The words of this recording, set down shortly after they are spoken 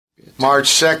March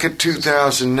 2nd,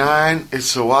 2009,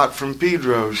 it's the Watt from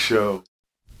Pedro Show.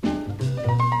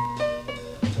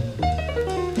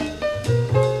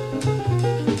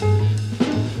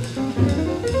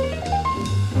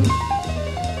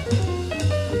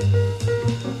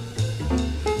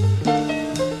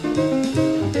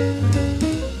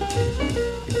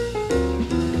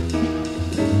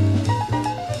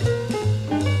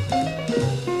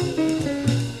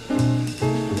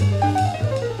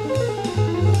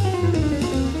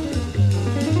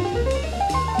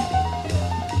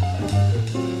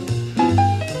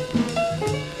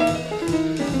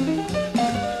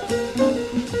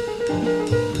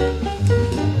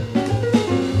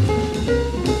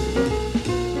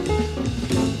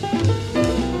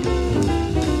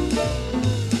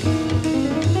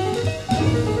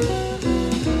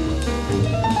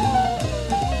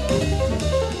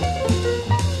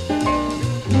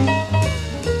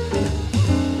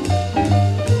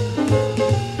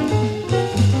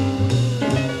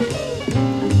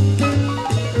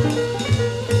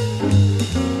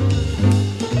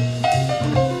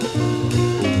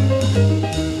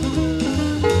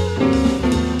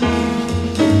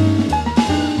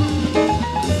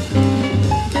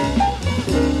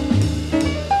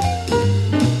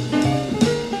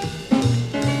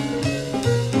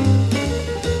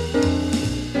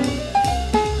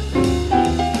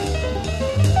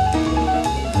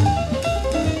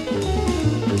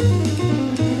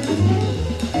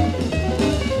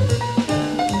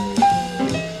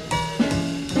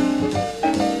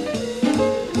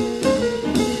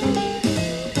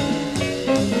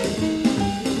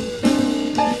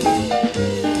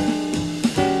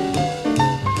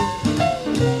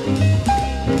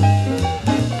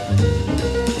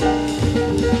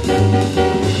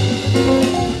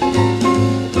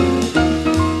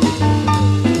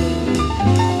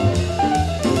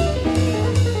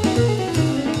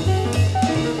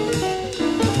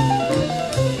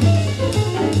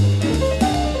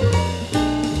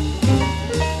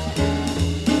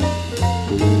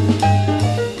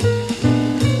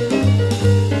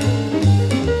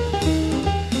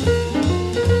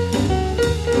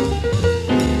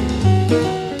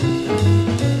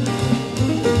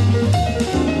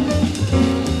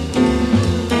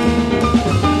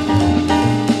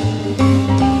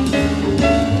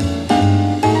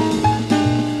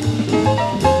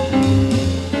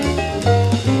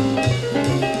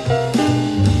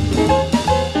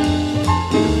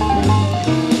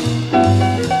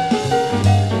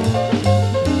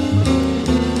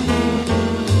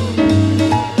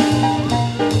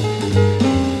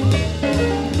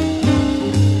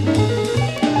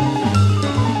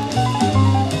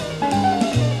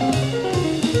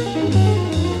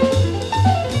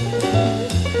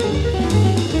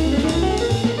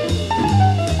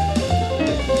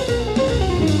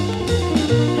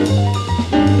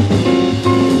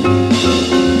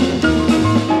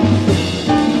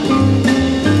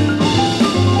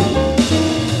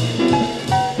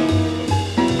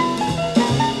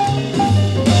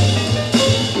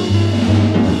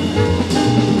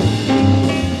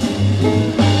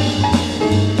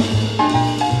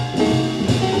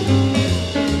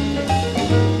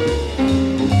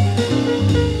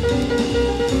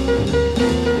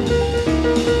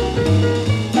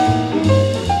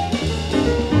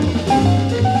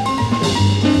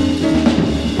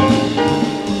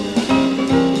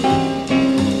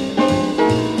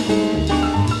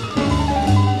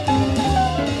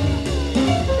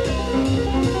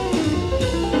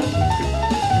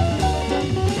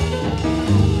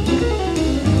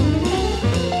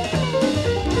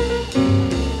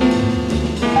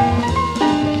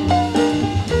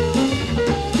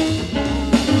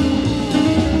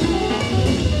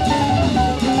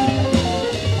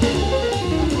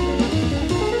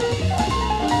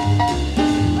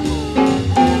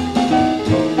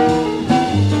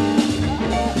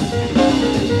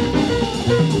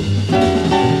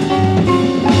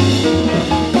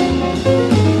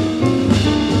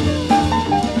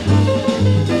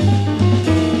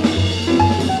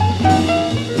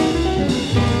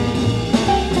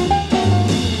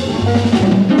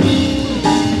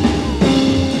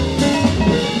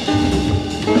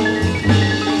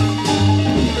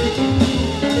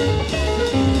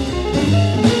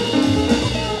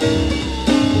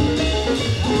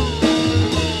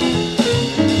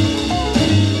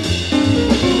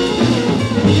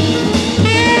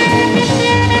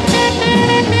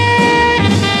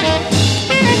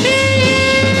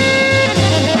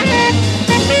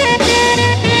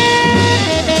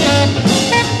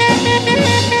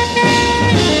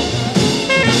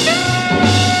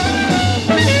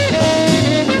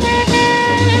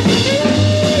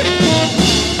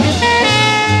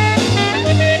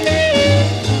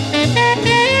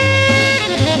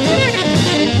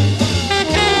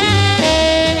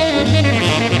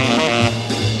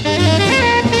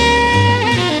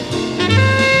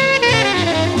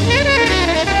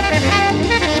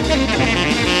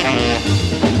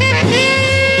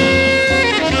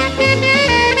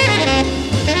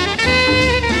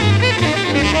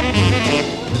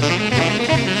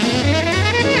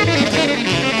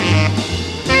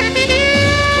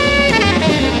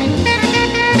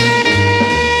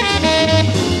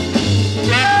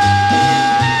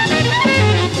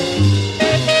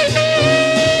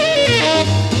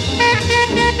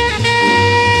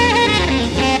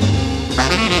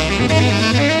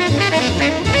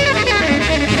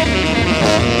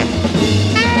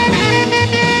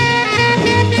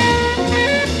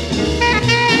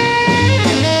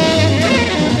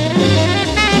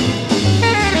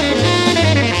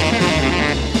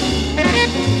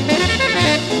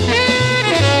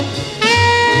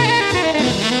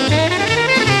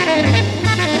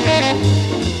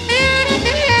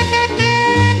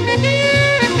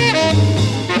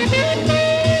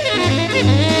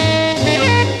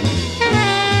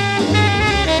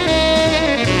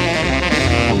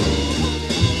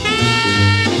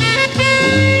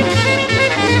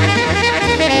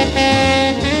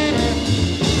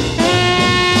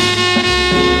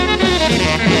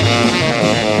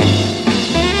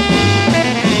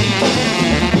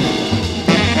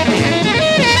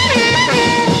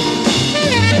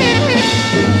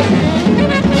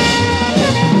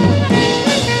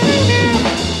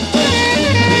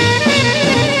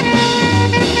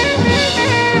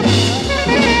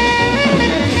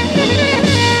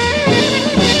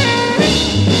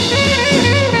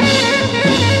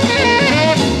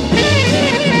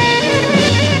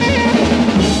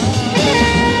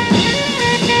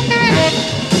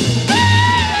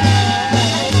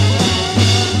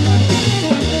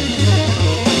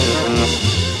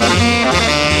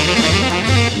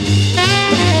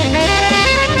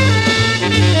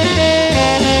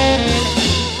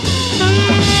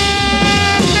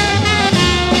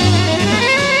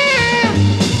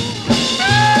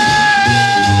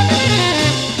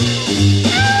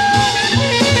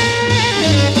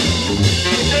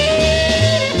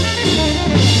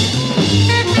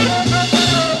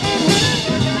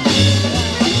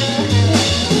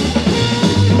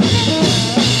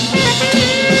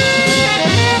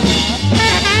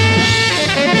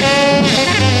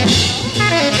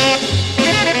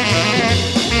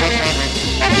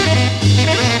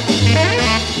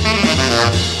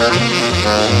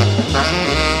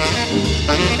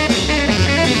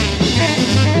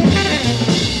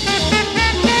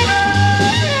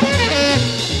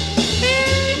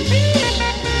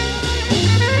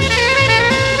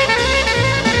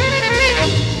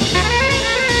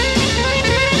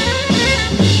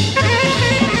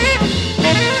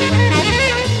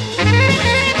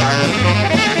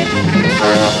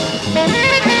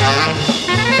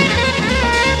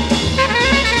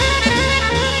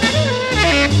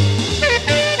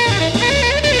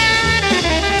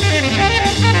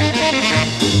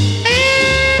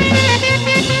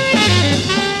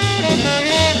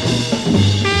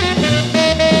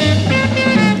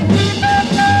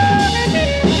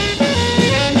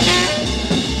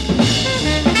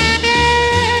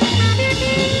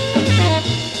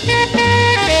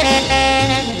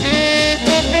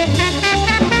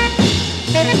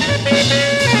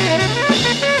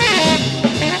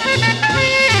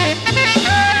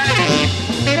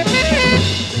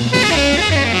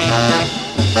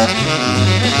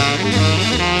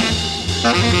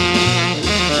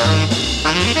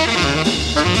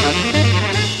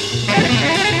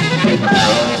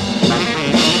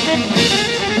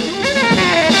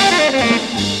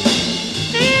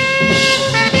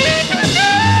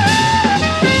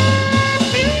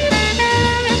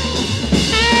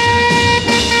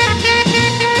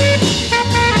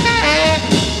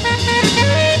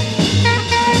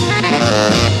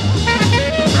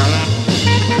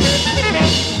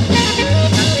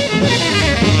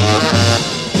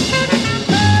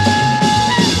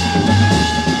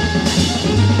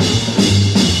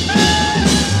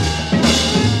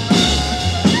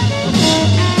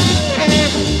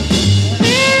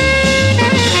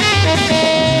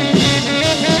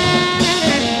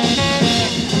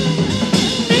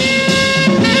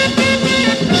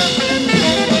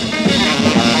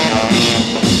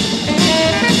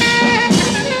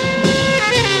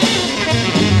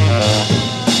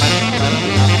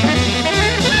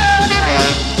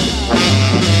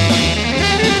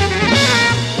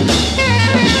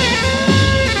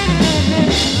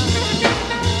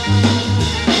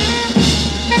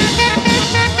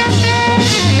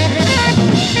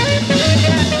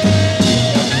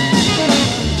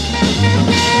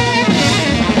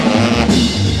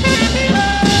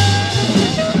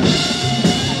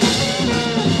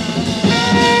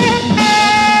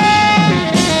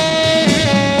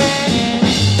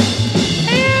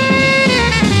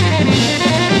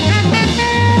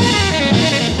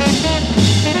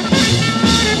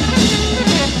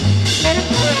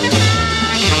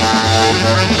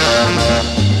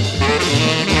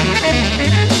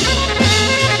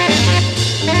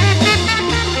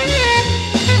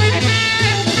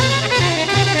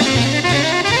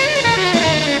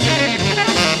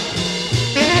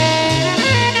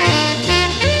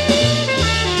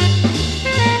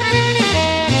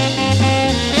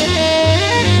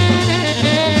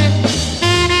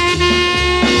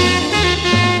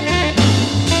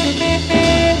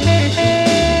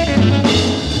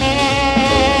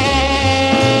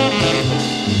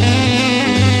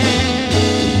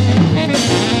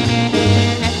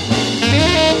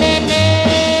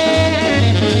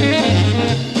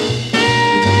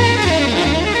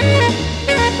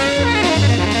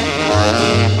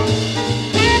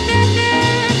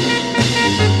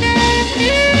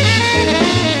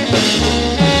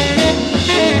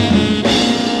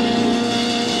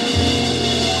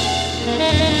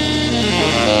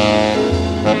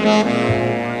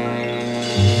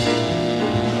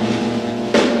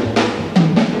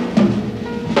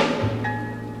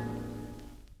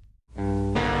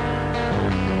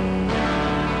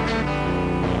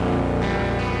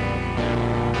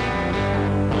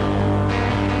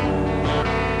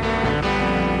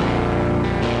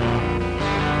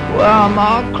 Well, I'm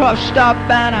all crushed up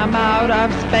and I'm out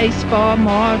of space for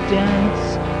more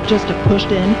dents. Just a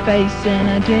pushed in face in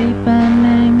a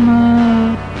deepening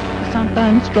mood for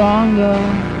something stronger.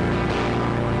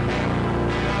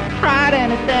 Tried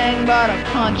anything but a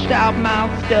punched out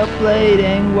mouth still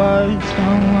bleeding words.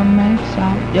 No one makes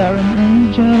out you're an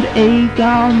injured egomaniac.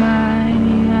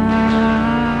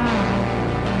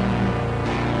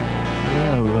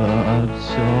 There are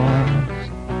swords.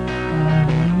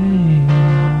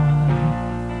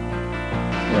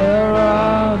 There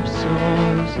are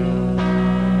swords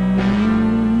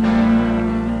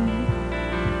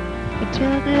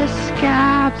until their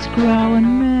scabs grow and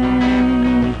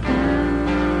make them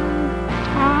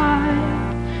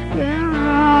tired. There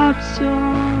are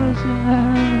swords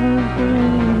everywhere,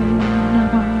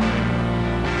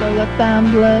 so let them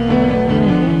bleed.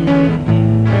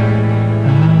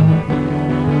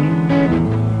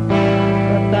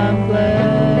 Let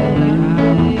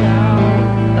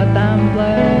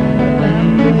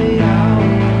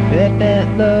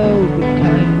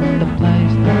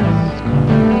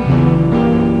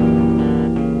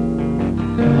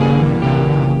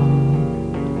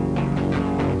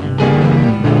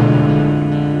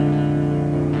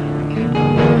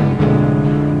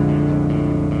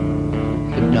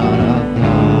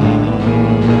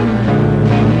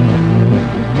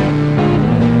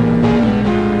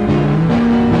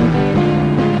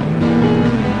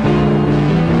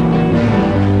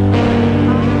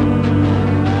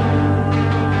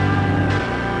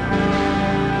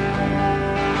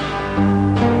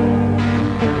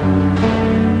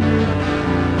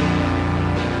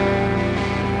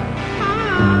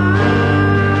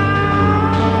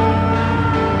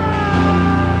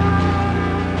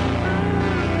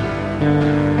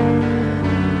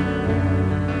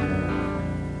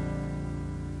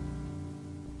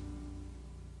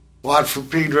Watt from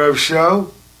Pedro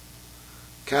Show.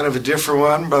 Kind of a different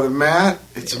one, Brother Matt.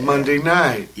 It's a Monday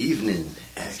night. Evening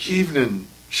action. Evening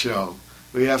show.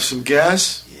 We have some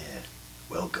guests. Yeah.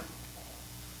 Welcome.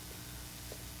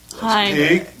 Hi.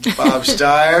 Pete, Bob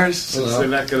Stiers, since Hello. they're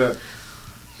not going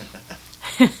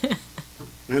to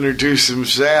introduce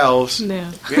themselves.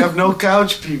 No. We have no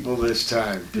couch people this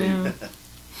time, Pete. No.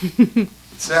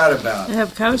 What's that about? I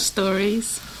have couch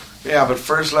stories. Yeah, but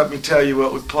first let me tell you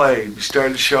what we played. We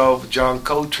started the show with John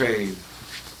Coltrane,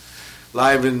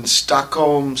 live in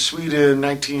Stockholm, Sweden,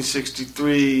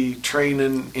 1963,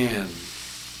 Tranin in.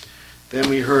 Then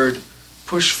we heard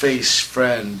Pushface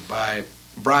Friend by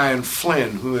Bryan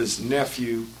Flynn, who is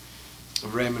nephew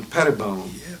of Raymond Pettibone.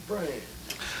 Yeah, Brian.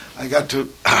 I got to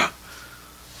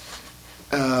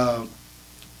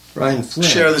Bryan Flynn.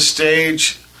 share the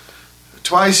stage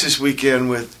twice this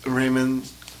weekend with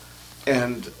Raymond,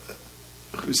 and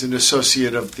who's an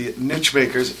associate of the Niche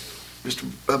Makers. Mr.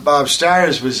 Bob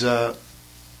Stiers was a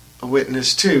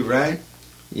witness too, right?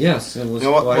 Yes, it was.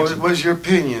 Now, what quite- was your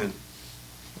opinion?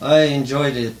 I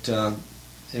enjoyed it.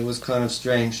 It was kind of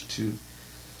strange to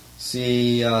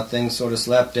see things sort of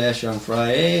slapdash on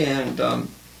Friday and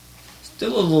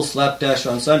still a little slapdash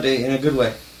on Sunday in a good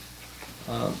way.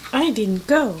 I didn't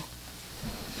go.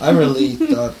 I really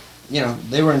thought,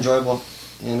 they were enjoyable.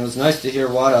 And it was nice to hear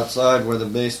Watt outside where the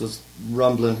bass was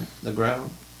rumbling the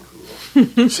ground.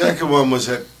 Second one was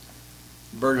at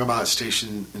Bergamot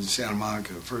Station in Santa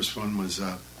Monica. First one was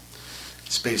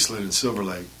Spaceland in Silver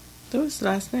Lake. That was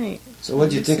last night. So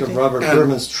what do you think of Robert And-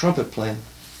 Berman's trumpet playing?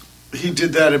 He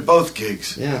did that at both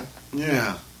gigs. Yeah,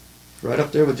 Yeah, right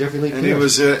up there with Jeffrey Lee and he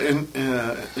Pierce. was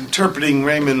interpreting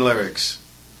Raymond lyrics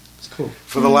It's cool.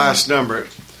 for the last number.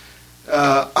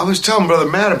 I was telling Brother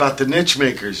Matt about the Niche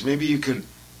Makers. Maybe you could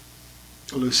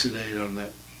elucidate on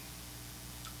that.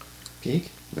 Peak?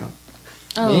 No.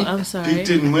 Oh, Me? I'm sorry. Pete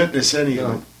didn't witness any of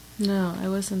No. it. No, I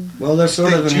wasn't. Well, they're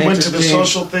sort of Did an you went to the interesting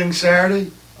social thing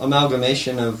Saturday?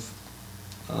 amalgamation of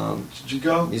Did you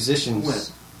go? musicians. Who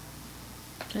went?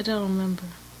 I don't remember.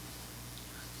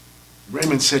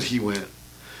 Raymond said he went.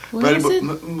 Where But was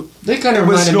it? They kind There of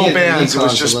was reminded no me of the bands. It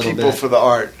was Econs a just little people bit. for the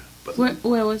art.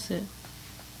 Where was it?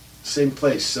 Same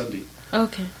place, Sunday.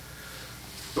 Okay.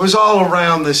 It was all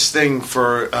around this thing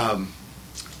for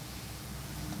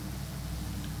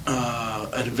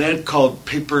an event called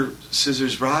Paper,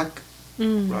 Scissors, Rock.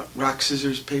 Rock,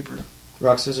 Scissors, Paper.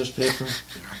 Rock, scissors, paper.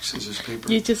 Rock, Scissors,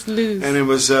 Paper. You just lose. And it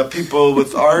was people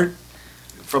with art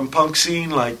from punk scene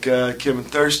like Kim and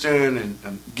Thurston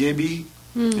and Gibby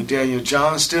and Daniel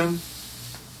Johnston.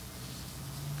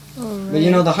 All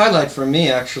right. But the highlight for me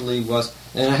actually was,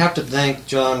 and I have to thank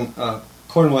John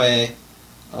Cornway.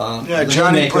 Yeah, the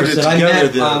Johnny put Haymakers it that I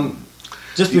together. met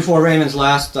just before Raymond's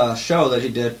last show that he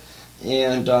did,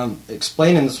 and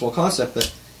explaining this whole concept.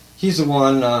 But he's the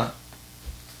one.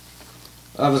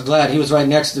 I was glad he was right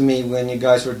next to me when you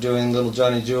guys were doing Little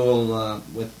Johnny Jewel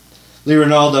with Lee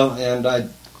Ronaldo, and I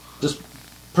just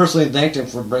personally thanked him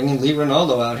for bringing Lee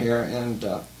Ronaldo out here. And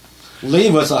Lee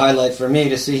was a highlight for me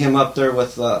to see him up there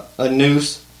with a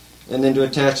noose, and then to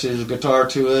attach his guitar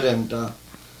to it and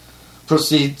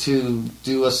proceed to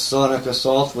do a sonic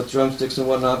assault with drumsticks and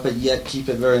whatnot, but yet keep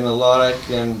it very melodic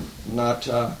and not.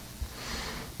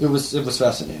 It was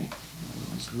fascinating.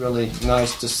 It was really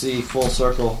nice to see full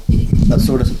circle that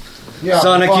sort of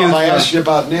sonic Bob, youth. I asked you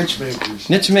about Niche Makers.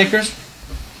 Niche Makers.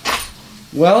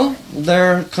 Well,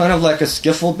 they're kind of like a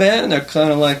skiffle band. They're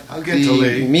kind of like I'll get to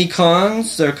Lee.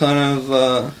 Mekons. They're kind of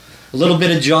a little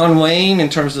bit of John Wayne in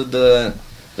terms of the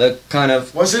kind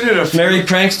of Wasn't it a few, merry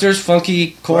pranksters,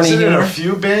 funky, corny wasn't it humor. a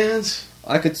few bands?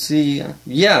 I could see,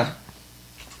 yeah,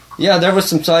 there was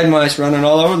some side mice running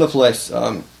all over the place.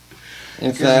 In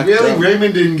 'Cause fact, really,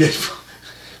 Raymond didn't get.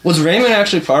 was Raymond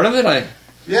actually part of it?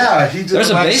 Yeah, he did. There's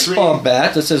the a last baseball three.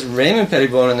 bat that says Raymond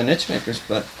Pettibone and the Niche Makers,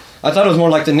 but I thought it was more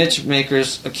like the Niche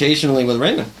Makers occasionally with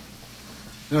Raymond.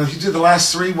 No, he did the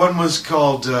last three. One was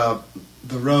called "The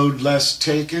Road Less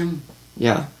Taken."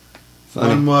 Yeah, One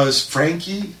funny. was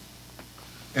Frankie,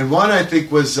 and one I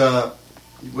think was.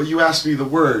 Well, you asked me the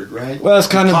word, right? Well, it's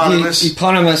kind Eponymous. of the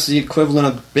eponymous, the equivalent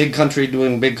of Big Country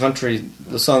doing Big Country,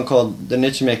 the song called The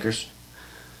Niche Makers.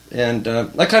 And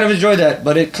I kind of enjoyed that,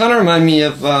 but it kind of reminded me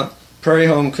of Prairie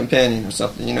Home Companion or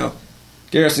something,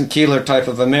 Garrison Keillor type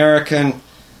of American,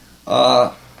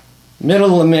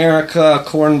 middle America,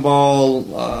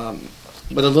 cornball,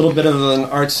 with a little bit of an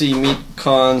artsy meat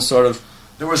con sort of.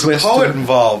 There was twist a poet to-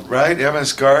 involved, right?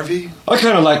 M.S. Garvey. I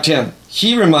kind of liked him.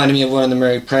 He reminded me of one of the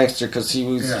Merry Prankster because he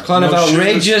was Yeah, kind of no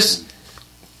outrageous,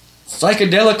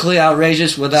 psychedelically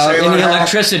outrageous without Sailor any Hat.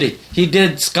 electricity. He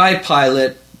did Sky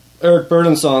Pilot, Eric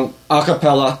Burdon song, a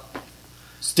cappella,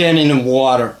 standing in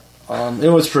water. It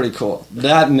was pretty cool.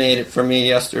 That made it for me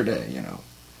yesterday, you know.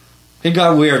 It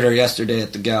got weirder yesterday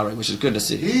at the gallery, which is good to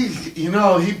see.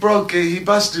 He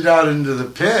busted out into the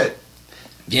pit.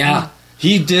 Yeah.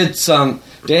 He did some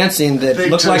dancing that Big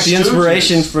looked like the Stooges.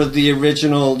 inspiration for the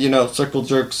original, Circle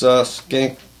Jerks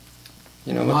skank.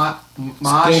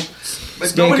 Mosh.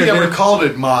 But nobody ever called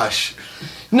it mosh.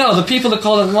 No, the people that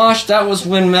called it mosh, that was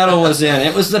when metal was in.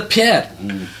 It was the pit.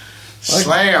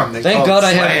 Slam. Thank God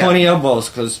I had pointy elbows,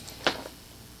 because,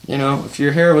 if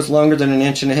your hair was longer than 1.5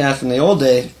 inches in the old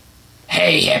days,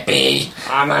 hey, hippie,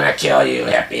 I'm going to kill you,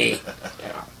 hippie.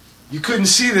 You couldn't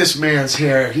see this man's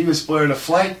hair. He was wearing a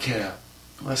flight cap.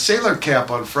 A sailor cap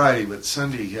on Friday, but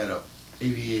Sunday he had a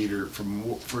aviator from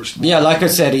First World Yeah, like I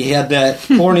said, he had that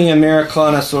horny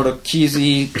Americana sort of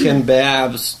Kesey, Ken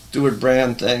Babbs, Stuart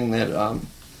Brand thing that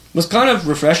was kind of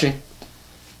refreshing.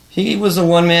 He was a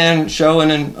one-man show in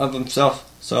and of himself,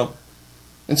 so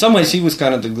in some ways he was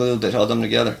kind of the glue that held them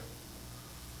together.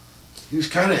 He was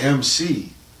kind of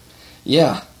MC.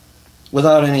 Yeah,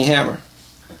 without any hammer.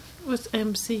 What's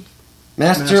MC?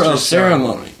 Master of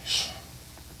Ceremonies.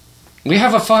 We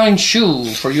have a fine shoe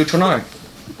for you tonight.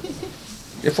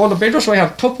 For the Pedro Show, we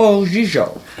have Topo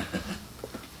Gijo.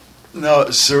 No,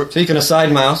 sir. Speaking of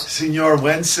side mouse. Senor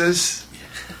Wences.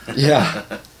 Yeah.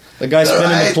 The guy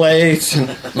spinning the plates.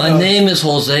 My name is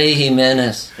Jose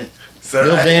Jimenez.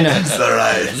 That's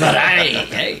right.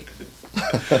 Hey.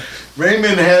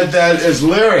 Raymond had that as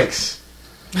lyrics.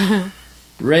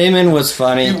 Raymond was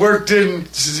funny. He worked in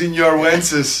Senor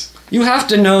Wences. You have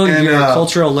to know your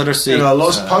cultural literacy.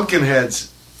 Los Pumpkinheads.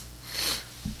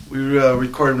 We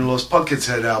recorded the Los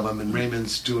Pumpkinhead album, and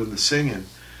Raymond's doing the singing.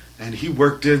 And he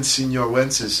worked in Senor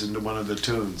Wences into one of the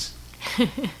tunes.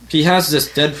 He has this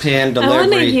deadpan delivery. I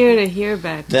want to hear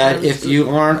back. That if you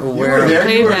aren't You aware were of... there.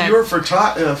 You were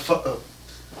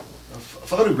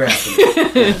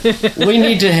photographing. We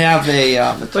need to have a...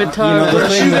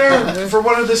 Were you there for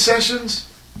one of the sessions,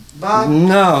 Bob?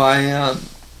 No,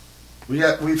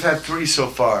 We've had 3 so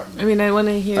far. I mean, I want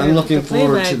to hear. I'm looking the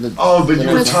forward playback. to the... Oh, but you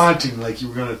were taunting like you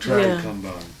were going to try Yeah. to come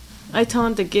by. I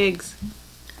taunt the gigs.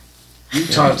 You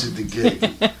taunted the gig.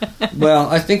 Well,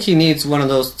 I think he needs one of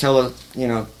those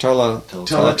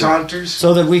Teletaunters?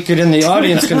 so that we could, in the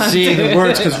audience, can see the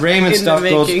words, because Raymond In the stuff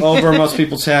goes making. over most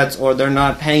people's heads, or they're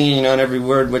not hanging on every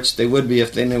word, which they would be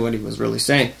if they knew what he was really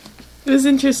saying. It was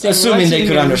interesting. Assuming they watching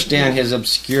could him. understand his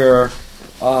obscure,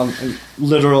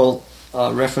 literal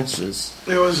references.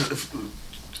 It was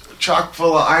chock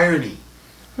full of irony.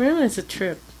 Really, it's a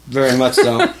trip. Very much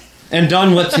so. And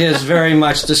done with his very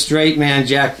much the straight man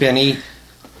Jack Benny,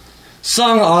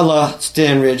 sung a la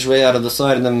Stan Ridgway out of the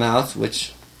side of the mouth,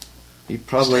 which he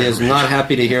probably is not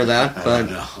happy to hear that, but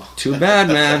too bad,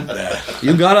 man.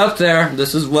 You got up there.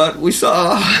 This is what we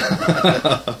saw.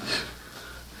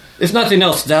 If nothing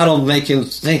else, that'll make him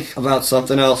think about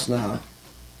something else now.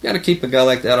 You gotta keep a guy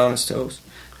like that on his toes.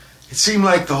 It seemed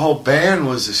like the whole band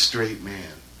was a straight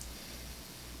man.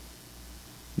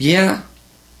 Yeah,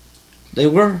 they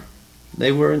were.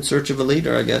 They were in search of a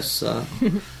leader, I guess.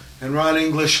 And Ron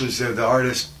English was there, the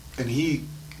artist, and he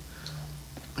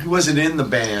wasn't in the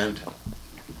band.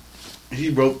 He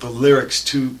wrote the lyrics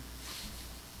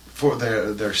for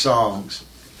their songs.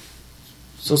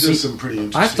 So Did some pretty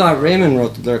interesting. I thought Raymond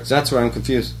wrote the lyrics. That's where I'm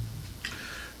confused.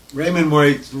 Raymond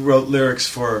wrote lyrics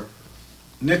for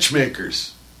Niche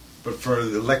Makers, but for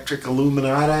the Electric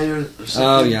Illuminati or something.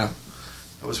 Oh, yeah.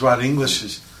 That was Ron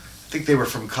English's. I think they were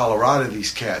from Colorado,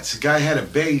 these cats. The guy had a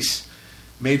bass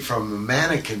made from a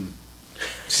mannequin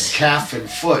calf and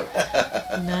foot.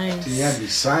 Nice. He had me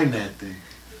sign that thing.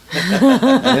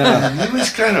 Yeah. And he was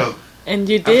kind of... And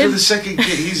you After did? the second gig,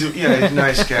 he's a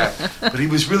nice cat. But he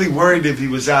was really worried if he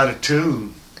was out of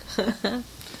tune.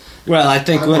 Well, I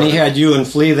think when he had you and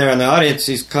Flea there in the audience,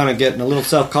 he's kind of getting a little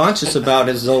self-conscious about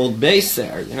his old bass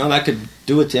there. That could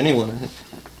do it to anyone.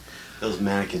 Those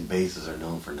mannequin bases are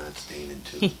known for not staying in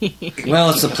tune. Well,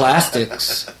 it's the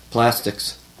plastics.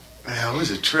 Plastics. Yeah, it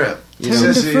was a trip. He Turn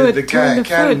says the foot, the turn the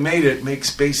cat who foot. made it makes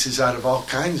bases out of all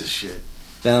kinds of shit.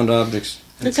 Found objects.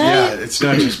 It's, guy- yeah, it's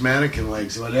not just mannequin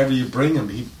legs. Whatever you bring him,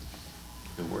 he...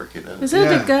 To work it out. Is that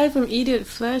Yeah. the guy from Idiot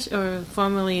Flesh, or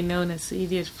formerly known as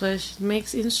Idiot Flesh,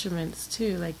 makes instruments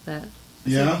too, like that?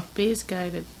 He's Yeah? a bass guy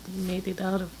that made it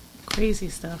out of crazy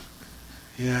stuff.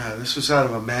 Yeah, this was out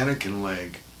of a mannequin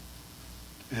leg.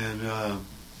 And,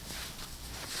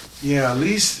 yeah,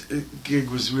 Lee's gig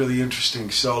was really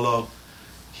interesting, solo.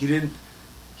 He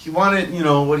wanted,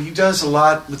 what he does a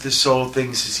lot with his solo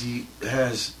things is he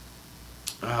has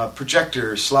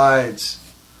projector slides.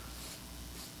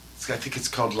 I think it's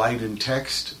called Light and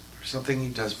Text or something he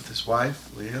does with his wife,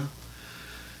 Leah.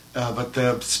 but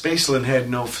the Spaceland had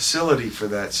no facility for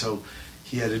that, so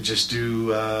he had to just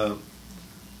do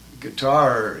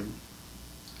guitar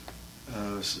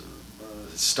and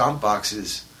stomp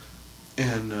boxes.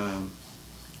 And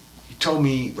he told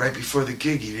me right before the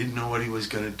gig he didn't know what he was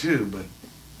going to do, but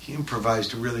he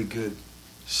improvised a really good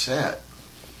set.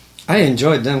 I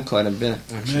enjoyed them quite a bit.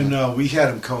 Actually. And then we had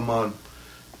him come on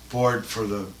board for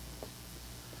the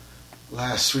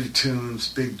last 3 tunes,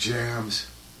 big jams.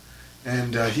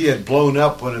 And he had blown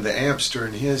up one of the amps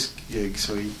during his gig,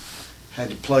 so he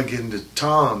had to plug into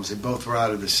Tom's. They both were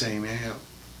out of the same amp.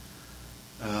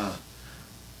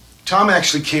 Tom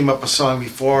actually came up a song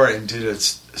before and did a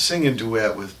singing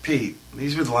duet with Pete.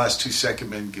 These were the last 2 Second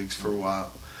Men gigs for a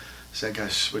while. So that guy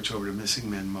switched over to Missing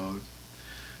Men mode.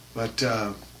 But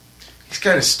he's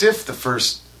kind of stiff the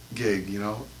first gig,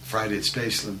 Friday at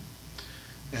Spaceland.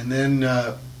 And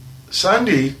then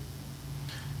Sunday,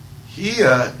 he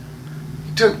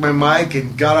took my mic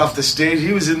and got off the stage.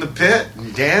 He was in the pit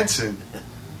and dancing.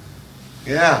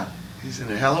 Yeah, he's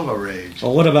in a hell of a rage.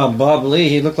 Well, what about Bob Lee?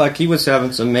 He looked like he was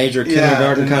having some major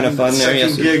kindergarten kind of fun there.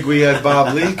 Second gig, we had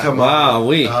Bob Lee come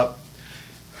up.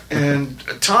 And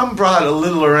Tom brought a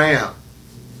littler amp.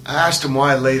 I asked him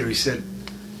why later. He said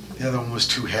the other one was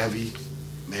too heavy.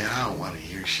 Man, I don't want to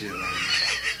hear shit like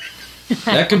that.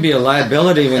 That could be a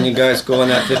liability when you guys go on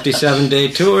that 57-day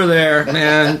tour there.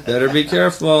 Man, better be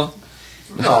careful.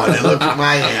 No, and they look at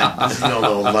my amp. This is no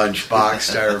little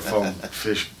lunchbox, styrofoam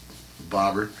fish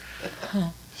bobber.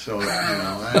 So,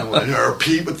 I don't want to hear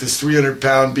Pete with this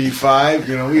 300-pound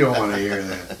B5. We don't want to hear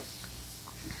that.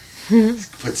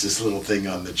 Puts this little thing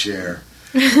on the chair.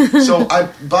 So,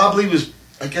 Bob Lee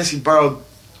I guess he borrowed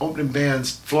opening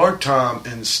band's floor tom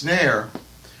and snare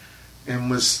and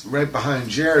was right behind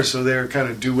Jer, so they were kind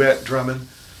of duet drumming.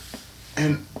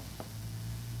 And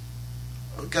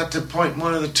got to the point in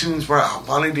one of the tunes where I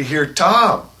wanted to hear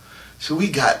Tom. So we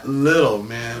got little,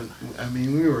 man. I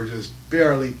mean, we were just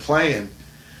barely playing.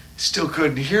 Still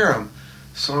couldn't hear him.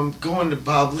 So I'm going to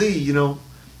Bob Lee, you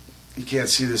can't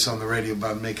see this on the radio,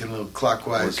 but I'm making a little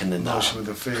clockwise motion with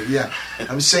the finger. Yeah.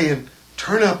 I'm saying,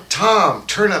 turn up Tom.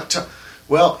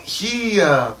 Well,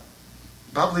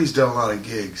 Bob Lee's done a lot of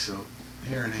gigs, so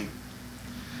hearing him.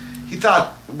 He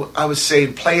thought I was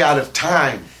saying play out of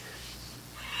time.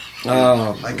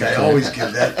 Oh, like I always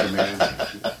give that command.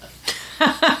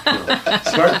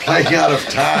 Start playing out of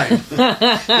time.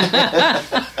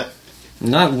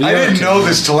 Not weird. I didn't know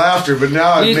this till after, but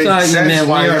now it makes sense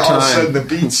why all of a sudden the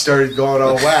beats started going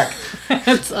all whack.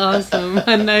 That's awesome,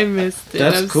 and I missed it.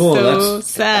 That's cool. So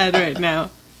sad right now.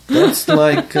 That's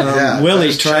like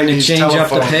Willie trying to change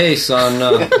up the pace on...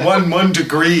 1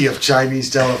 degree of Chinese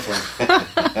telephone.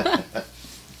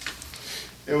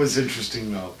 It was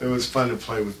interesting, though. It was fun to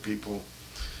play with people,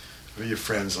 with your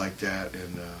friends like that.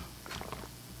 And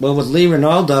well, with Lee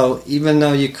Ronaldo, even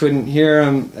though you couldn't hear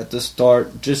him at the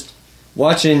start, just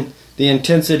watching the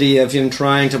intensity of him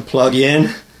trying to plug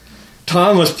in,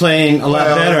 Tom was playing a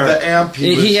lot better. The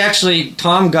amp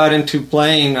Tom got into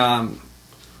playing...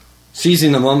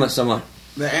 seizing the moment somewhat.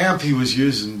 The amp he was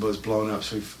using was blown up,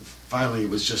 so finally it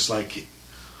was just like,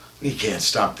 he can't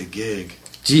stop the gig.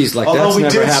 Jeez, like Although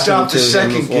that's never happened to him before. Although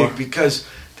we did stop the second gig because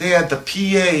they had the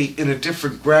PA in a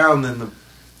different ground than the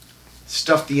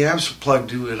stuff the amps were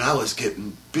plugged to, and I was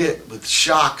getting bit with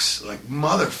shocks like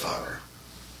motherfucker.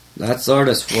 That's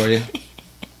artist for you.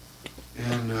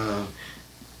 And,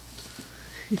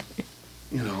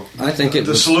 I think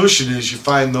the solution is you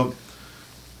find the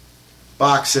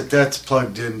box that's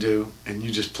plugged into, and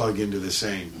you just plug into the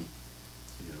same.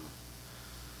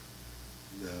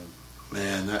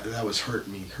 Man, that was hurt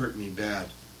me bad.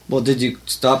 Well, did you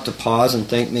stop to pause and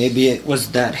think maybe it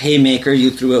was that haymaker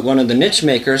you threw at one of the niche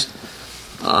makers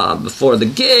before the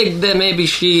gig that maybe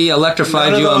she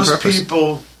electrified you on purpose? None of those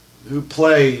people who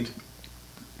played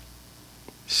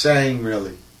sang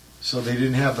really, so they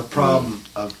didn't have the problem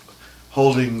of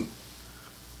holding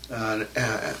an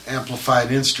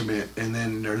amplified instrument and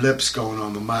then their lips going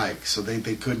on the mic, so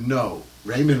they couldn't know.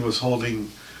 Raymond was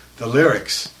holding the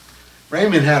lyrics.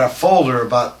 Raymond had a folder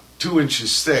about 2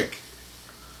 inches thick.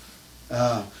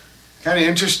 Kind of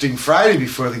interesting, Friday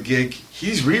before the gig,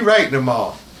 he's rewriting them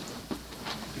all.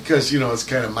 Because, it's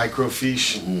kind of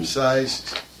microfiche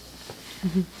sized.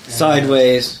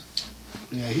 Sideways.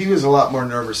 Yeah, he was a lot more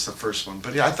nervous the first one,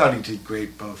 but I thought he did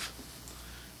great both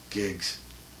gigs.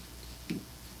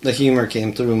 The humor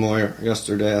came through more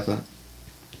yesterday, I thought.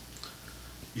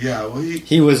 Yeah, well,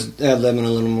 he was ad-libbing a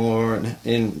little more,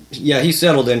 and he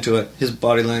settled into it. His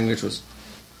body language was...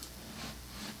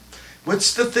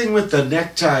 What's the thing with the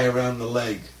necktie around the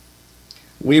leg?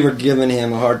 we were giving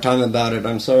him a hard time about it.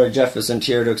 I'm sorry Jeff isn't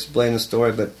here to explain the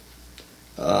story, but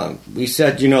we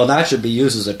said, that should be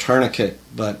used as a tourniquet,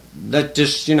 but that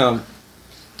just,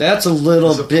 that's a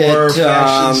little bit,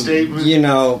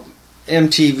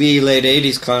 MTV late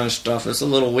 80s kind of stuff. It's a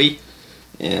little weak,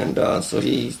 and so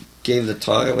he gave the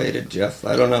tie away to Jeff.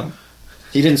 I don't know.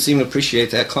 He didn't seem to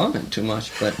appreciate that comment too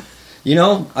much, but,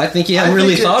 I think he hadn't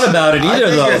really thought about it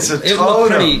either, though. It's a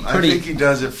totem. I think he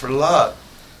does it for luck.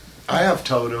 I have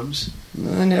totems.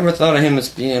 I never thought of him as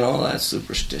being all that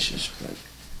superstitious, but...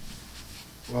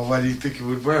 Well, why do you think he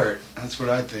would wear it? That's what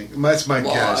I think. That's my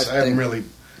guess. I haven't really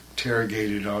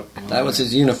interrogated on that was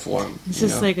his uniform. It's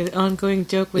just like an ongoing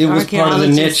joke with archaeologists. It was part of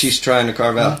the niche he's trying to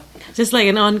carve out. Just like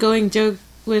an ongoing joke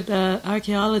with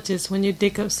archaeologists. When you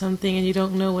dig up something and you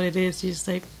don't know what it is, you're just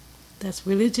like, that's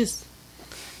religious.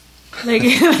 Like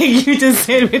you just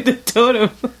said with the totem.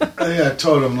 Yeah,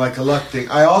 totem, like a luck thing.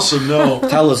 I also know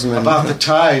talisman about the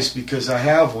ties because I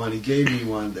have one. He gave me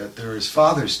one that they're his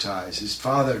father's ties. His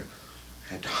father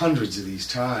had hundreds of these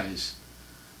ties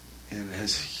and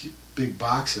has a big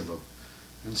box of them.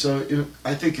 And so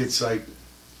I think it's like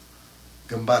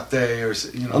Gambate or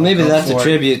Well, maybe that's a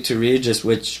tribute to Regis,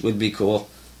 which would be cool.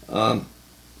 I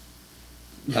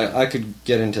could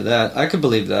get into that. I could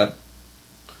believe that.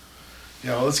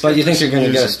 Yeah, well, but you think you're going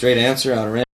to get a straight answer out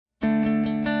of Randy?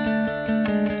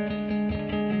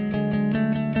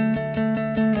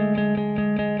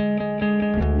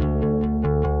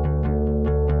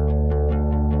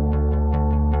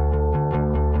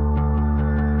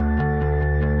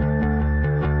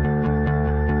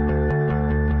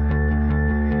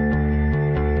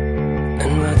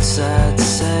 And what's that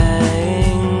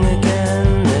saying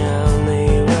again? The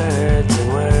only words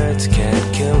and words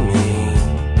can't kill me.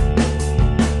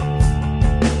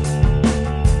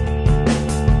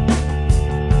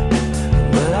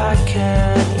 But I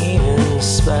can't even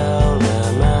spell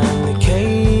them, and the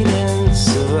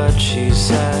cadence of what she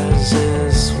says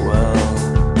is well.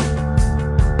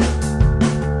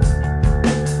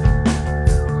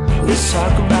 Let's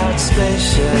talk about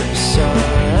spaceships or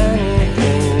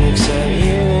anything except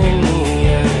you and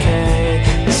me, okay?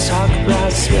 Let's talk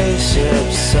about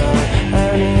spaceships or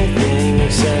anything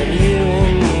except you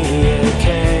and me,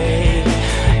 okay?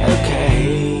 Okay.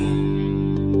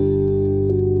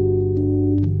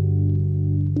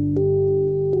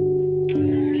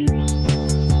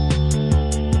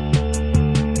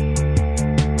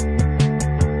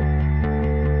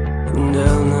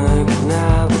 Don't look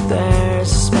now, but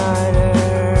there's a spider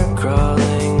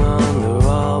crawling on the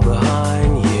wall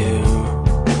behind you.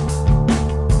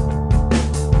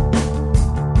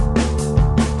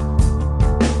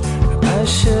 I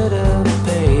should have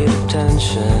paid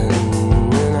attention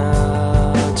in algebra.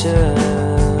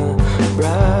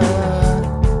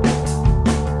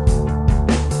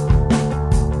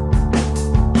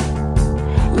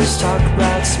 Let's talk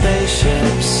about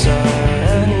spaceships or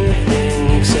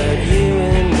anything except you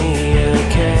and me,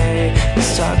 okay?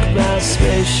 Let's talk about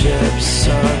spaceships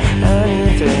or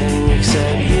anything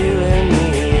except you and me,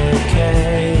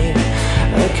 okay?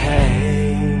 Okay.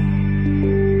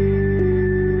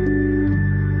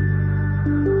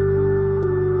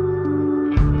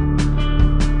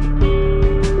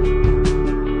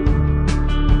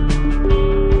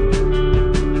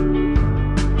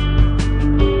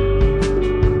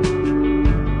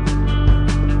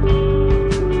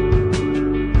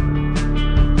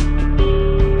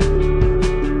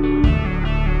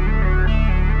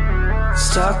 Let's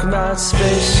talk about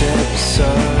spaceships or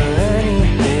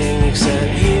anything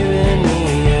except you and me,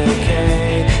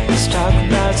 okay? Let's talk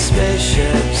about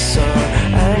spaceships or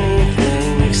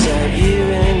anything except you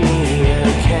and me,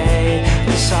 okay?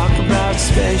 Let's talk about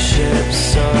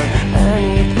spaceships or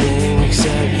anything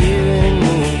except you and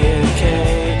me,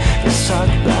 okay? Let's talk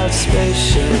about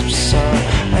spaceships or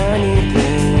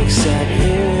anything except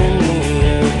you and me,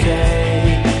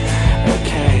 okay?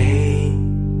 Okay.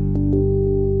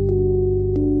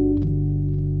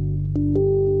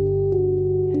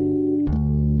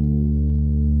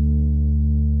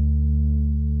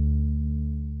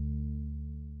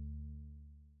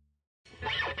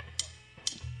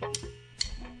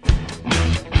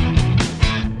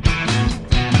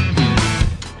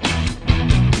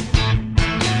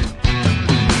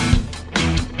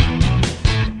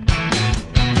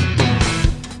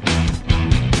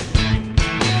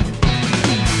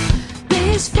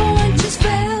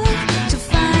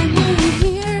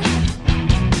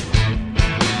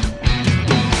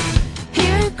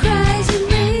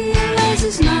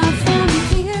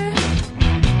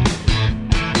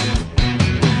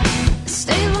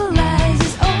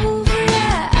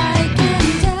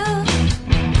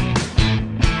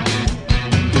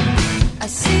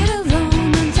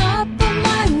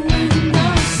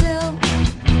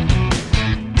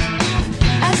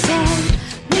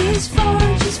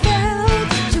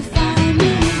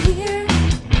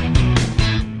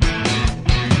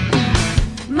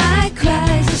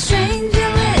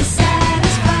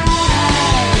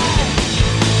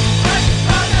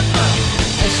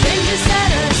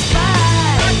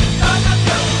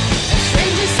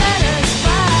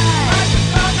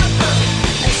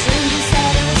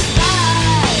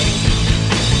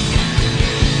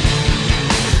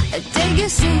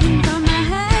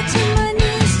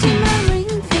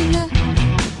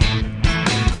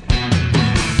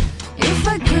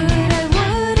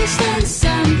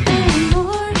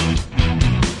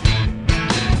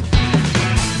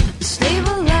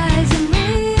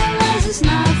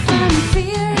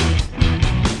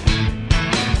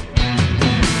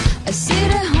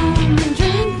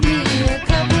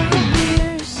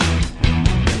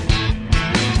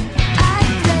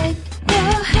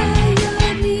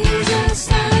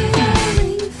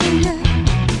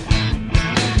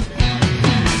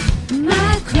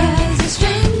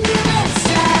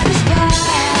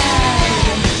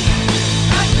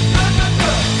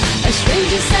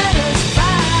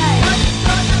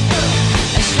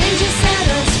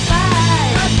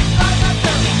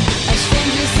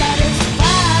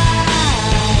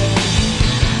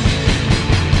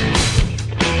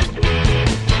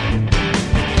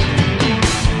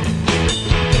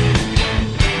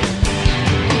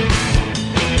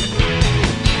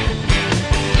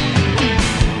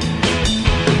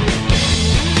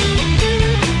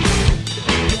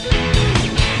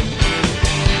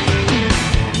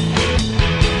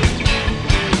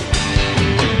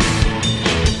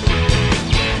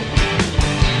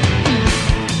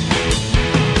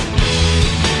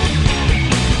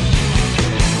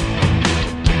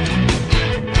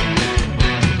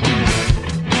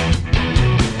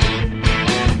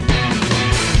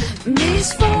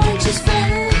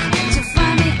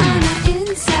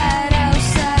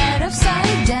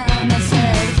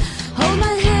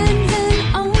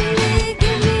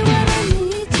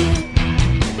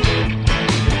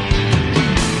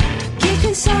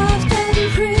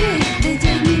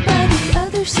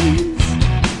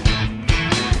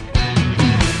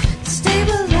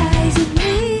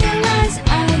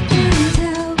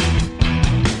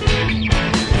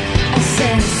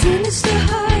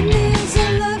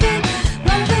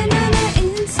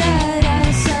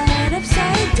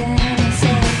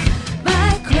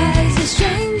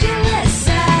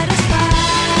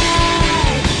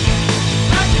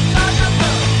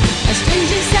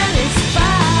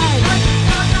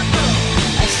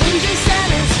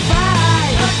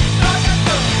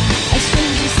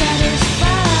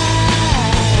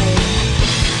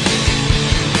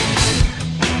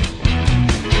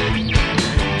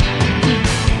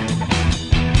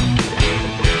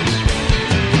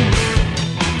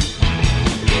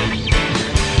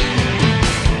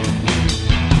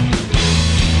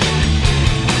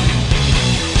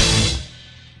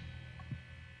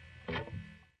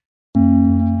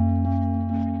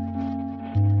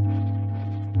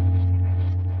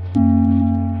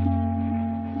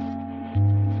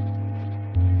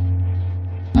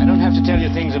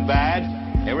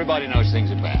 Everybody knows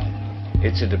things are bad.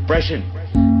 It's a depression.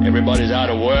 Everybody's out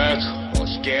of work or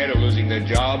scared of losing their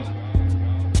job.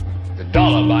 The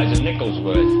dollar buys a nickel's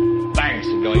worth. Banks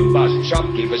are going bust.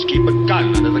 Shopkeepers keep a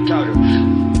gun under the counter.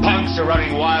 Punks are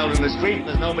running wild in the street, and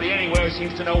there's nobody anywhere who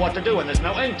seems to know what to do, and there's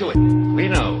no end to it. We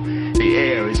know the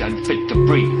air is unfit to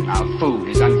breathe, and our food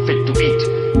is unfit to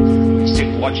eat. We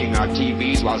sit watching our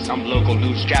TVs while some local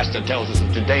newscaster tells us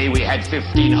that today we had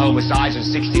 15 homicides and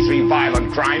 63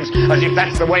 violent crimes, as if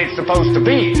that's the way it's supposed to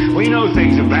be. We know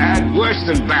things are bad, worse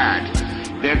than bad.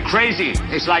 They're crazy.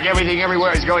 It's like everything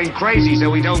everywhere is going crazy, so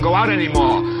we don't go out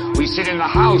anymore. We sit in the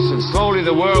house, and slowly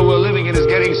the world we're living in is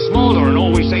getting smaller, and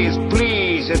all we say is,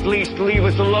 please, at least leave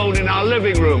us alone in our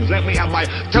living rooms. Let me have my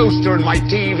toaster and my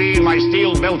TV and my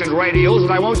steel-belted radios,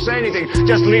 and I won't say anything.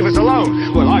 Just leave us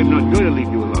alone. Well, I'm not going to leave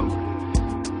you alone.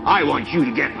 I want you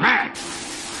to get mad.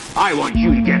 I want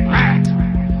you to get mad.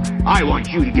 I want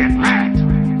you to get mad.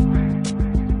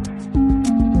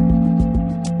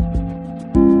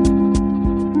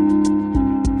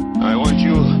 I want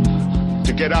you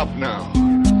to get up now.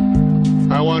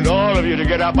 I want all of you to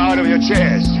get up out of your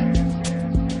chairs.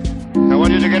 I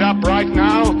want you to get up right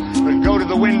now and go to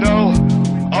the window,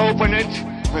 open it,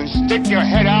 and stick your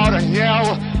head out and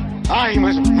yell, I'm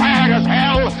as mad as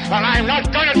hell, and I'm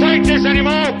not going to take this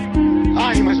anymore.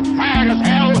 I'm as mad as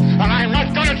hell, and I'm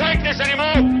not going to take this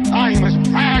anymore. I'm as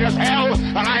mad as hell,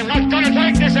 and I'm not going to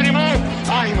take this anymore.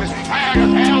 I'm as mad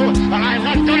as hell, and I'm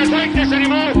not going to take this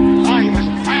anymore. I'm as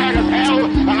mad as hell,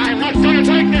 and I'm not going to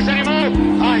take this anymore.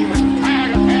 I'm as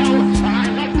mad as hell, and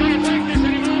I'm not going to take this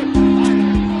anymore.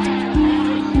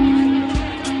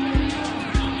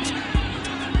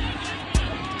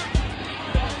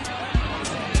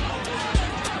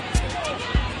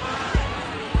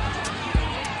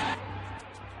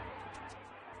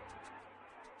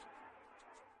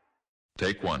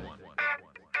 Take one.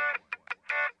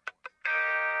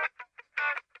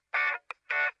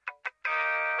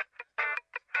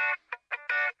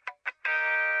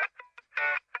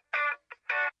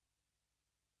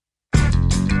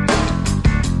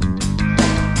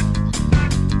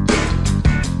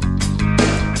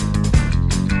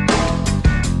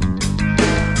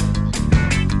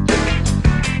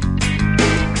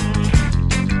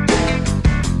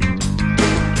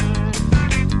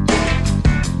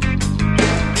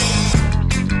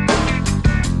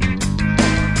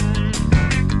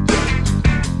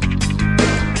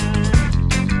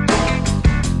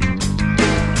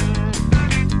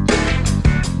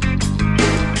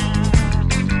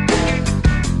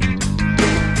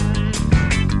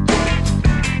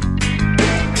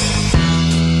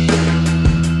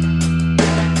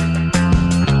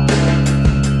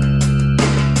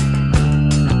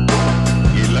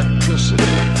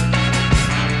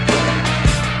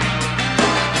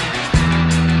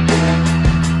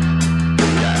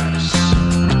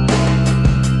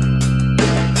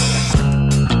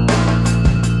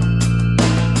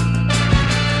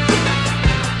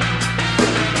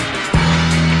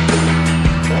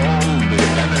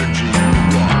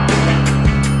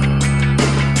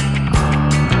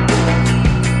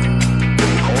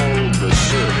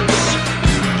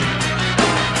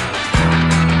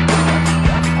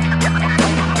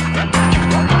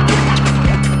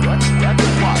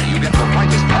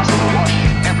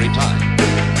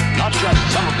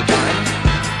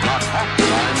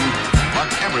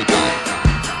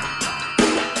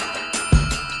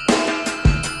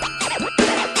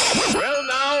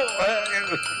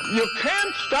 You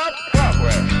can't stop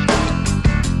progress.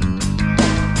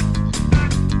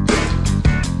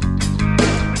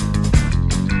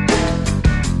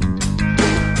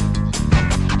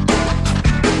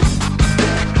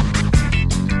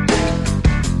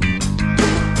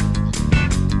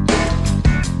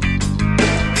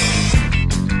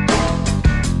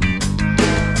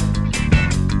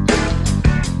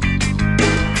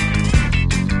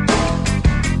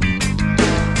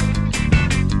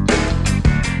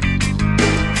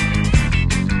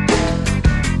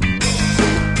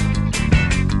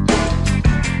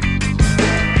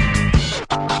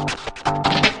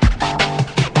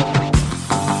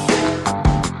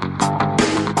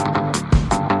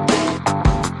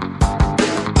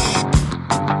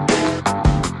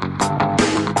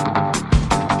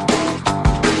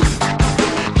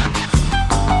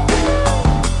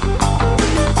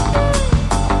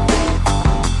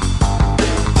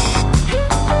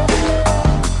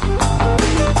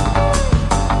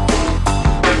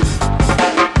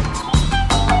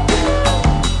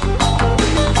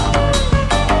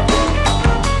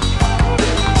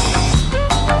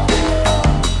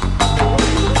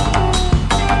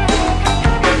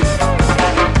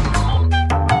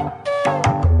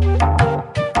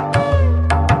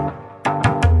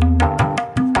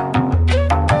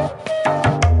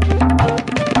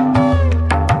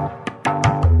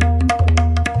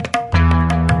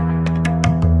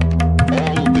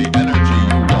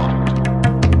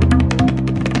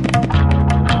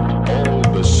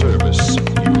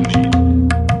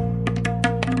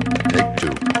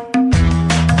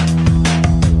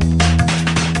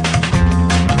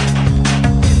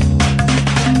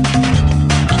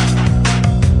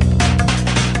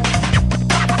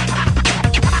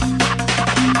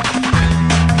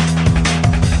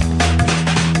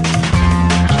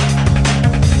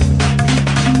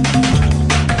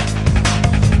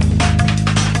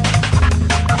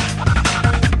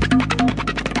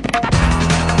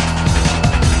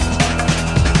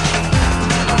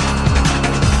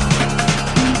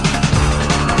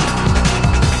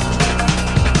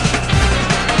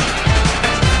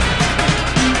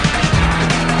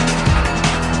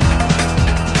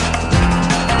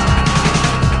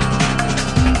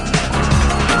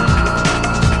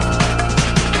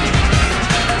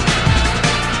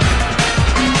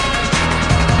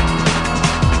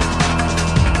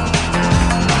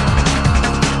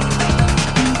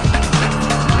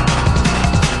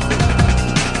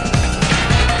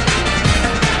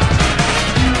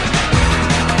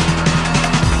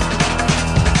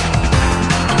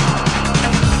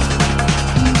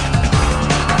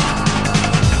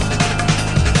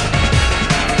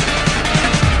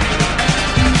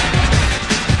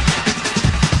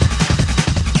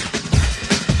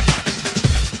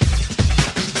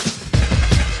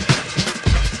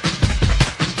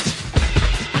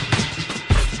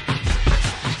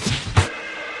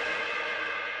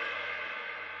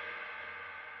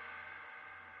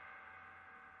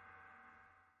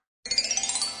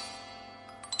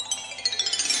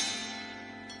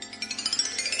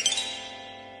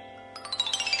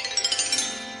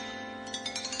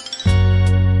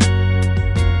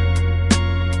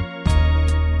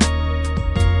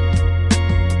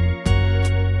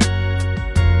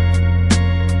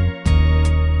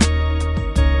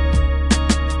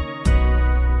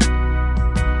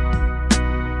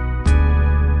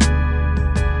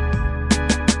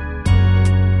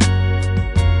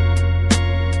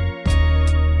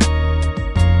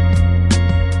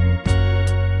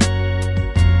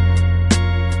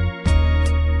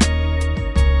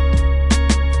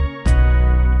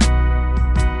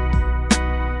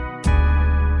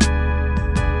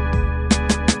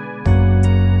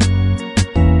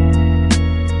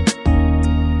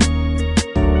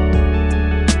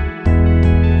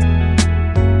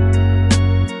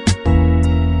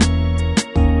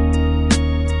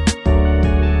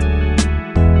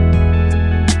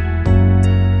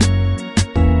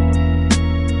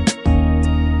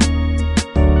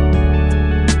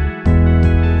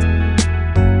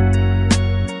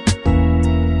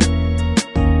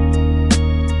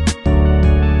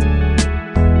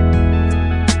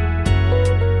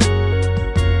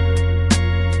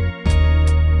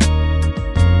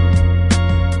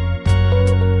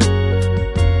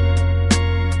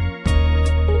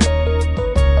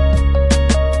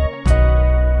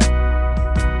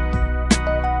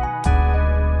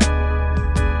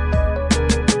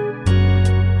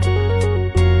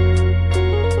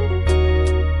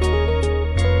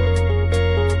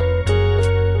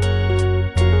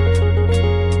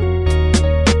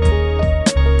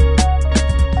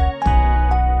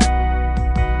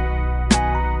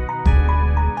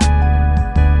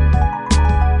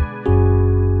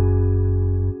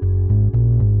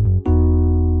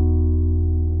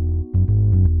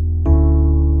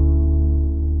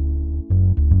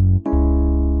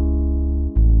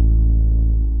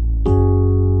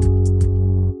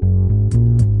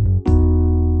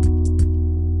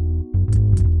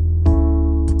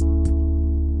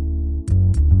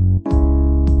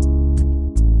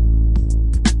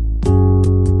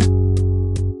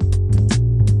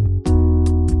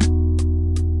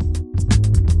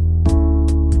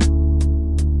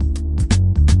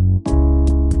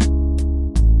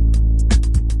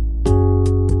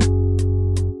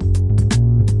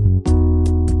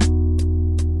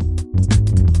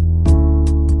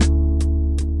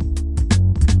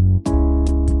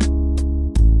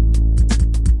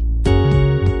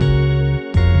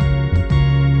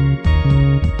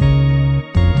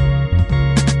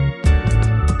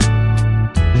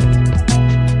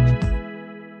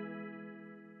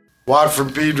 Watt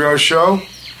from Pedro Show.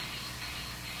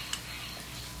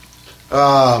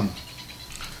 That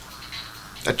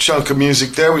chunk of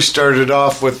music there, we started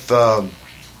off with a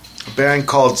band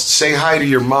called Say Hi to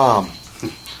Your Mom,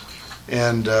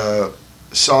 and a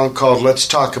song called Let's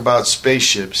Talk About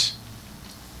Spaceships.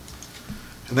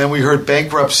 And then we heard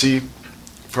Bankruptcy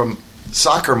from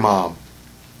Soccermom,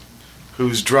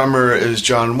 whose drummer is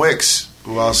John Wicks,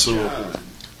 who also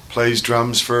plays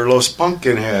drums for Los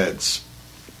Pumpkinheads.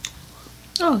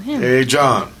 Oh, him. Hey,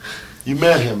 John. You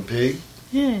met him, Pete.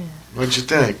 Yeah. What'd you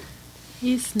think?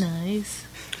 He's nice.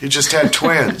 He just had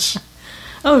twins.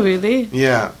 Oh, really?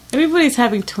 Yeah. Everybody's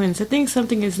having twins. I think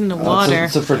something is in the water.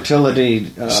 It's a fertility.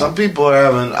 Some people are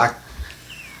having octuplets.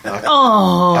 It's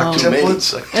Well,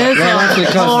 actually, a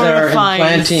because they're horrifying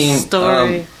implanting.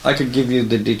 story. I could give you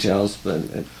the details, but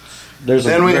there's.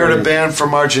 Then we heard a band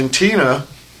from Argentina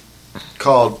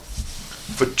called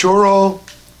Futuro,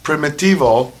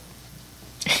 Primitivio,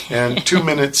 and 2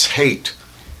 Minutes Hate,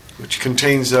 which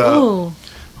contains Oh,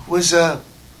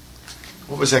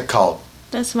 what was that called?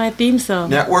 that's my theme song.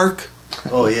 Network?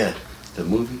 Oh yeah, the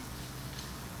movie.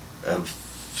 I'm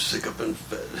sick up and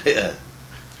yeah.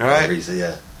 All right.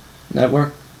 Yeah.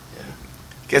 network.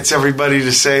 Gets everybody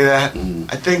to say that.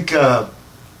 Mm. I think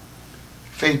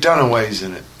Faye Dunaway's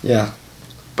in it, Yeah,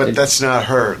 but that's not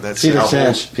her. That's Peter Al-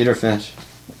 Finch. Peter Finch.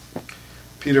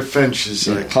 Peter Finch is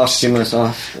like Posthumous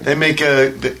off. they make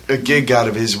a gig out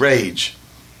of his rage.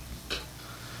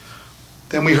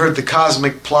 Then we heard the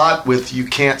Cosmic Plot with You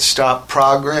Can't Stop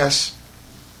Progress.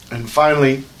 And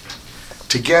finally,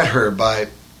 To Get Her by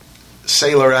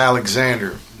Sailor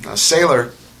Alexander. Now,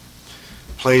 Sailor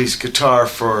plays guitar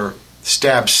for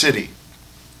Stab City.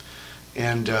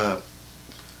 And I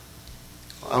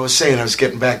was saying I was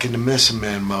getting back into Missing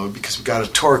Man mode because we got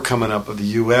a tour coming up of the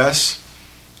U.S.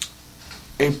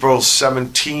 April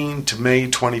 17 to May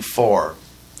 24.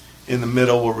 In the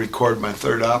middle, we'll record my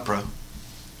third opera.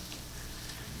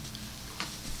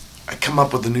 I come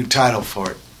up with a new title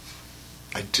for it.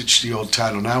 I ditched the old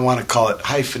title. Now I want to call it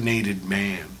Hyphenated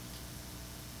Man.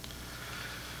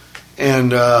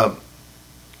 And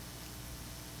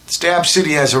Stab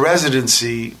City has a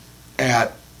residency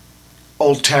at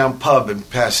Old Town Pub in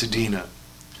Pasadena.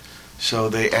 So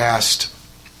they asked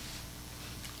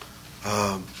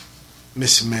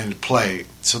Missing Man to play.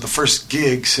 So the first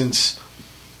gig since...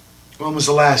 When was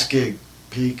the last gig,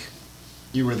 Peak?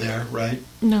 You were there, right?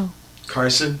 No.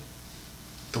 Carson?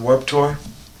 The Warped Tour?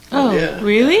 Oh, Yeah.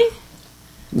 really?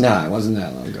 No, it wasn't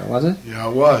that long ago, was it? Yeah,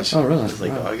 it was. Oh, really? It was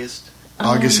like Wow. August.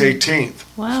 August 18th.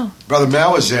 Wow. Brother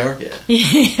Mel was there.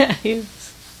 Yeah. Yeah.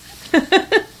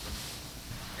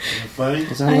 Funny?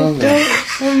 Was that I long ago?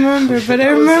 don't remember, but I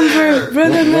remember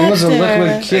Brother When Matt was the there.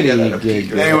 Liquid Kitty I got that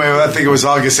gig? Anyway, I think it was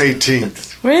August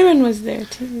 18th. Raymond was there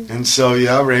too. And so,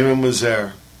 yeah, Raymond was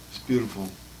there. It's beautiful.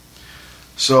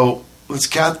 So, let's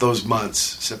count those months.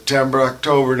 September,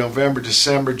 October, November,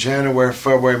 December, January,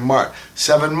 February, March.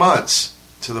 7 months.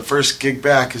 So the first gig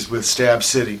back is with Stab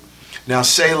City. Now,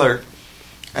 Sailor,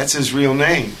 that's his real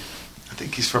name. I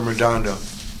think he's from Redondo.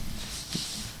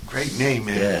 Great name,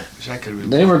 man. Yeah. Wish I could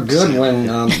They were good when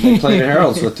they played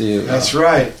Harold's with you. That's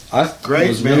right. I Great,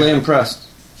 was man. really impressed.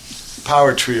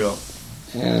 Power Trio.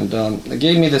 And they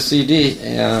gave me the CD.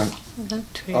 And, I love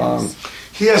trios.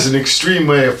 He has an extreme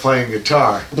way of playing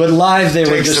guitar. but live they were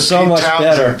Takes just the so Pete much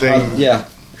Townsend better. thing. Yeah.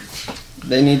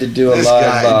 They need to do a This live.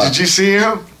 guy, did you see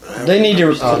him? They need to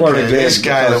record Okay, a gig. this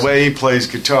guy, because the way he plays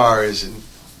guitar is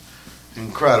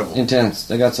incredible. intense.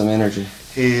 They got some energy.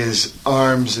 His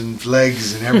arms and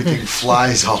legs and everything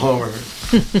flies all over.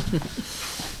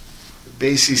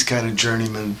 Basie's kind of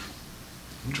journeyman,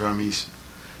 drummies,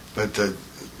 but the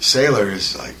Sailor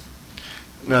is like.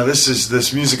 Now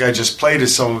this music I just played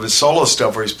is some of his solo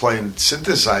stuff where he's playing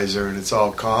synthesizer and it's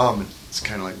all calm and it's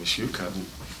kind of like Meshuggah.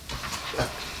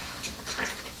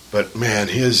 But man,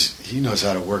 he knows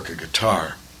how to work a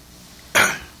guitar.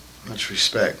 Much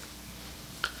respect.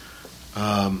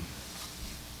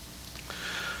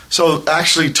 So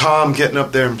actually, Tom getting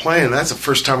up there and playing, that's the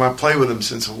first time I played with him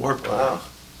since a Warped Tour. Wow.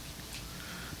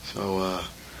 So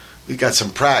we got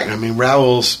some practice. I mean,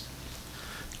 Raoul's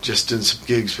just did some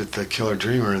gigs with the Killer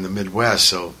Dreamer in the Midwest,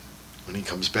 so when he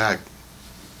comes back,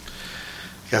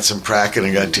 got some practice and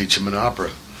I got to teach him an opera.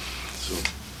 So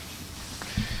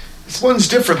this one's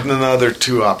different than the other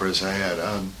two operas I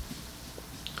had.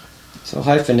 So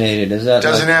hyphenated, is that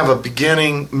Doesn't like, have a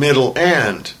beginning, middle,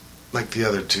 end like the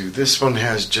other two. This one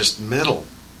has just middle.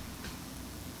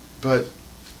 But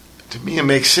to me it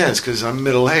makes sense because I'm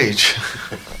middle-aged.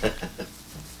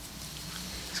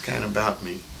 It's kind of about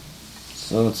me.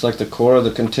 so it's like the core of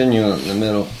the continuum in the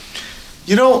middle.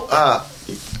 You know,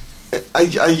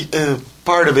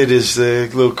 Part of it is the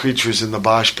little creatures in the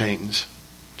Bosch paintings.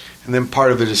 And then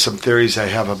part of it is some theories I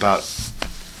have about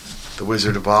the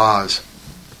Wizard of Oz.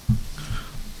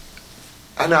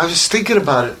 And I was thinking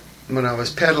about it when I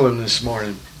was pedaling this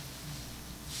morning.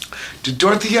 Did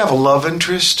Dorothy have a love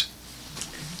interest?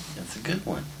 That's a good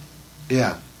one.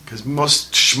 Yeah, because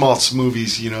most schmaltz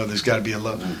movies, there's got to be a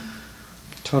love.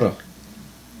 Toto.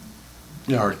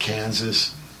 Or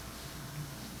Kansas.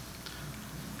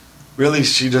 Really,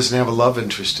 she doesn't have a love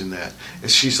interest in that.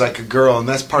 She's like a girl, and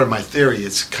that's part of my theory.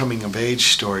 It's a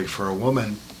coming-of-age story for a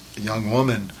woman, a young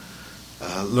woman,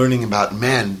 learning about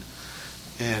men,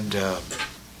 and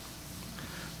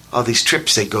all these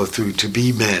trips they go through to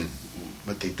be men,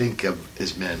 what they think of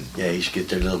as men. Yeah, you should get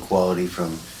their little quality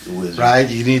from the wizard. Right?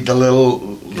 You need the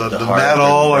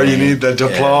medal, or you need the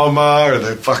diploma, or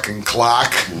the fucking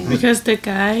clock. Because the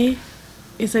guy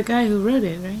is a guy who wrote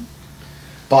it, right?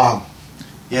 Bomb.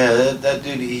 Yeah, that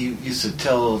dude, he used to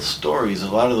tell stories.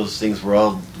 A lot of those things were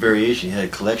all variation. He had a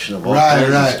collection of all kinds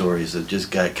of stories that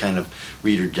just got kind of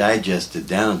reader digested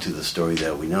down to the story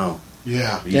that we know.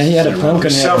 Yeah. Yeah, he had a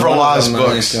pumpkin. Several Oz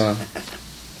books.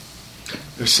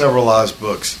 There's several Oz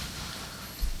books.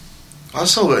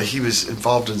 Also, he was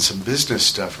involved in some business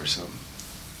stuff or something.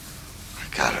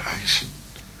 I should...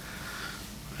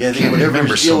 Yeah, I think whatever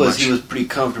his deal was, he was pretty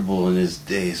comfortable in his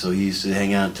day, so he used to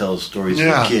hang out and tell stories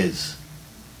for kids.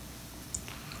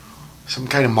 Some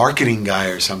kind of marketing guy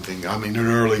or something. I mean, an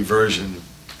early version.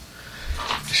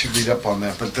 I should read up on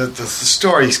that. But the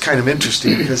story is kind of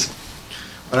interesting because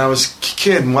when I was a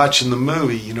kid and watching the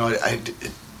movie,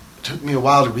 it took me a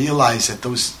while to realize that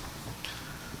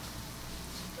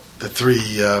the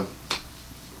three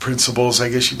principals, I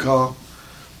guess you call them,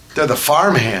 they're the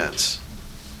farm hands.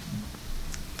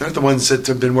 They're the ones that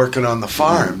have been working on the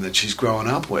farm that she's growing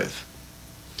up with.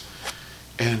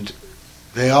 And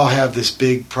they all have this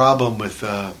big problem with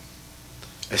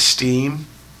esteem,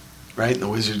 right? And the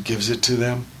wizard gives it to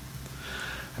them.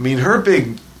 I mean,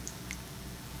 it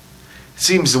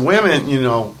seems the women,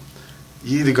 you're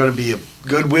either going to be a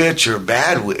good witch or a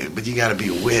bad witch, but you got to be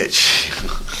a witch.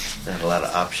 They have a lot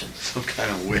of options. Some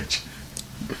kind of witch.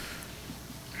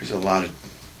 There's a lot of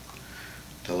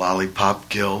the Lollipop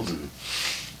Guild and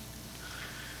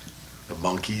the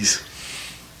monkeys.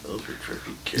 Those are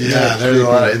trippy characters. Yeah, there's a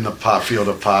lot in the field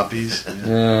of poppies.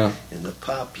 Yeah. In the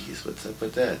poppies. What's up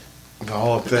with that? The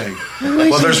whole thing.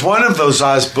 Well, there's one of those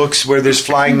Oz books where there's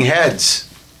flying heads.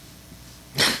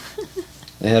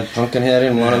 They had Pumpkinhead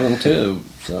in one of them, too.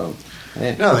 So,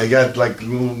 hey. No, they got like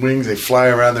little wings. They fly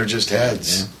around. They're just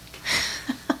heads. Yeah.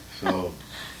 So,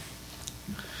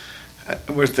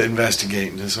 worth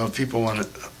investigating. So if people want to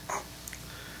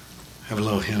have a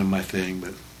little hint of my thing.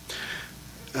 But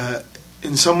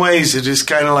in some ways, it is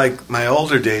kind of like my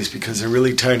older days because they're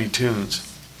really tiny tunes.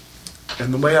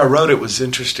 And the way I wrote it was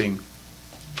interesting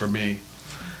for me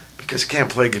because I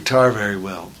can't play guitar very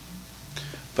well.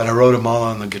 But I wrote them all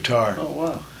on the guitar. Oh,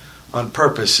 wow. On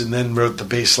purpose, and then wrote the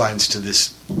bass lines to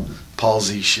this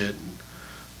palsy shit.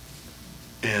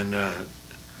 And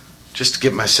just to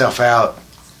get myself out.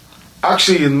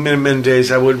 Actually, in the Minutemen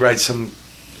days, I would write some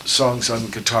songs on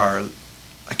guitar.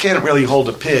 I can't really hold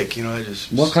a pick, I just...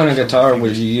 What kind of guitar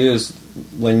would you use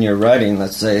when you're writing,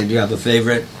 let's say? Do you have a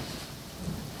favorite?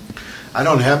 I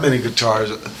don't have many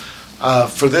guitars.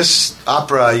 For this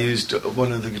opera, I used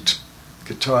one of the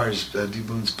guitars D.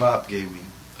 Boone's Pop gave me,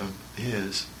 of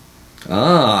his.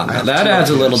 Ah, now that adds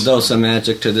a little dose of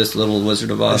magic to this little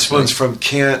Wizard of Oz. This one's from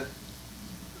Kent,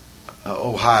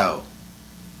 Ohio.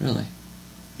 Really?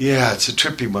 Yeah, it's a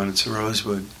trippy one. It's a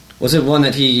rosewood. Was it one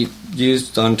that he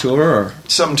used on tour, or?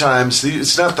 Sometimes.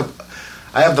 It's not the...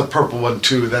 I have the purple one,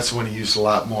 too. That's the one he used a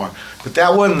lot more. But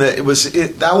that one, that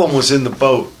one was in the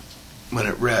boat when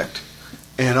it wrecked.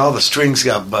 And all the strings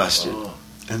got busted. Oh.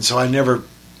 And so I never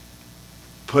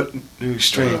put new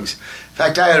strings. In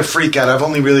fact, I had a freak out. I've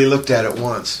only really looked at it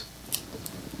once.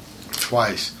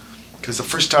 Twice. Because the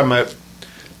first time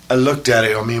I looked at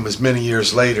it, it was many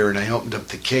years later, and I opened up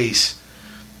the case.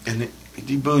 And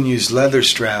D. Boone used leather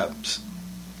straps.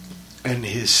 And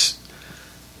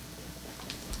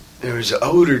there was an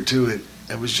odor to it.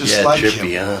 It was just like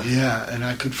trippy, him. Huh? Yeah, and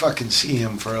I could fucking see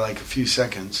him for like a few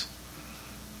seconds.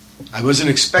 I wasn't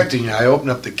expecting it. I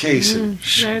opened up the case and...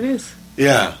 There it is.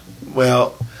 Yeah.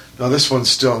 Well, no, this one's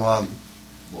still on.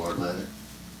 More leather.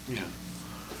 Yeah.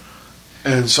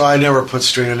 And so I never put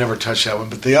string. I never touched that one.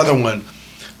 But the other one,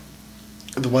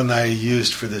 the one I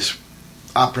used for this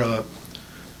opera,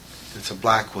 it's a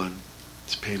black one.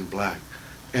 It's painted black.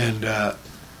 And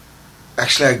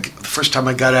actually, the first time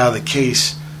I got out of the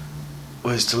case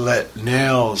was to let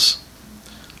Nails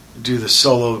do the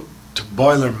solo to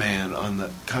Boiler Man on the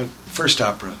first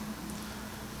opera.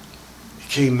 He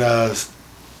came, I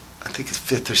think it's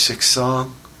 5th or 6th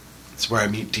song. It's where I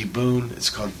meet D. Boone. It's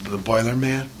called The Boiler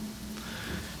Man.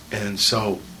 And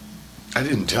so I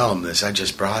didn't tell him this. I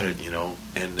just brought it,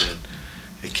 and then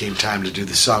it came time to do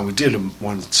the song. We did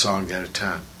one song at a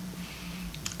time.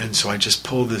 And so I just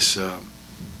pulled this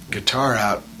guitar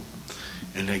out,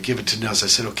 and I give it to Nels. I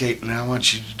said, okay, now I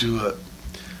want you to do a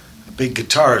big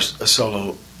guitar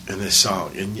solo in this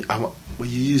song. And will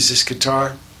you use this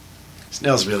guitar?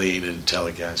 Nels really ain't into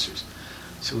Telecasters.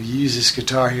 So will you use this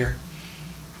guitar here?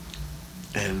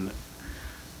 And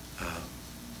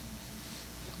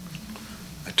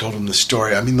I told him the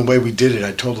story. I mean, the way we did it,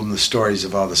 I told him the stories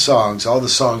of all the songs. All the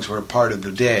songs were a part of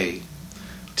the day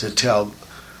to tell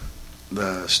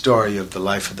the story of the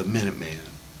life of the Minuteman,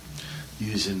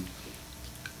 using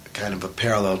kind of a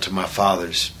parallel to my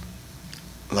father's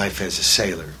life as a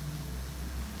sailor,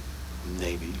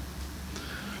 Navy.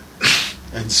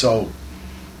 And so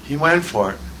he went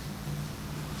for it.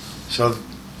 So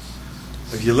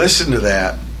if you listen to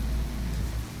that,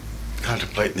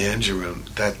 Contemplating the Engine Room,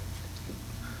 that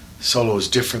solo is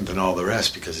different than all the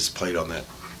rest because it's played on that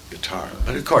guitar.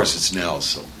 But of course it's Nels,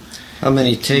 so how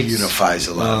many takes he unifies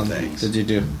a lot of things. Did you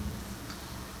do?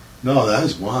 No, that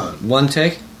was one. One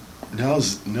take?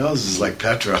 Nels is like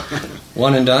Pedro.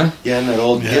 One and done? Yeah, and that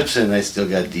old Gibson, I still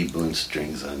got D. Boone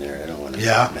strings on there. I don't want to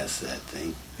mess that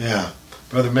thing. Yeah.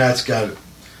 Brother Matt's got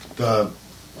the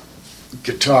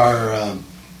guitar.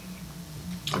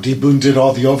 D. Boone did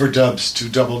all the overdubs to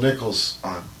Double Nickels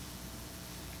on.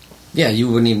 Yeah, you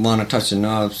wouldn't even want to touch the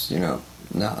knobs, No,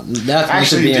 that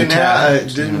actually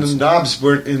the knobs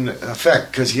weren't in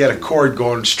effect because he had a cord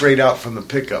going straight out from the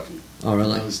pickup. Oh,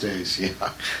 really? In those days,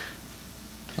 yeah.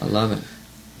 I love it.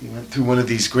 He went through one of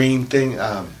these green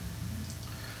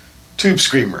tube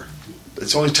screamer.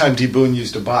 It's the only time D. Boone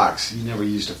used a box. He never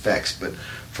used effects, but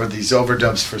for these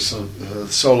overdubs for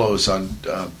solos on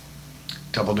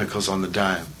Double Nickels on the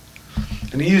Dime.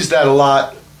 And he used that a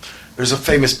lot. There's a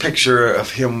famous picture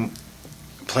of him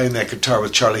playing that guitar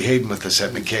with Charlie Hayden with us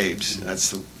at McCabe's.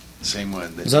 That's the same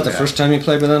one. Is that the first time you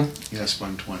played with him? Yes,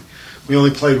 120. We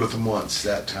only played with him once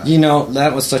that time.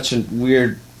 That was such a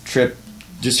weird trip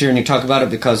just hearing you talk about it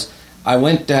because I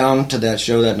went down to that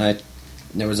show that night.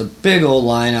 And there was a big old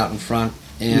line out in front,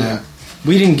 and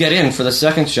we didn't get in for the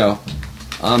second show.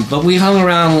 But we hung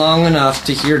around long enough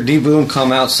to hear D. Boone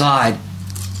come outside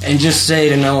and just say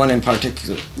to no one in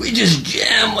particular, we just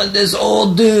jam with this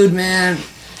old dude, man.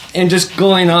 And just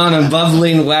going on and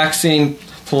bubbling, waxing,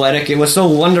 poetic. It was so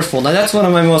wonderful. Now, that's one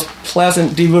of my most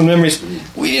pleasant D. Boone memories.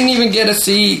 We didn't even get to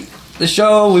see the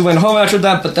show. We went home after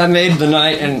that, but that made the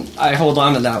night, and I hold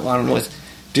on to that one with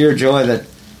dear joy that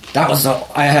was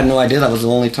I had no idea that was the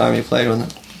only time you played with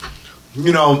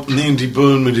him. Me and D.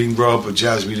 Boone, we didn't grow up with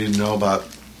jazz we didn't know about.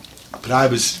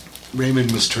 But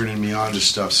Raymond was turning me on to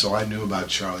stuff, so I knew about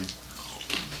Charlie.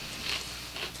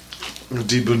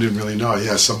 D. Boone didn't really know.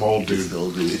 Yeah, some old dude.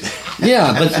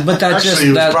 Yeah, but that actually,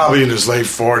 he was probably in his late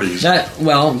 40s.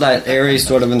 That airy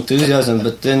sort of enthusiasm,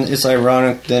 but then it's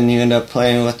ironic, then you end up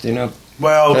playing with,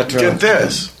 Well, Pedro. Get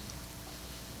this.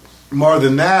 More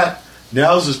than that,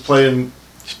 Nels is playing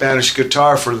Spanish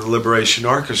guitar for the Liberation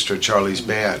Orchestra, Charlie's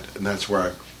band, and that's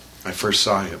where I first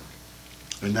saw him.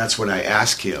 And that's when I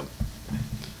asked him.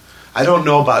 I don't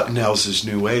know about Nels's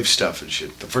new wave stuff and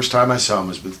shit. The first time I saw him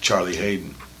was with Charlie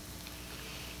Hayden.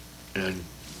 And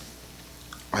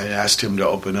I asked him to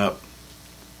open up.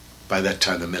 By that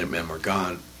time, the Minutemen were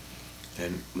gone.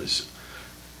 And it was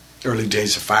early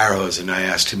days of Firehose, and I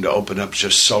asked him to open up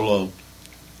just solo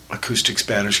acoustic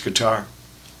Spanish guitar.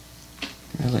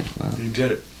 Really? Wow. And he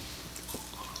did it.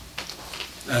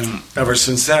 And ever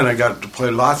since then, I got to play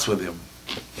lots with him.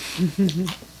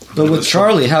 But with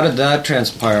Charlie, how did that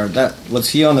transpire? Was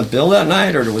he on the bill that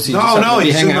night, or was he? No,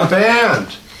 he's in the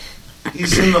band.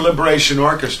 He's in the Liberation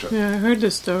Orchestra. Yeah, I heard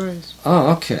the stories.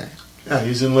 Oh, okay. Yeah,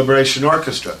 he's in Liberation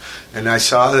Orchestra. And I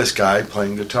saw this guy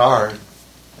playing guitar.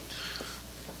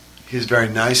 He's a very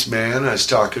nice man. I was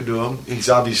talking to him. He's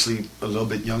obviously a little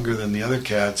bit younger than the other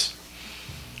cats.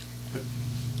 But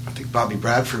I think Bobby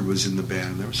Bradford was in the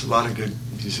band. There was a lot of good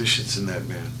musicians in that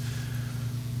band.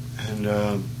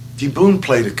 And D. Boone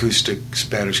played acoustic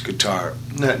Spanish guitar.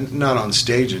 Not on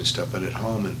stage and stuff, but at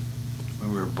home and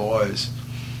when we were boys.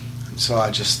 And so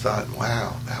I just thought,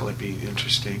 wow, that would be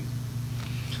interesting.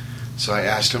 So I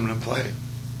asked him to play,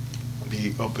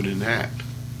 be opening act.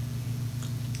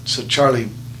 So Charlie,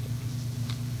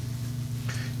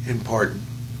 important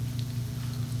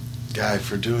guy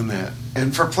for doing that.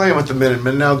 And for playing with the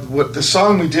Minutemen. Now, what the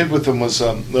song we did with him was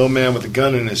Little Man with a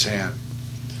Gun in His Hand.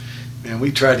 And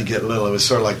we tried to get Lil. It was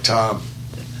sort of like Tom.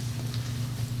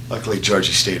 Luckily,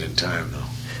 Georgie stayed in time, though.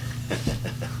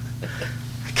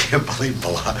 I can't believe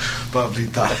Bobby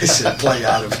thought I said play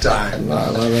out of time. No, I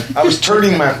love it. I was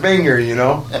turning my finger, you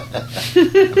know,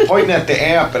 pointing at the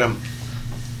amp, and I'm,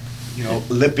 you know,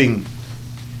 lipping,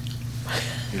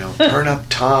 you know, turn up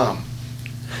Tom.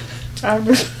 Oh,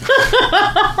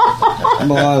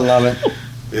 I love it.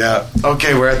 Yeah.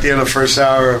 Okay, we're at the end of the first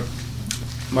hour.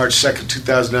 March 2nd,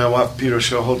 2009, Watt Pedro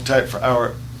Show. Hold tight for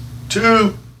hour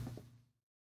 2.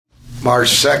 March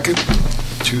 2nd,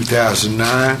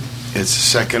 2009. It's the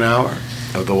second hour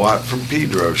of the Watt from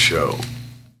Pedro Show.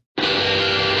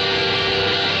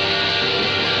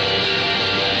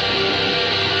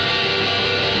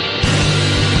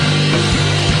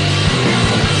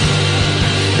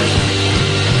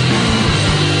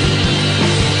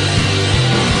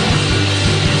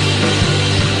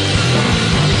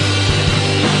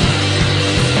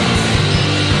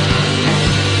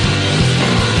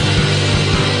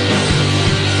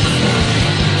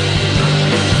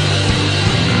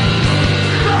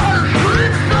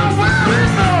 Well,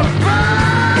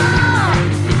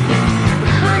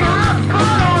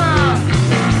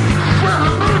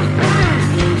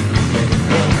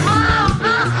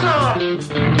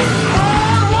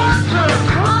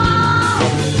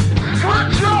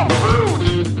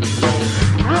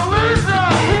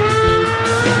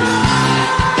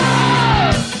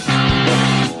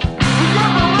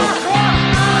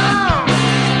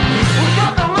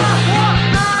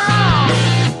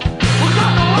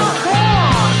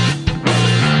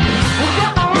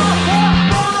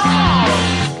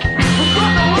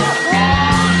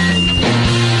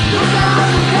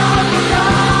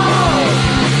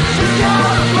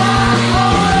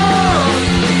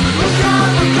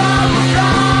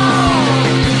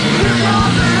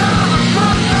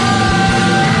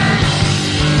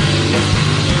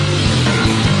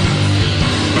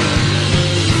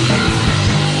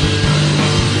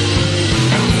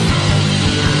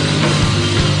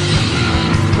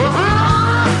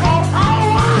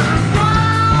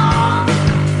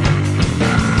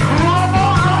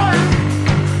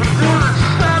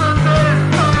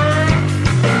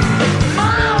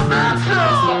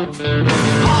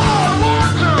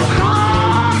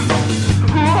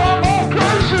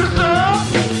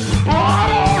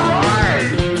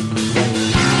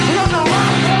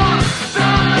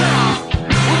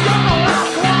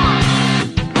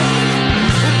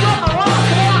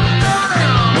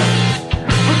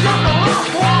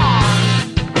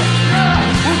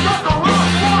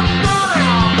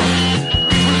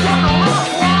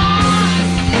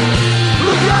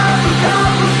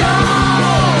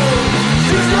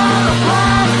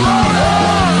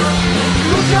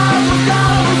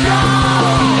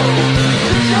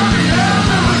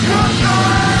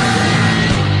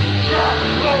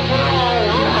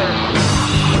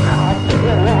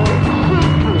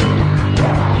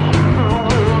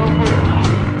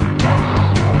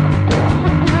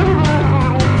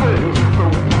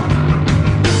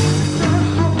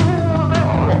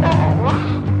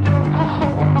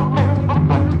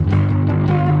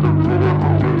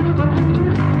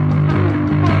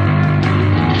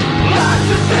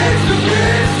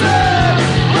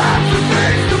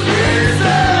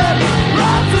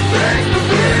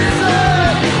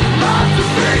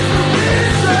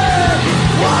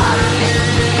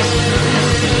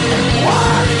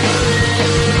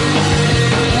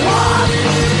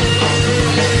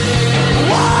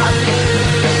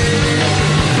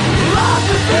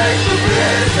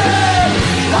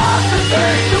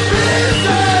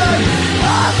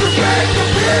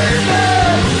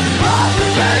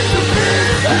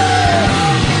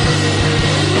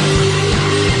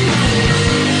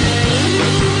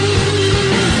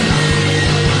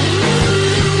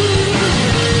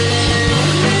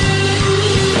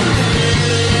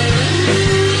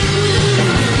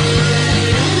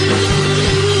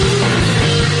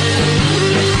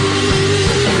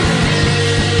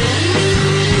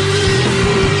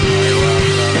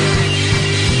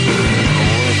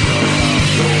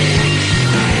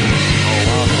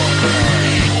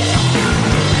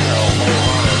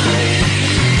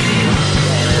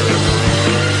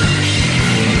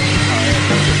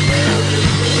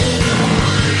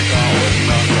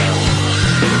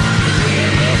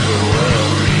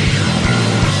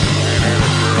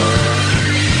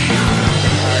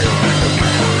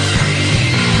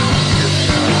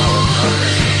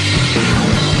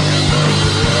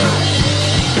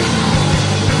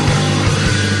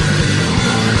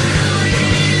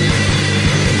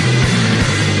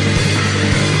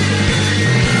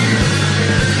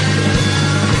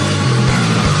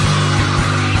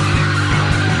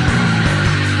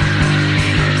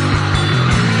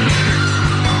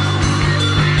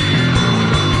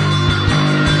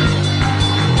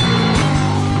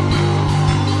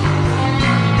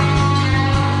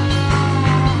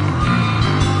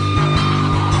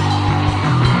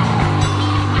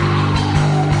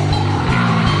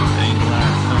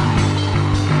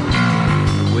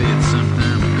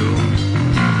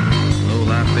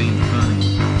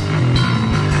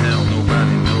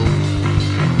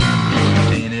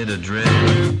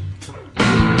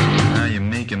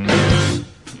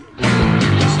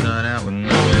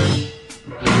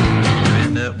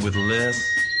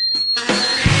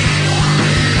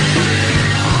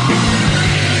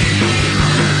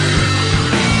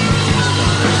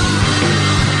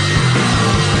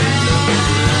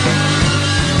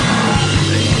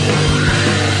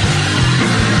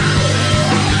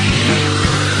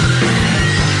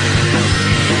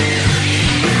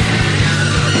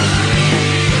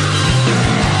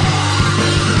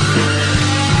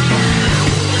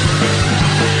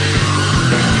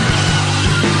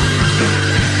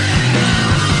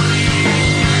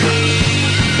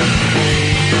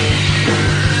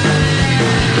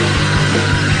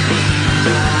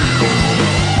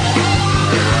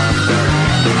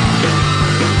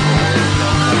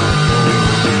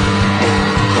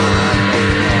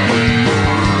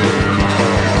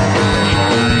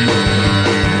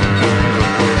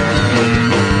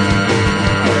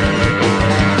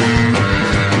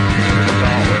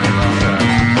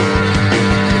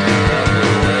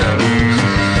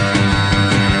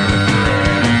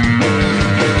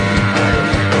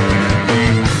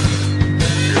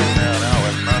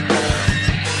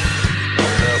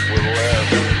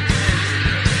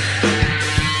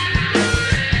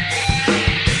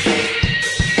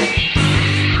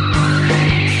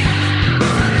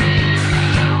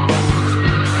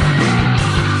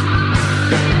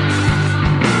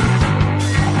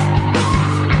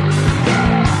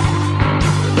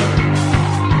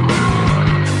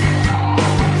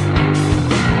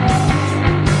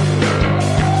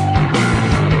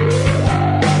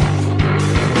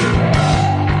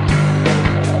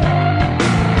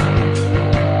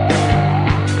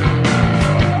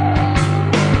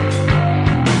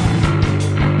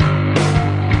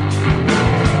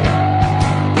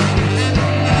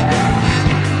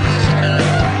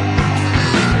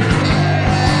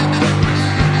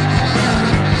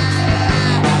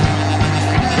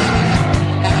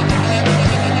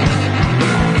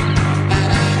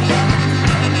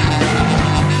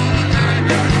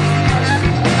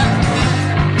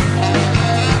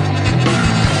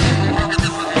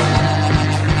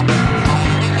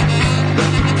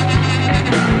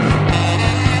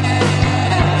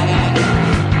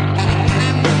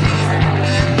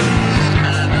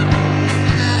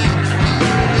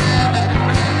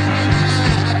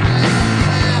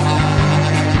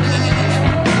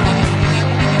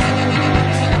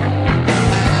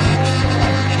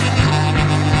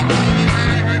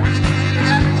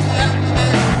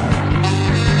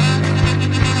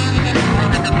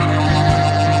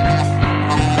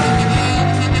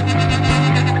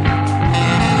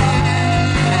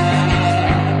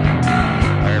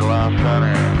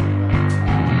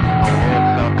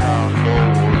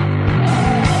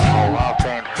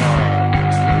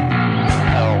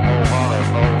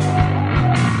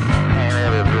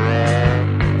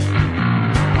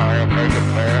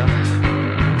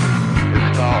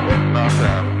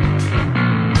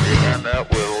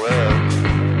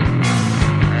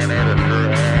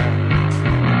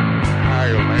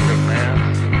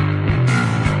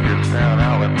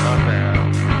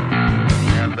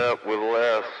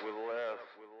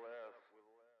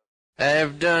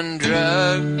 on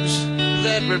drugs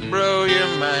that would blow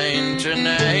your mind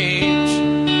tonight.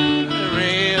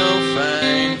 Real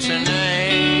fine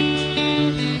tonight.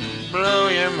 Blow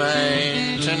your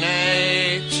mind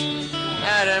tonight.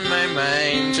 Out of my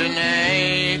mind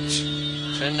tonight.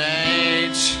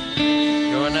 Tonight.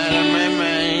 Going out of my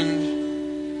mind.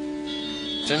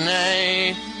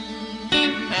 Tonight.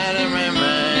 Out of my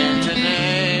mind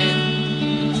tonight.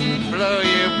 Blow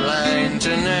you blind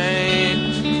tonight.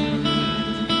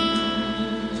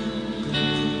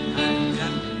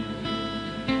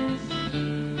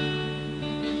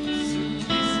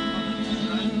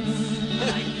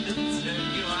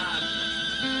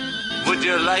 Would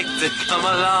you like to come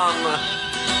along?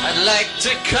 I'd like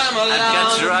to come along. I've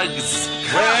got drugs.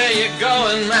 Where are you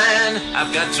going, man?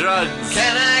 I've got drugs.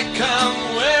 Can I come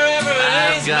wherever it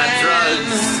I've is, got man?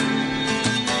 drugs.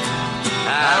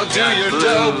 I'll do got your blues.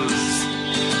 dope.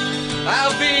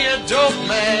 I'll be a dope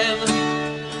man.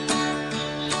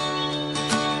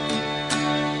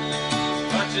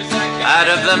 Much as I can. Out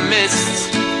of the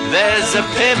mist, there's a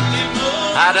pimp.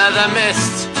 Out of the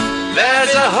mist,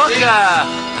 there's a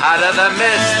hooker. Out of the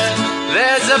mist,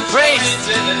 there's a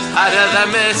priest. Out of the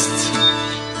mist,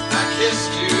 I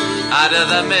kissed you. out of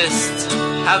the mist.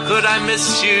 How could I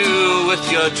miss you with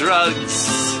your drugs?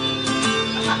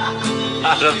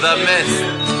 Out of the mist,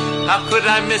 how could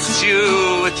I miss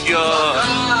you with your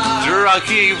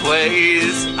druggy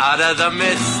ways? Out of the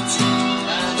mist,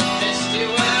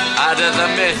 out of the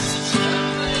mist.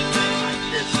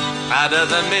 Out of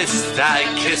the mist, I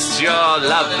kissed your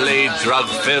lovely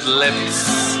drug-filled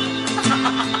lips.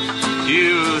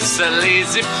 You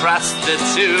sleazy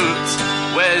prostitute,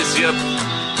 where's your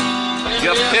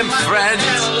pimp friend?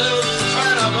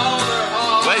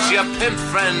 Where's your pimp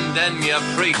friend and your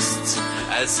priest?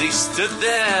 As he stood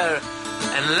there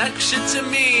and lectured to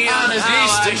me on his how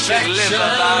yeast I should live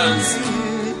infection.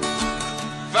 about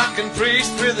Fucking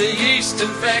priest with a yeast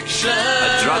infection.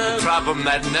 a drug problem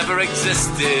that never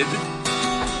existed.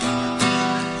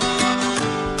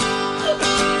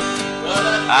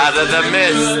 Out of the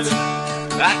mist,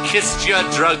 I kissed your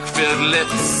drug-filled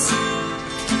lips.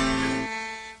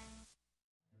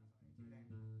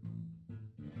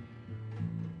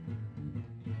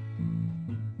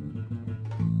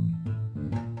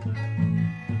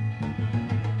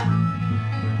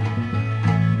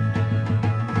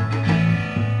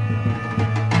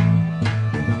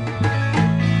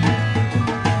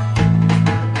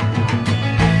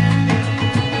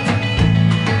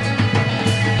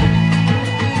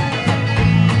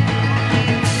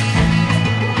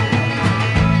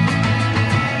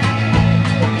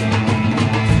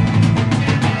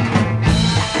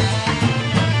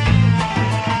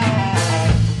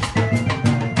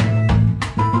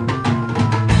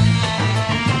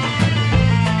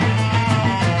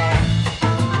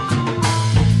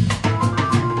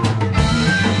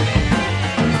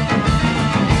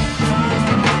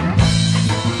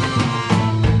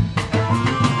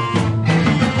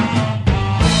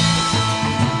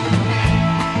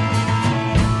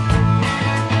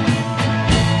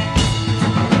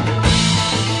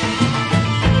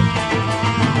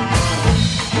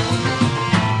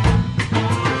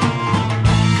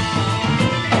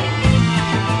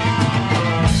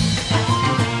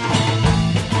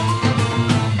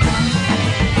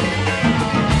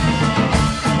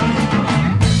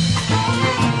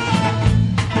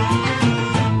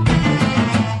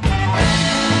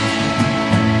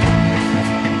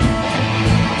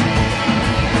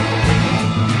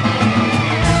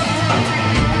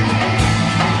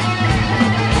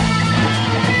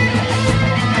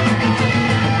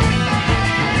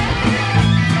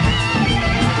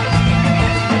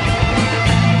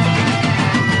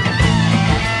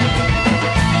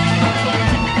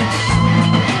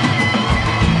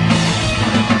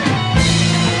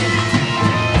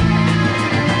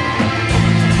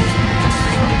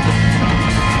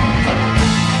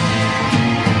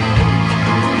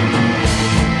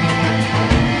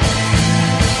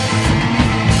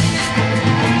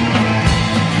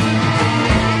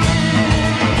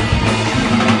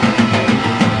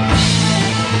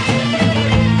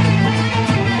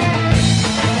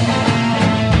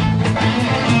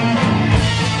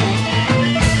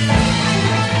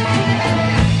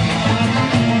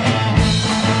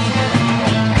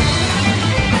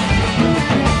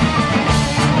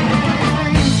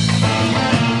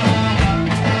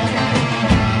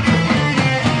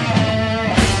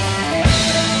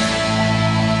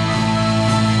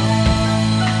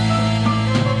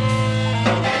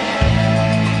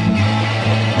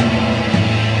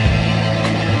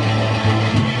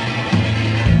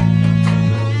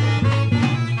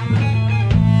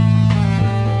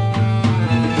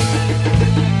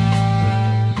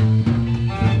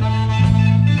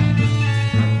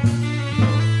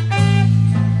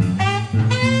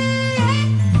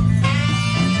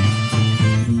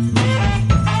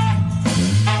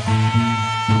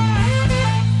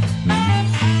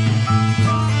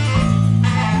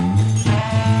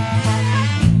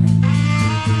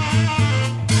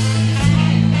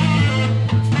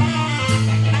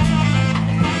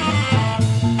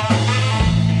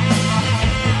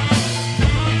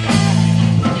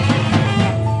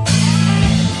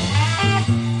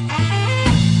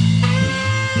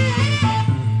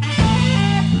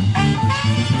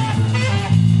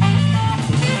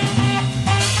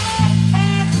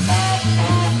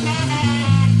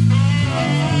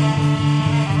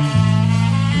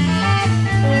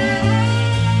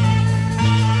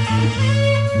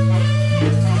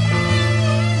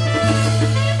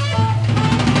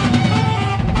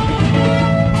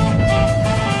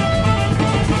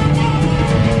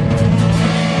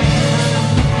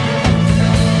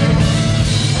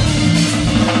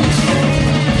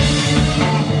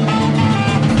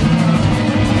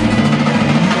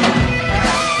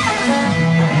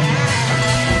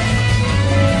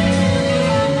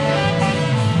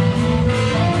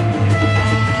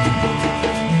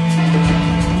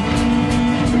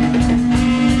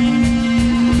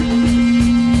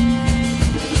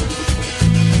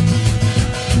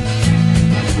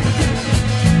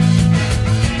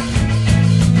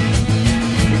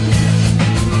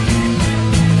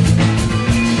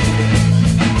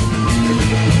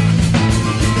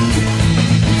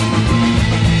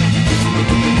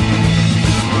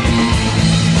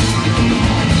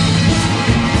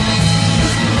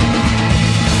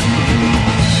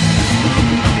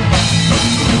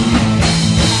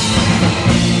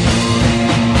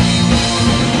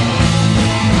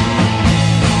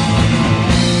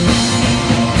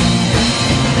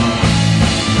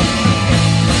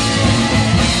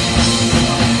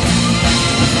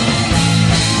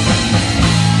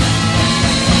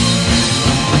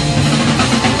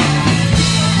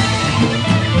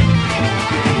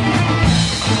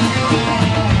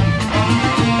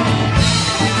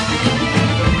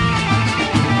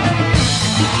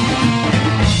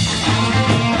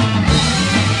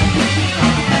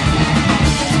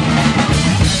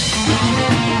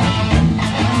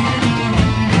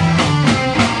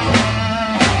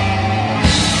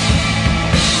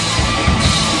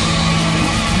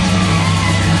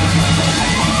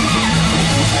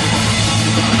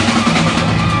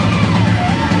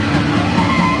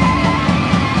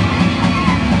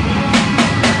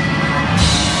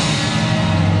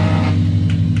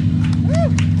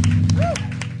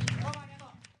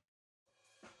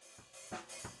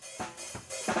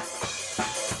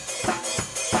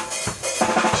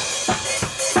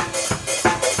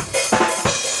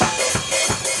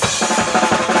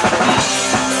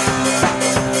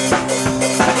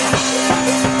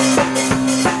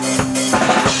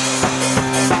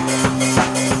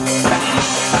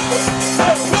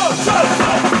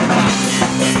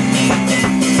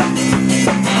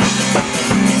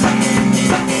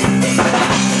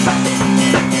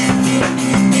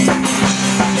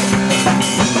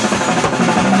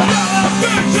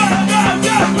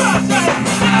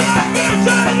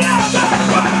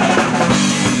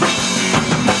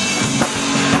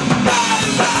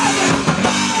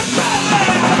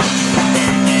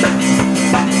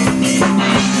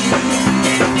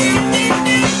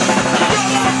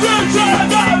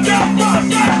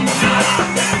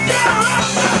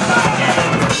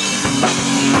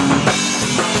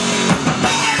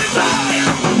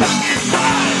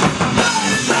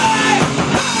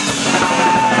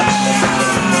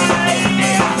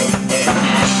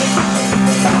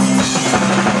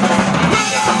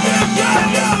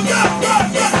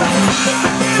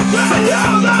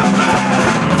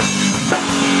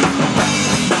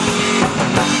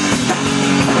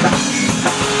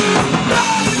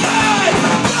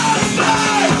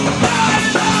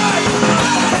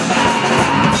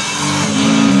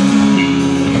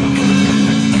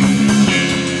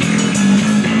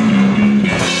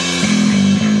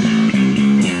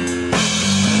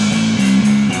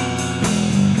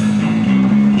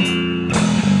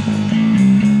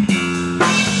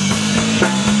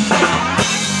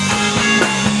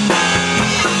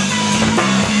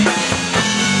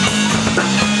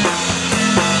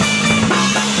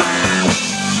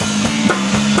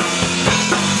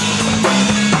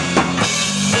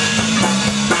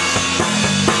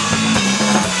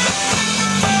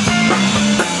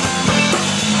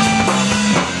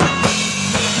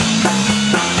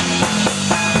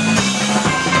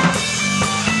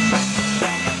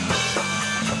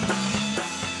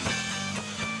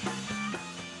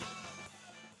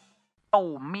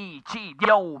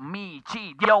 omicidio,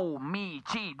 omicidio,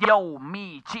 omicidio, omicidio,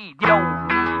 omicidio,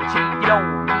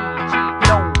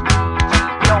 omicidio.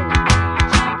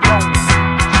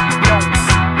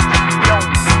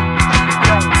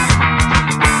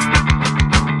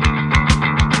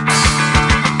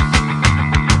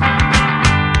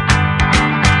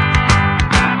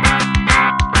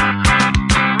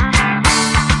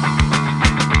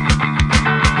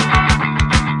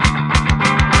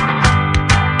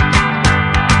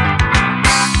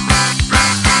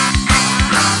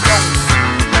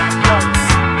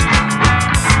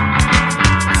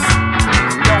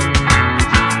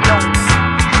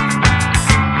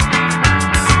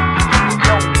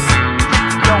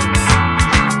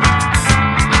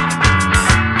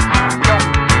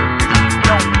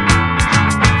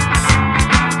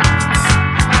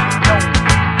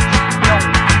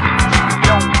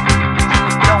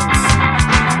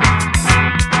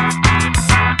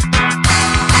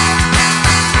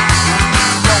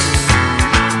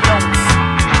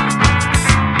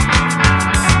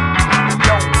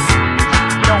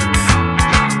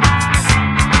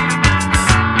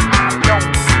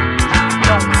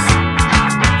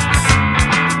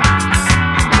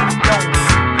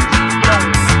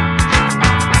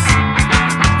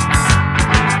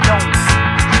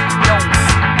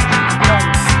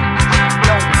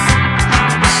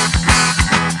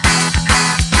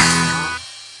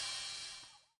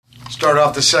 Start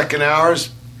off the second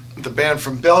hours, the band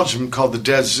from Belgium called the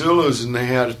Dead Zulus, and they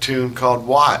had a tune called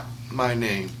What? My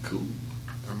Name. Cool.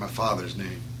 Or my father's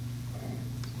name.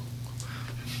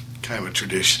 Kind of a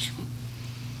tradition.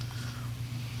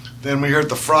 Then we heard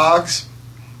the Frogs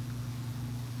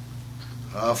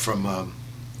from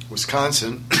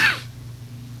Wisconsin.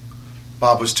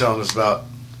 Bob was telling us about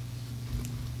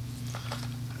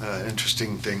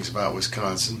interesting things about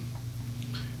Wisconsin.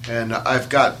 And I've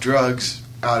Got Drugs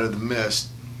Out of the Mist.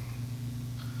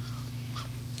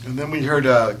 And then we heard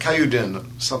kyuden,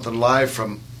 something live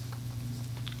from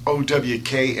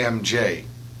owkmj.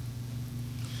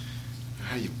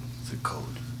 How do you... It's a code.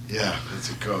 Yeah,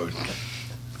 it's a code.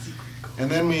 And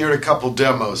then we heard a couple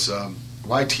demos.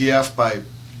 YTF by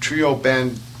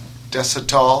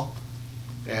Triobanddesitol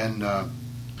and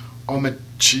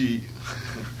omicidio.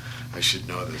 I should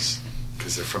know this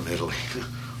because they're from Italy.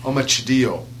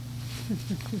 Omicidio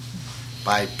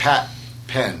by Pat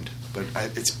Penned, but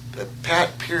it's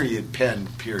Pat period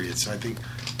Penned period. So I think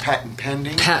patent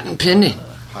pending. Patent pending.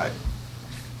 Hi.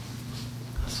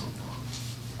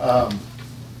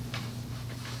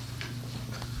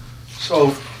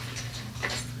 So,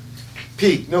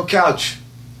 Pete, no couch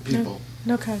people.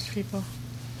 No couch people.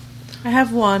 I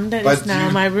have one that is now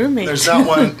my roommate. There's not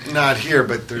one not here,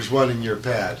 but there's one in your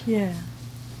pad. Yeah.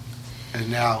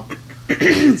 And now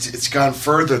it's gone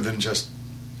further than just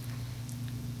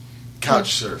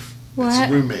couch surf. Well, it's a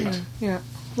roommate. Yeah.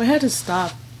 We had to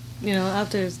stop. You know,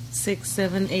 after 6,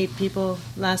 7, 8 people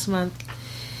last month,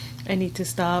 I need to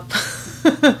stop.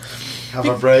 Have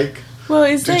a break? Well,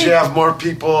 it's Did you have more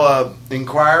people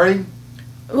inquiring?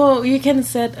 Well, you can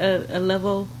set a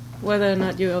level whether or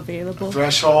not you're available.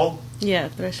 Threshold? Yeah,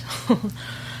 threshold.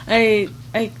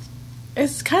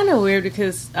 It's kind of weird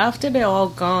because after they're all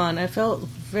gone, I felt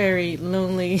very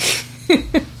lonely.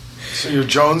 So you're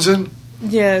jonesing?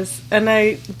 Yes,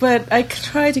 but I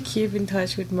try to keep in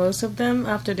touch with most of them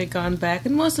after they're gone back,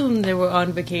 and most of them they were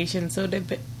on vacation, so they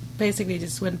basically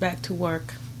just went back to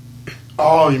work.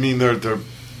 Oh, you mean they're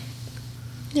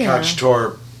couch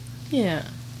tour? Yeah.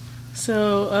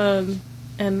 So,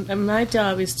 and my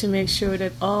job is to make sure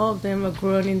that all of them are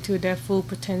grown into their full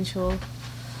potential,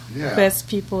 best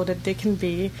people that they can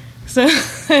be. So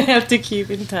I have to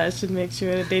keep in touch and make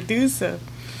sure that they do so.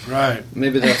 Right.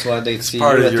 Maybe that's why they see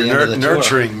part you of at your the end of the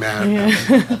nurturing, tour. man.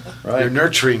 Yeah. Right. Your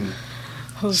nurturing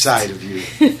side of you.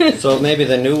 So maybe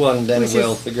the new one then Which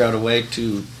will is- figure out a way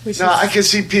to... No, I can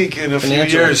see Peek in a few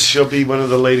Financially. years. She'll be one of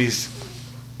the ladies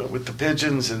with the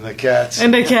pigeons and the cats.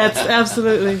 And the cats,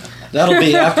 absolutely. That'll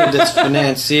be after this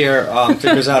financier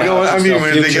figures out You know how what to I mean? sell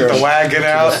When they get the futures. wagon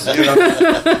out. You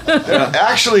know.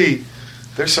 Actually,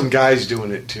 there's some guys doing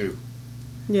it too.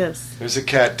 Yes. There's a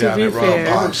cat To down be at fair.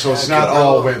 Round so it's not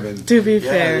all women. To be Yeah,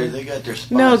 fair. they got their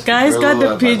spots. No, guys got the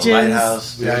by pigeons.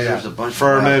 lighthouse. Yeah, There's a bunch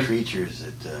Furman. of wild creatures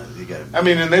that they got. I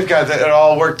mean, and they've got that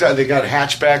all worked out. They got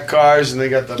hatchback cars and they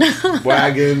got the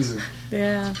wagons and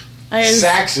Yeah.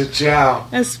 sacks of chow.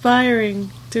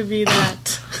 Aspiring to be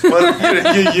that.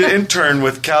 Well, you intern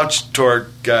with couch tour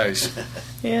guys.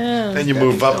 Yeah. Then you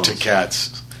move up to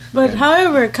cats. But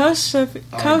however, couch go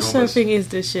surfing is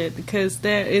the shit because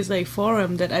there is a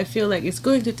forum that I feel like it's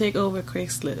going to take over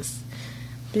Craigslist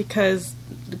because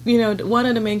one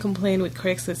of the main complaints with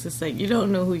Craigslist is like you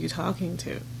don't know who you're talking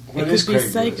to. What is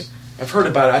Craigslist? I've heard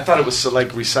about it. I thought it was like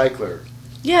Recycler.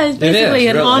 Yeah, it's basically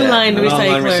an online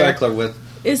recycler. With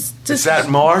it's just, is that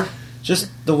more? Just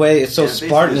the way it's so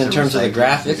Spartan in terms of the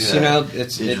graphics, Digital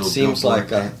it seems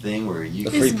like a thing where you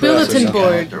it's bulletin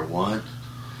board or one.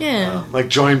 Yeah, like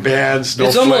join bands. No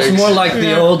it's flakes. Almost more like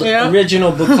the old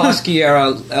original Bukowski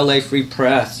era LA Free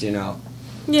Press, Yeah,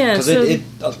 because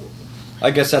so I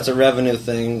guess that's a revenue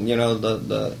thing,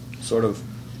 the sort of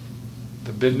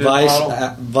the business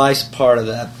vice part of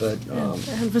that, but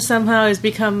and somehow it's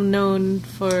become known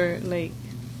for like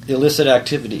illicit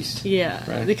activities. Yeah,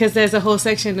 right? Because there's a whole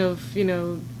section of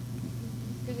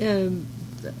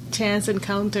chance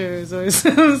encounters or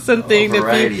something. A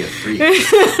variety of freaks.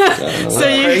 So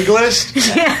Craigslist?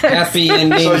 Yes. Happy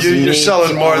endings. So you're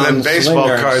selling more than baseball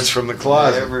slingers. cards from the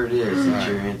closet. Whatever it is that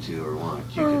you're into or want,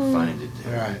 you can find it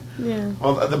there. Right. Yeah.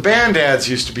 Well, the band ads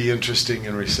used to be interesting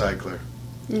in Recycler.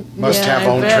 Must have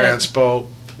own bet. transpo.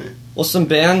 Well, some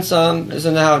bands,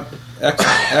 isn't that how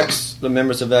X the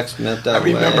members of X met that I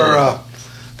remember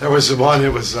there was one.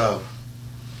 It was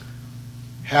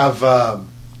have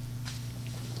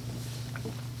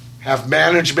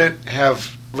management,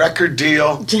 have record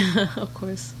deal. Of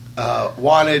course.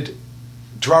 Wanted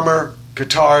drummer,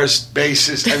 guitarist,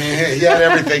 bassist. I mean, he had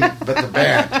everything but the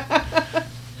band.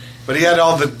 But he had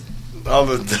all the.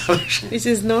 Which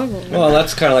is normal. Well,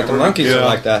 that's kind of like the Monkees are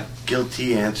like that.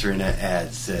 Guilty answer in that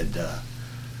ad said,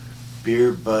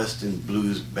 "Beer bust and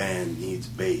blues band needs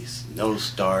bass. No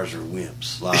stars or wimps.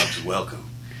 Slobs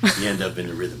welcome." You end up in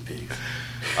the Rhythm Pigs.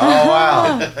 Oh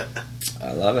wow!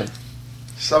 I love it.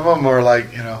 Some of them are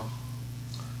like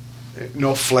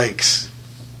no flakes.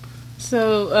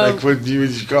 So like when you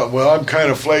go, well, I'm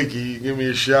kind of flaky. You give me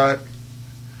a shot.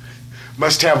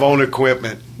 Must have own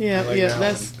equipment. Yeah,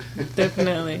 that's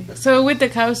definitely. So with the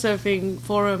couchsurfing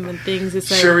forum and things, it's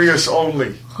like serious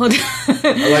only. I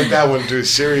like that one too.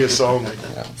 Serious only.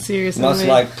 Serious Must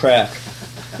only. like crack.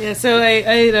 Yeah. So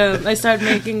I started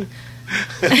making.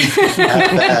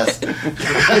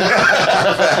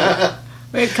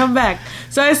 Wait, come back.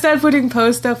 So I started putting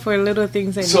posts up for little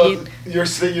things I need.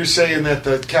 So you're saying that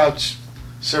the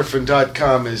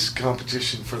couchsurfing.com is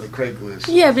competition for the Craigslist?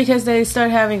 Yeah, because they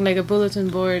start having like a bulletin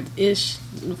board ish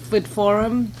with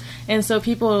forum, and so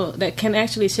people that can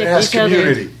actually check each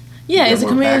community. other. Yeah, it's a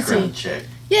community. Background check.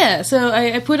 Yeah, so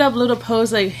I put up little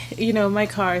posts like, my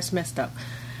car is messed up,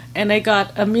 and I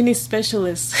got a mini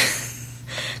specialist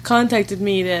contacted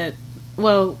me that,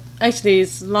 well, actually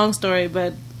it's a long story,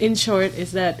 but in short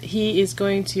is that he is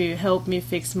going to help me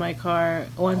fix my car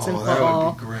once and for all. That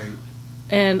would be great.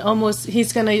 And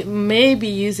he's gonna maybe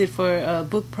use it for a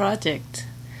book project,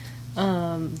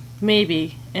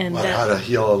 maybe. And how to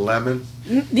heal a lemon?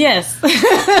 Yes.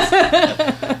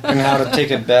 And how to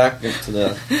take it back to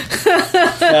the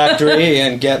factory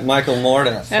and get Michael Moore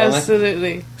to film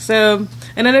Absolutely. it. So,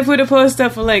 and then I put a post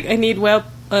up for like, I need web,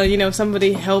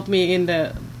 somebody help me in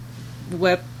the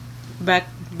web back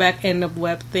end of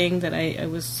web thing that I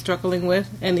was struggling with,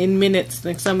 and in minutes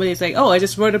like somebody's like, oh, I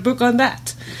just wrote a book on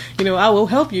that, I will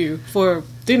help you for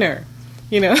dinner,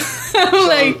 I'm so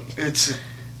like,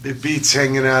 it beats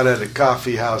hanging out at a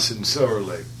coffee house in Silver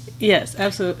Lake. Yes,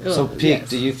 absolutely. So Pete,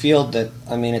 do you feel that,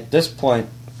 at this point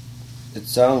it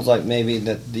sounds like maybe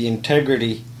that the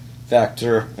integrity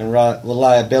factor and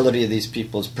reliability of these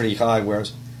people is pretty high,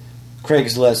 whereas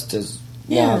Craigslist is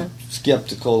now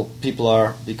skeptical people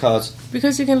are because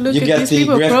you can look you at get these the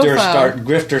people profile.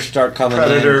 grifters start coming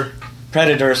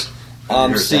predators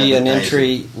see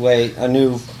a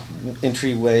new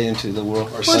entryway into the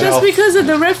world. Well, that's because of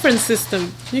the reference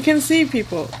system. You can see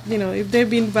people, if they've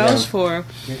been vouched for.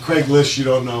 In Craigslist, you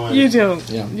don't know anything. You don't.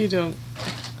 Yeah. You don't.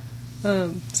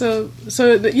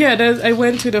 I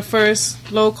went to the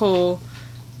first local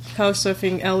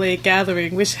couchsurfing LA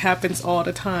gathering, which happens all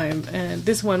the time, and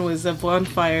this one was a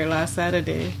bonfire last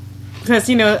Saturday. Because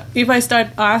if I start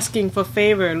asking for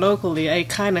favor locally, I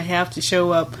kind of have to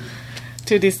show up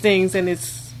to these things, and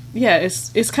it's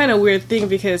kind of a weird thing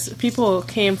because people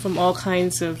came from all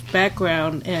kinds of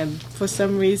background, and for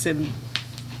some reason,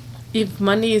 if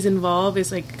money is involved,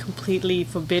 it's like completely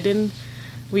forbidden.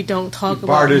 We don't talk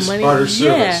about money. Barter service.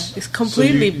 Yeah, it's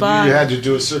completely barter. You had to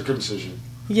do a circumcision.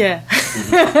 Yeah.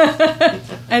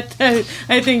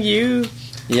 I think you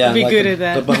would be good at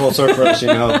that. The butthole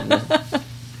surfers,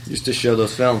 used to show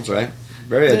those films, right?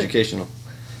 Very educational.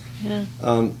 Yeah.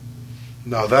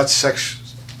 No, that's sexual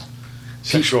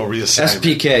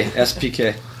reassignment.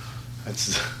 SPK.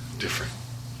 That's different.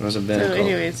 What was a band called?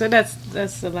 Anyway, so that's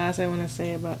the last I want to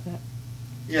say about that.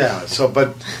 Yeah. So,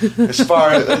 but as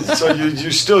far as so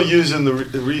you're still using the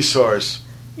resource.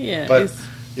 Yeah. But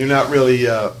you're not really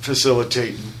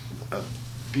facilitating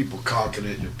people conking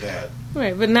at your pad.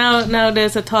 Right. But now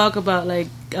there's a talk about like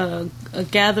a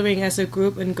gathering as a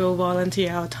group and go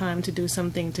volunteer our time to do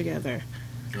something together.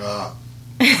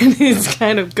 And it's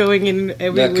kind of going in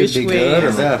every which way. Good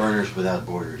or bad? Burners Without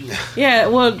Borders. Yeah,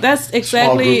 well, that's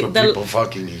exactly small group of people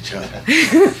fucking each other.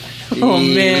 Oh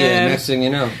man! Yeah, next thing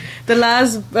you know, the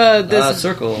last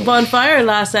circle bonfire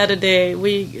last Saturday,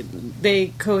 they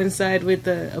coincide with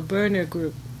a burner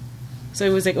group, so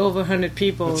it was like over 100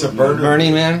 people. It's a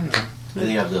Burning Man.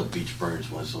 They have little beach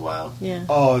burners once in a while. Yeah.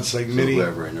 Oh, it's like so mini.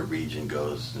 Whoever in the region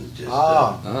goes and just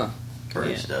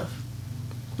burn stuff.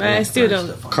 But I still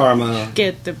don't Karma.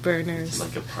 get the burners. It's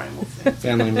like a primal thing.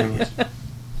 Family members.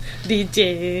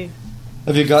 DJ.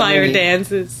 Have you gotten fire any,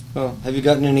 dances? Oh, have you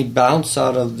gotten any bounce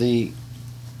out of the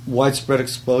widespread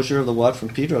exposure of the What from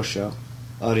Pedro Show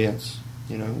audience?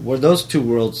 You know, were those two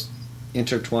worlds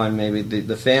intertwined? Maybe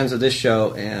the fans of this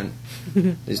show and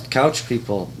these couch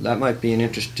people. That might be an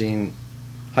interesting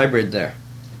hybrid there.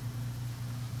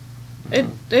 I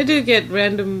do get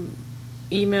random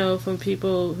email from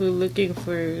people who looking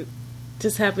for,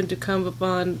 just happened to come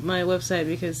upon my website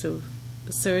because of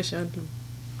a search on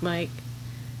Mike.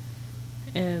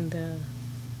 And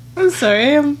I'm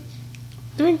sorry, I'm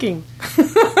drinking.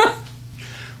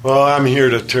 Well, I'm here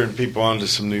to turn people on to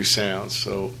some new sounds,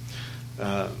 so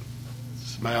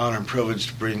it's my honor and privilege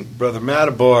to bring Brother Matt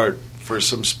aboard for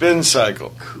some spin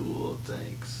cycle. Cool,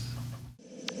 thanks.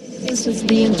 This is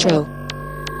the intro.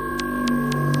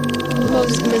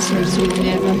 Most listeners will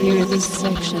never hear this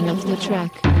section of the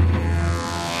track.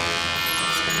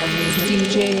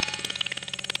 DJ.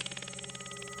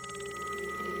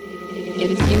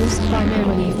 It is used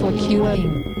primarily for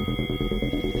cueing,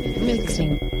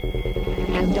 mixing,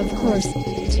 and of course,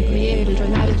 to create a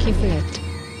dramatic effect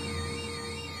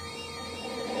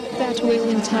that will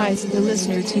entice the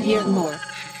listener to hear more.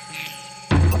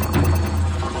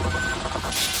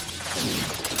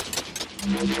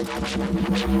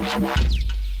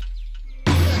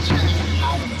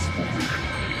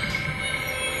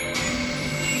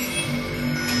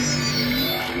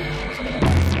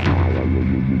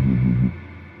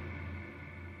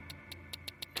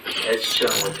 Let's show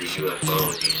what the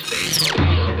UFOs use space.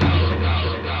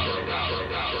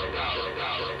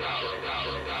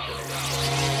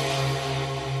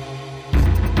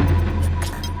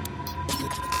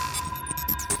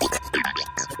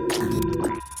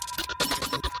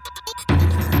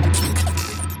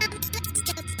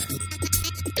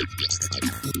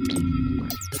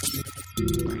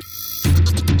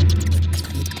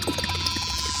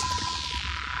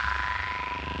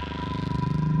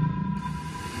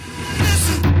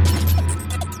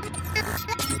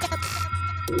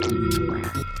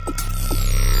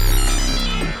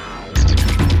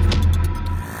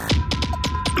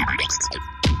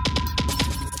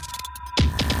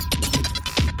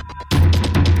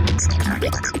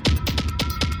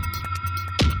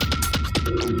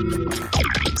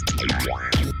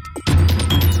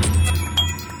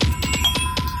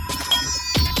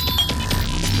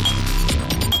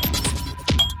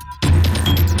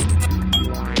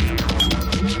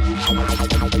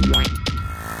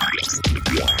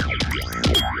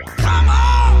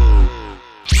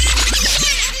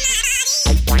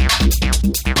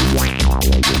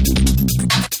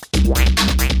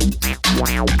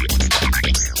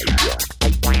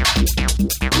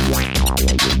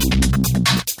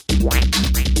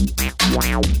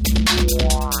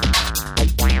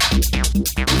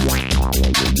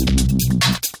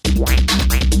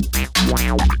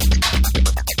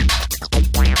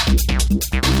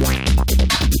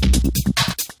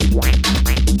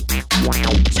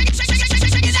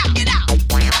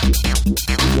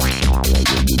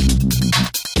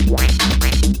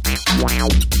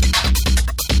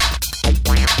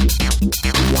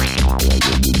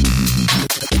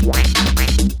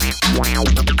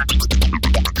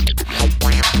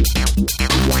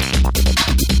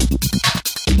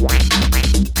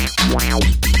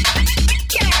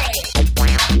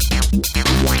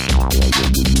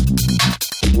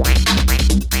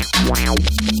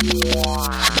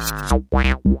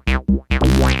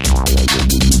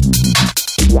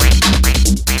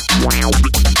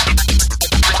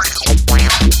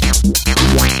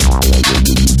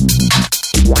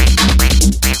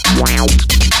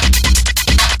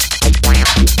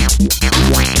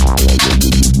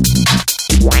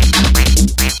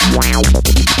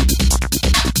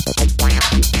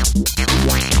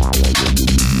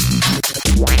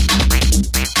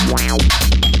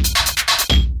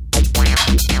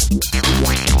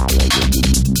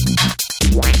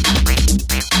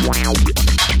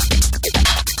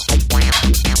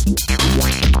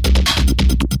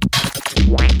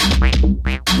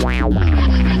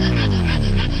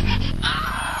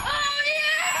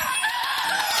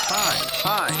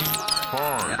 Can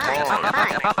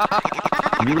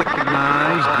you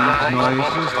recognize these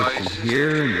noises that you hear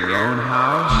in your own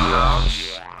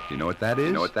house? You know what that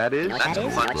is? That's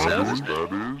a fun sound.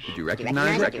 Did you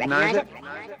recognize it? You know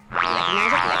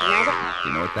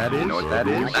what that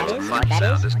is? That's a fun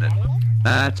sound, isn't it?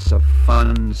 That's a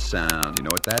fun sound. You know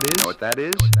what that is? You know what that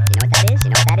is?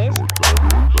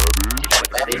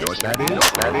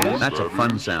 That's a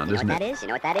fun sound, isn't it?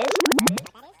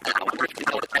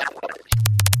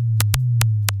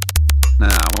 Now,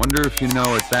 I wonder if you know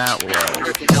what that was.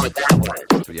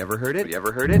 Have you ever heard it?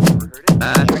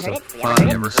 That's a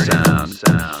fun sound.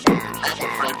 That's a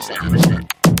fun sound, isn't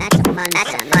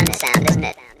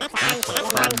it?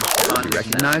 You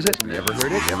recognize it? You ever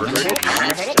heard it?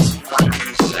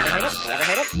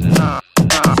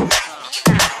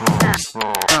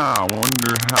 I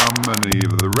wonder how many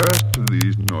of the rest of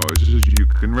these noises you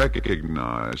can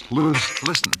recognize.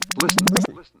 Listen.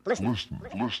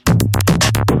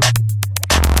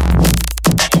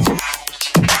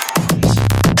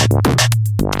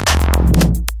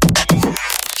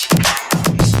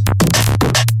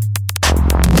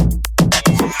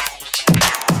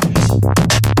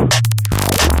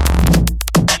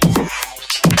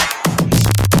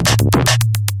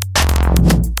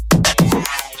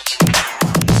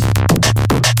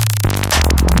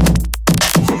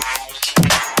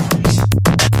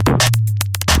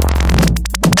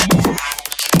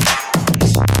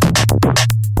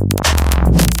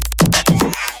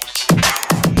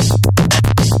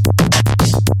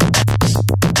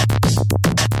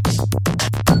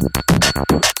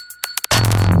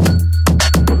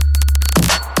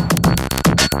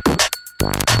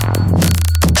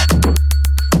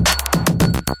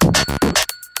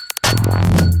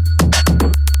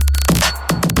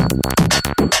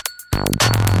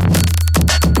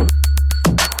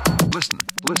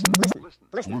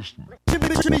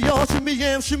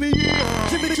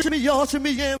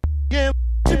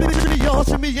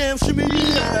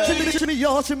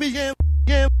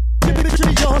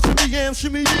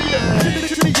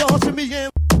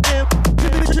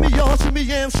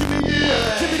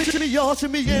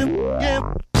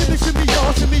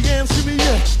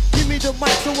 Give me the mic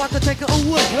so I can take it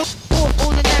away. Off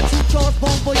on the natural charge,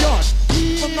 bon voyage.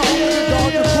 From the home of the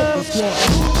dog to poker squad.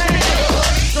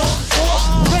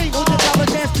 Rain on the dollar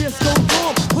dance, just go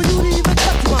wrong. For you to even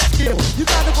touch my skill, you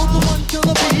gotta go to one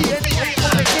killer B and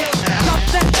drop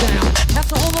that down.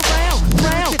 That's all around.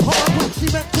 Round, hard with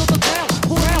cement to the ground.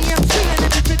 For EMC and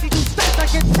every 52 states I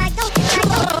get psycho.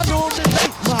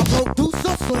 My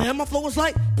producer slam, my flow is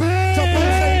like jump on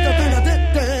stage, the Benedict.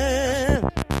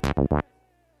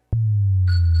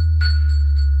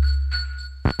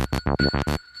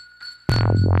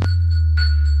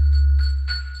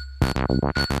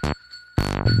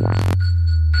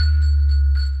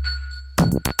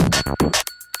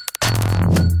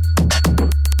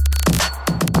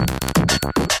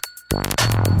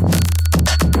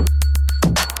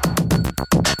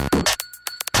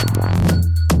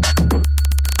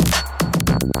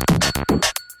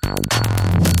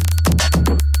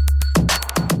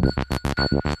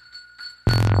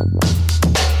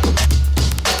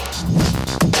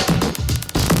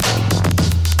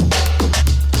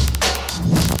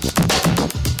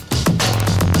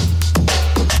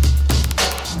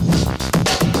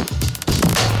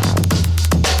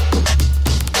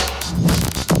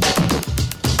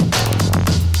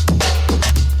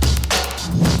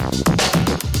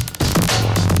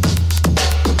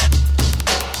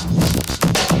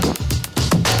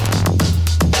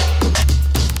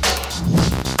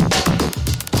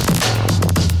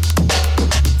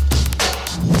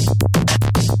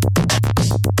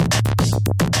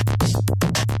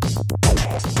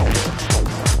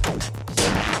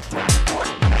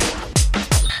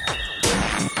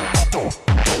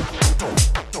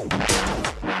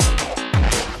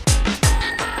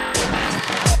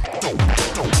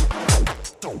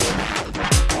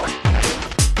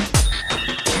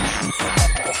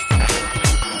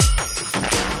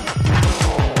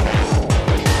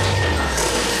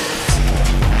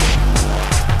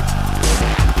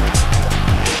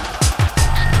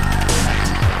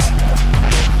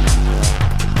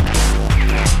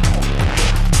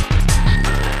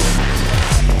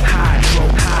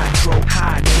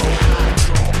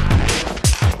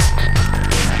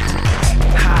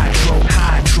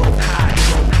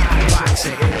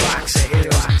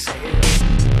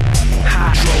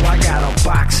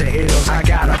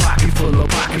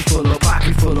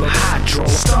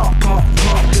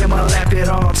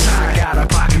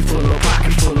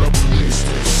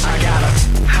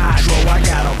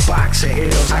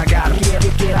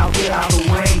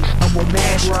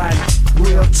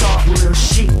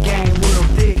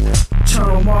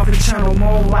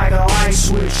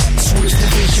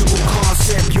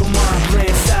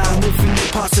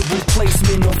 possible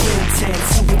placement of intent,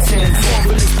 intense,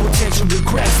 release potential to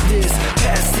grasp this.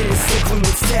 Past this,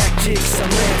 influence tactics,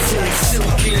 Atlantic,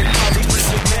 silken, Hollywood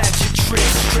with magic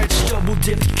tricks, stretch, double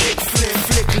dip, kick, flip,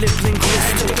 flick, lip,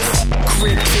 linguistics,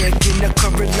 cryptic in the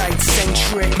current light,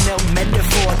 centric, no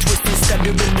metaphor, twisting,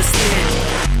 stutter in the skin.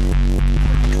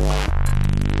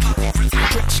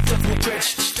 Stretch, double,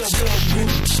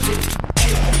 stick.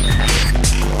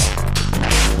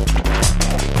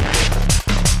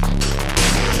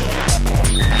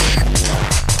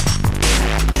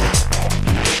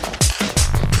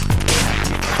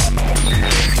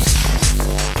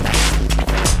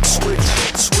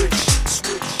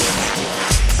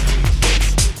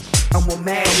 I'm a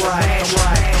man, right.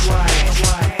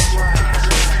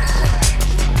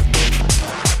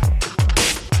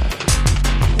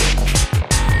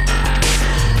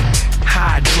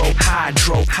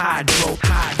 Hydro.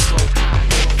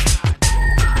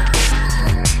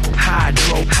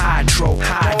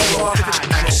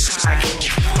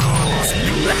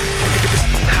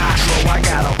 I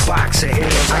got a box of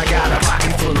hills. I got a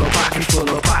pocket full of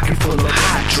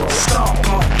hydro. Stomp,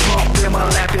 pump, then I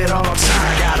lap it all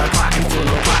time. Got a pocket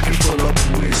full of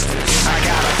blisters. I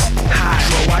got a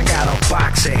hydro. I got a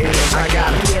box of hills. I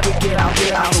gotta get out the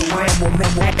ramble.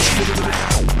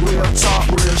 Real talk,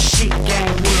 real shit,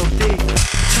 game, real thick.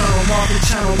 Turn them off and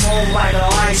turn them on like a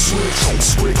light switch.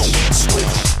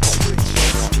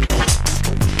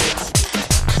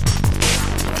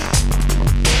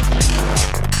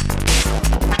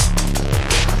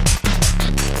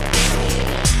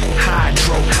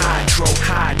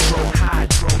 Hydro.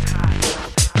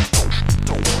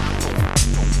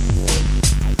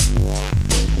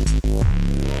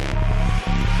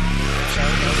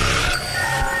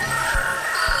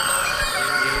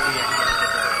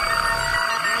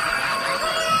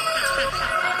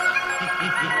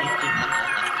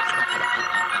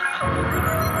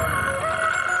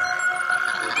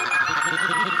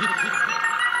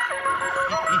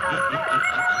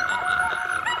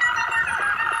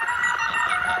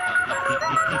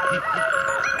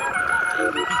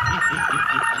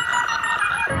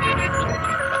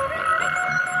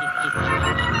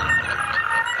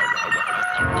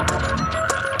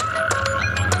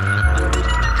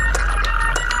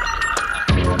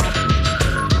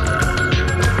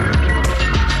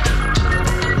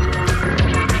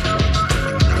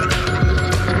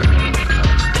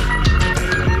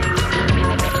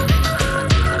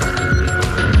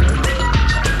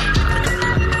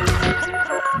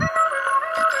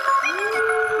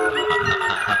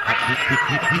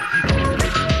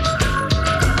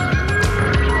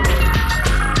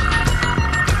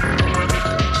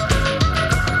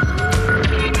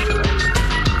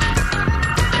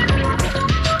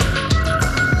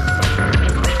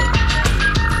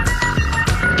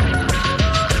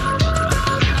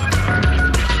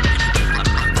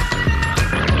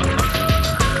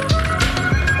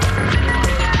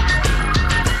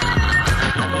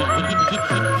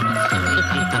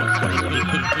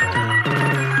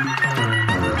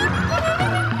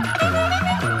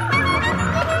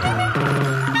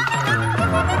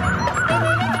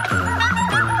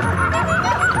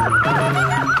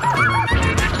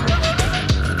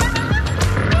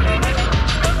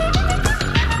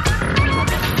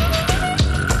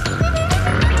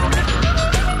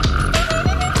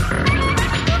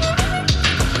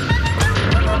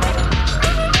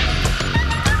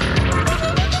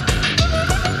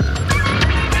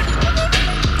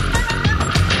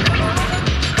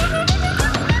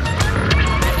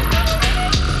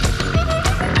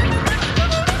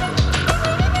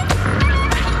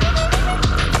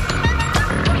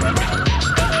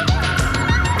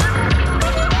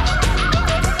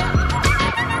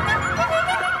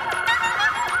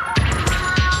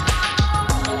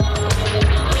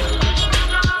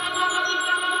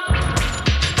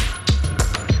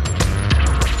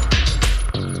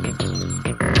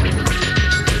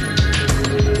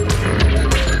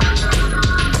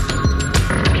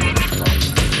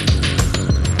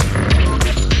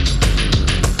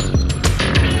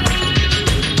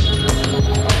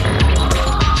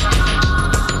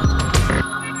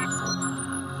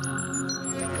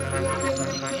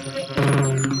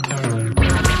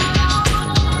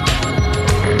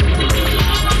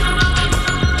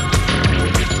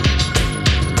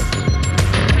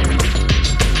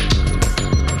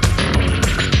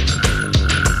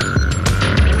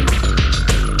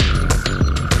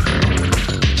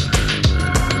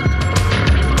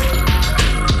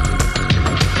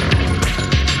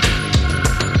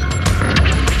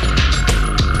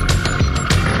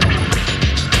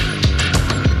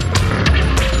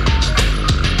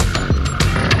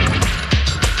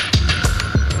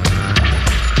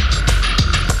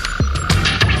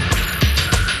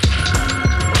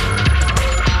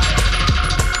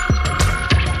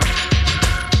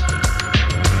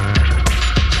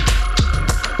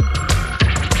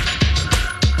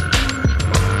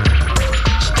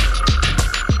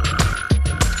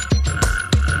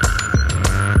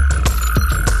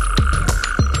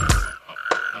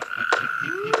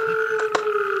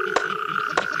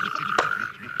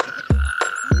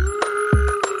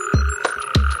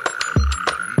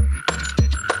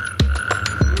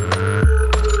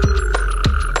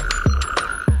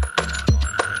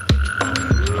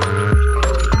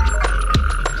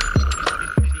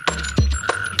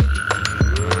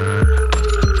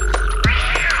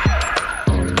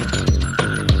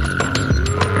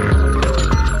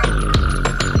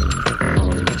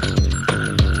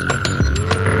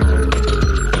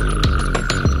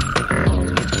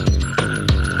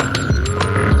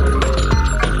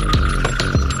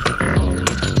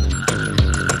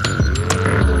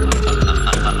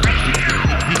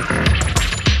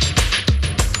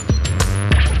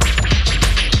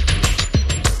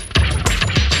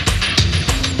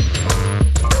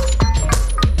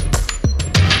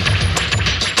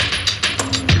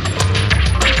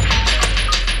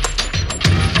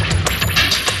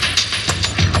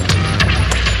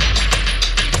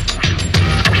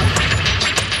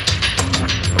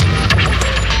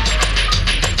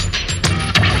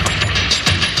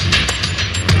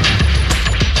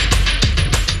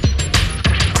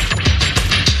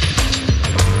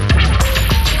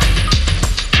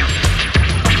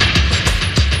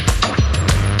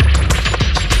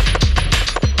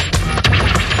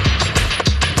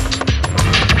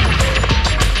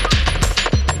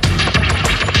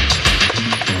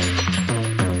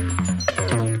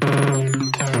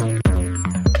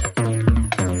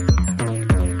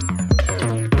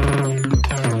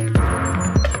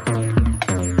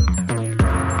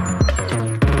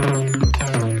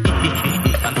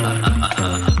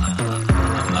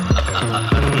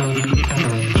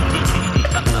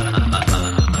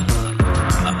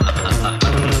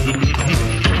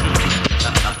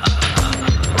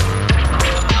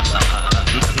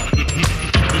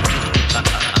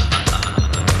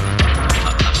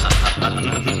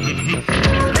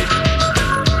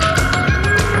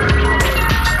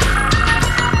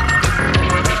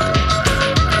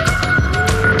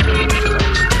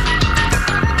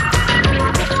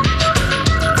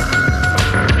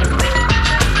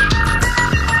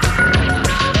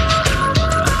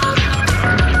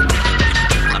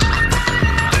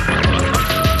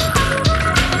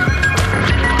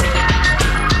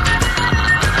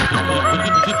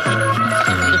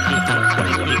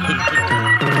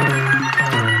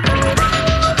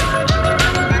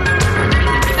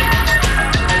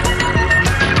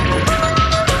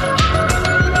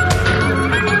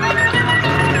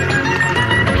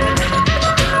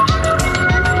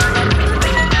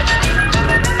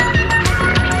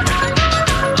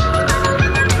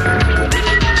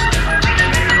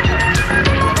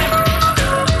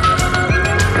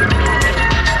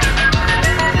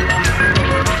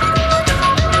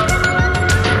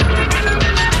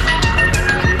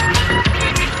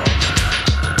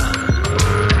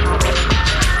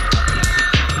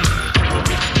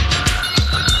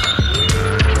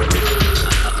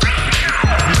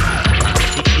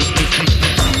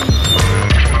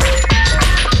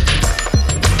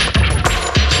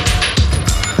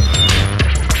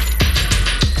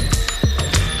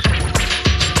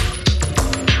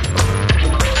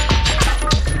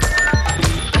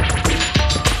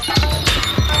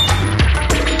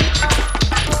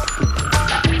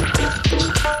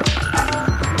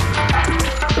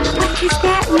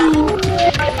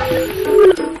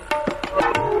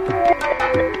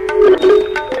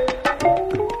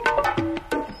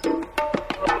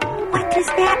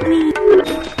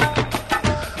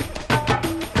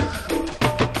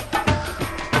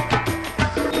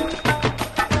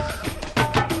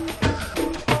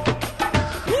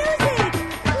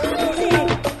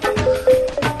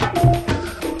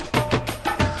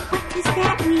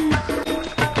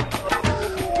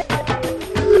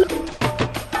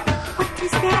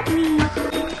 that mean?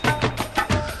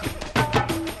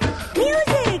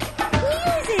 Music!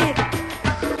 Music!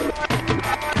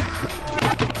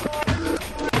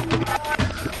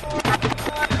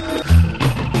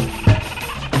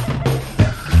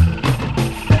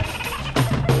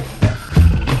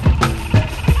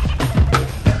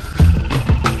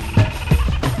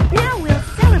 Now we'll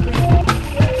celebrate.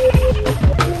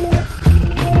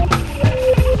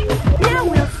 Now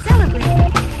we'll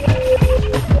celebrate.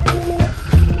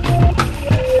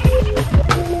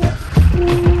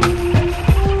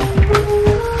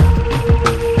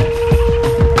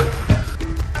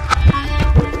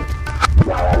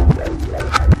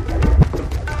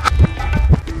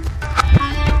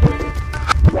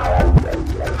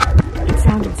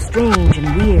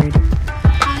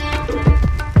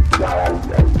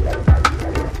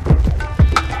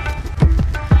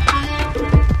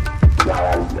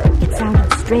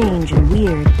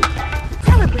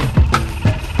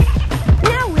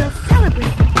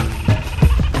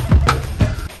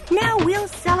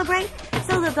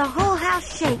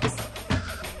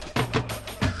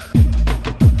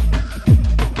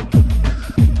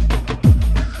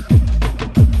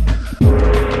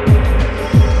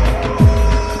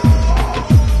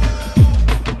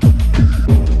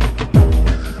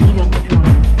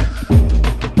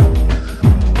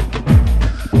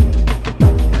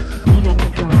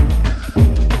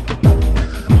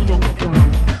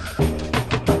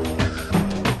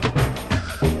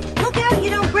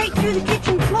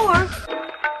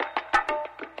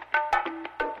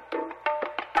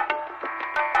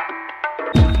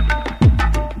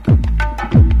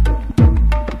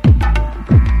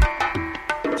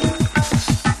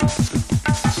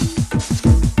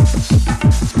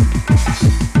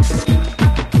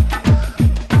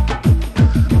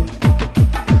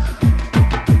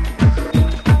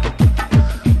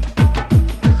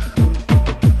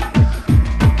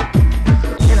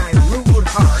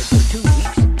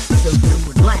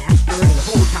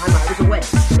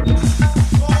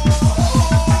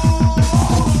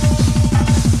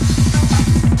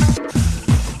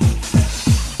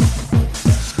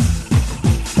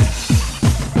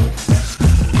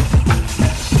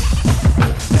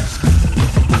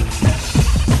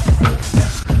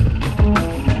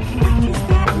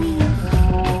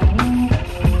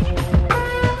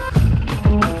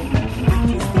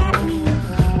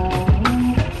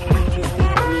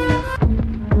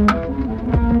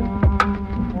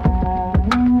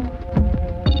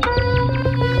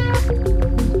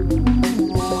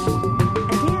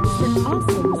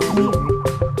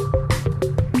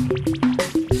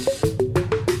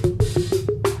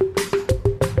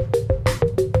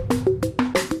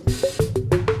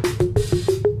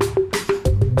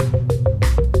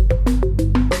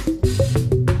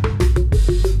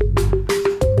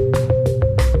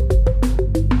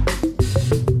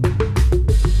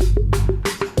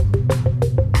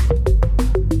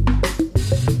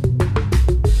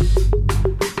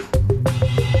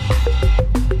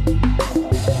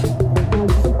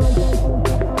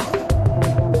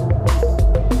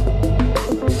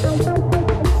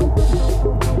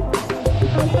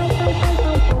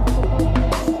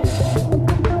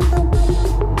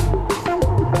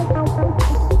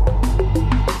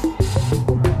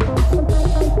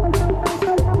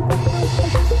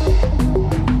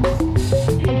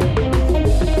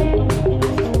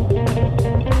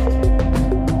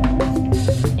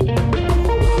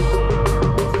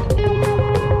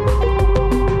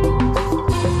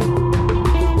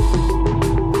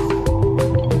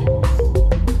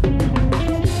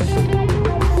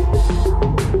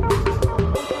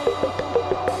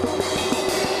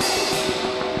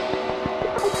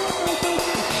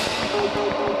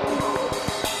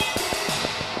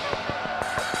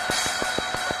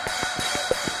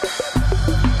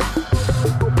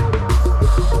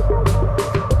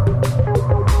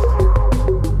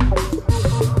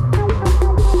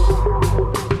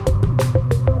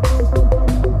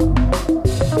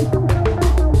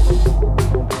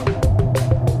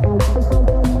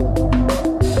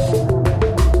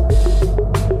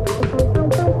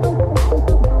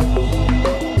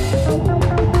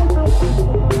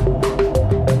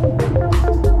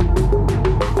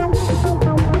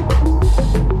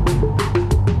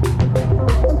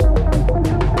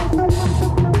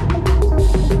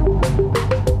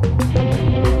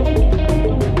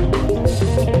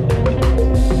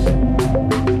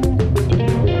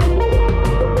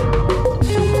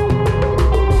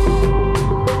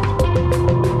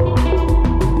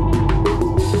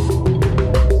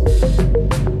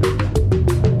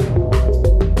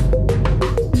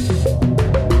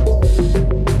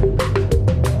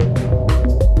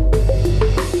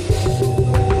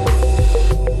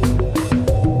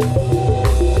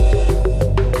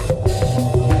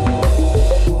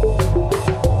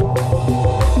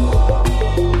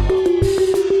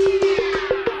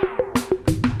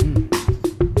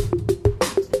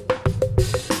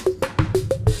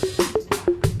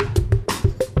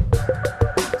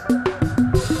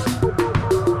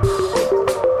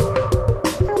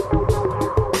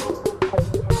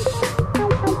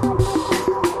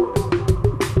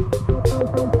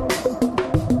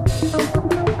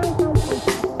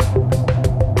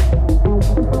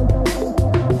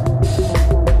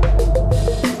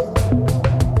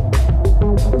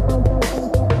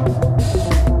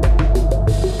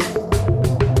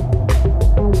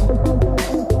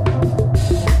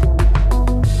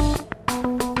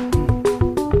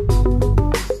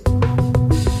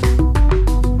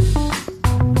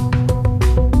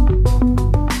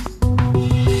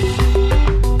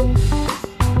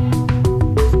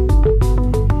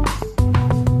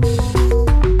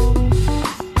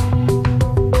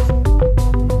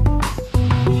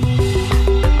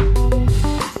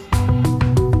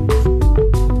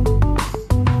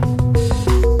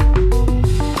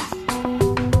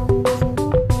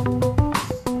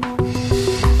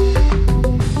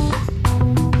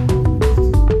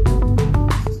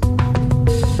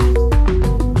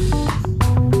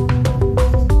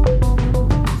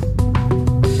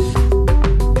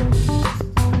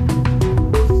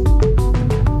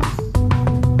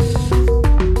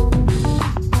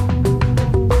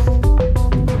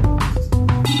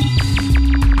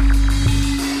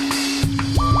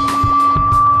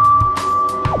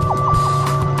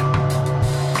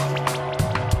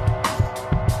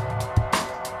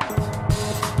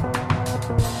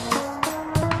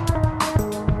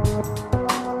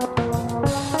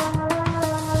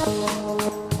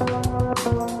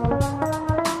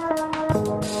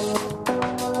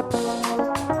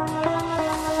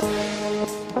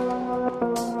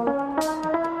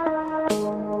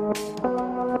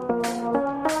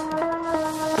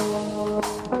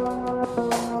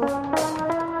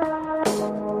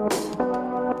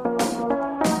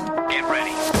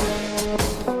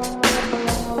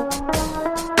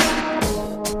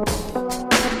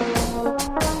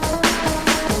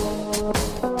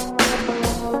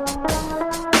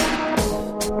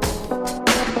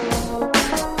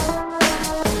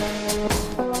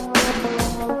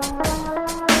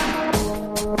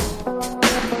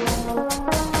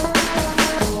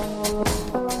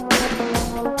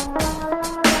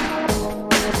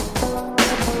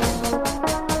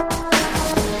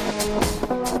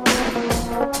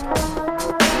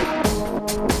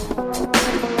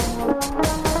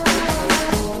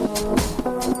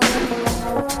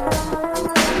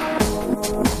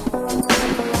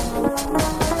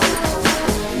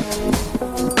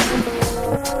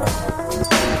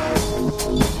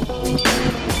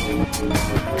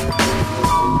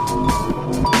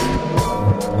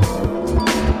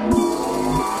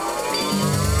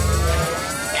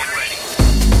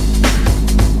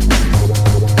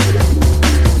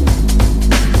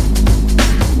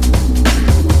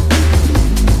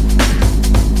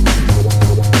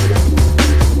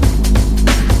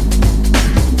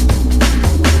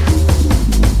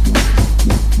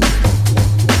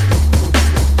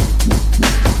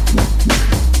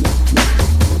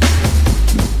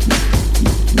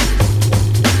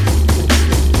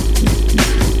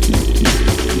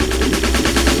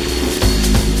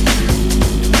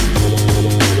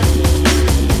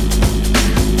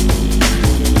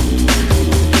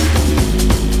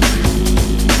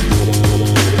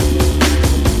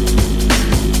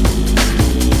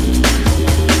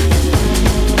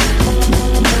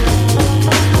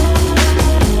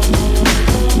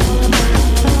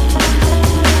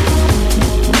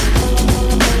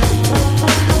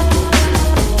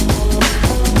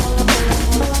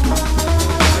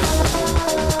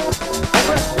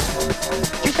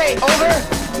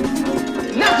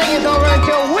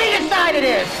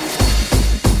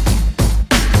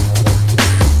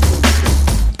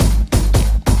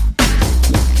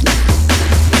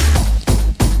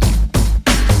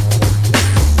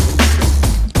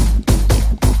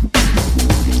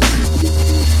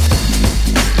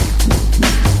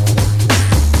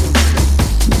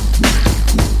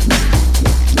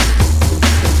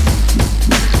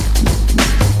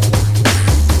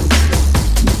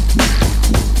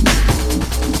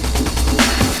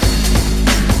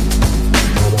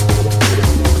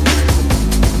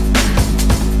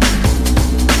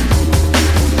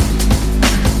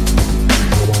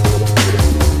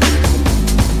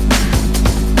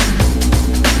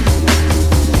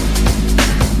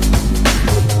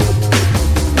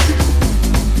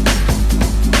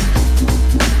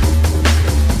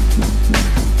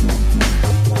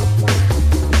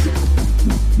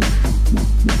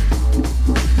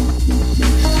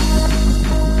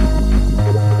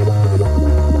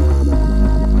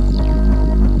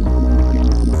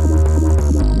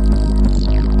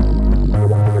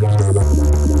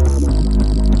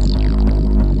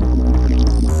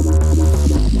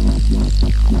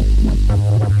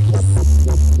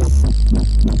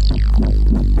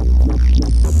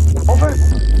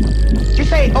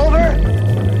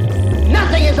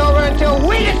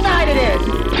 We decided it!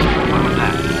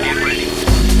 Get ready.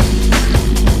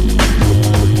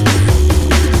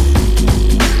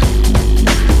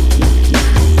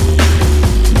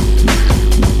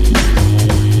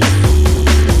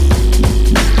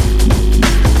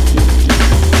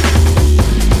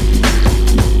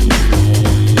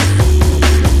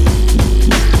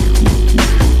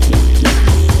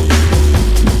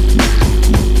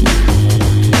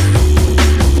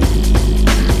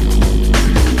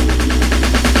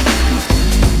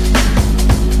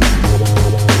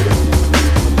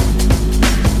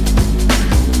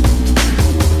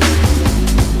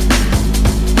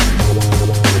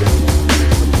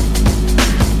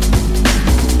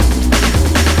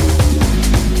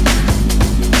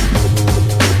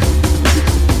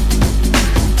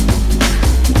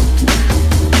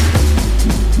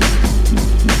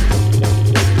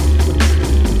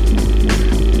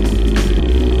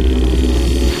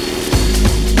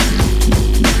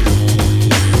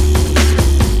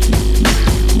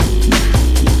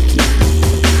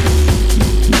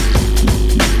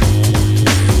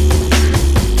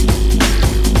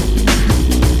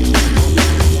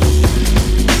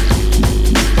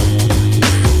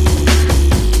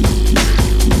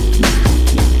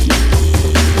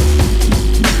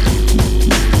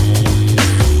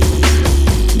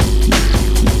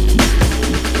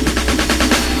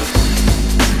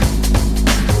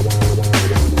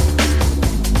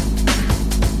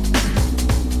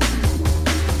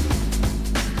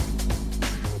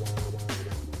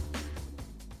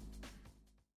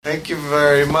 Thank you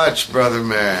very much, Brother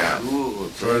Man,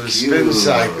 for the spin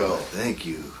cycle. Thank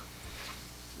you.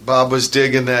 Bob was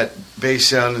digging that bass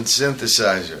sound and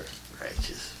synthesizer.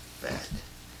 Righteous fat.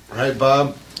 Right,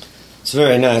 Bob? It's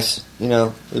very nice. You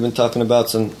know, we've been talking about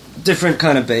some different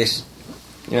kind of bass.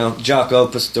 You know,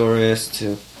 Jaco Pastorius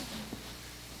to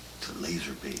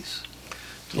laser bass.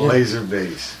 Laser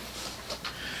bass.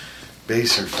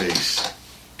 Baser face.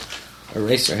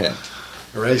 Eraserhead.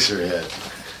 Eraserhead.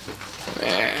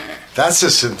 That's a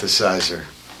synthesizer.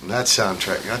 That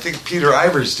soundtrack. I think Peter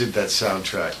Ivers did that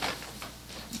soundtrack.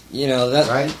 You know that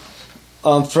right?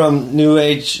 From New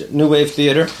Wave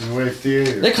Theater. New Wave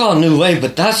Theater. They call it New Wave,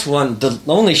 but that's the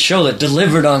only show that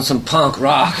delivered on some punk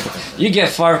rock. You get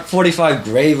 45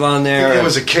 Grave on there. I think it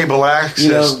was a cable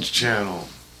access channel.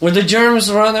 Were the Germs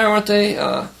on there? Weren't they?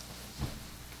 I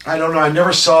don't know. I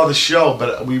never saw the show,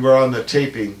 but we were on the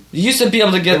taping. You used to be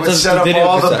able to get the set up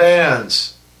all the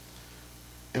bands.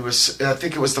 It was, I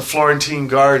think it was the Florentine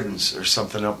Gardens or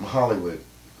something up in Hollywood.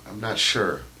 I'm not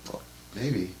sure. Well,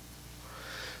 maybe.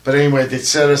 But anyway, they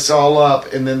set us all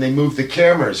up, and then they moved the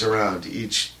cameras around to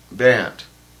each band.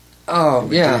 Oh,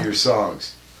 yeah. Do your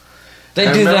songs.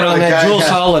 They do that on that. Jules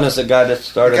Holland is the guy that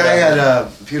started that. The guy that.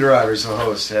 had, Peter Ivers, the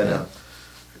host, had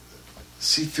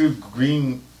see-through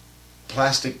green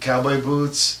plastic cowboy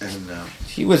boots, and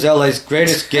he was LA's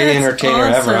greatest gay entertainer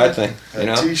ever, I think. You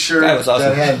know? A T-shirt that was awesome.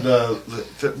 that had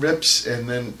the rips, and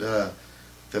then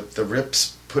the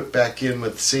rips put back in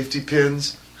with safety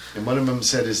pins. And one of them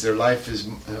said, "Is their life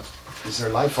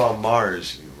on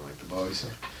Mars?" You know, like the Bowie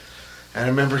song. And I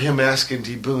remember him asking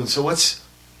D. Boone, "So what's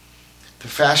the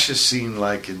fascist scene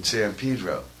like in San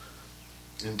Pedro?"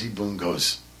 And D. Boone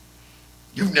goes,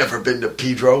 "You've never been to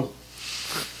Pedro."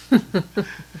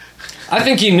 I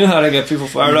think he knew how to get people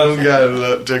fired up.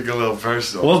 Took a little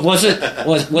personal. Well,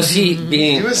 was he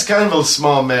being? He was kind of a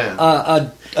small man.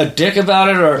 A dick about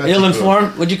it, or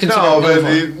ill-informed? Would you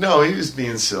consider? No, he was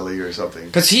being silly or something.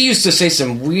 Because he used to say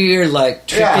some weird, like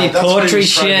trippy poetry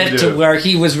shit to where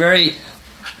he was very,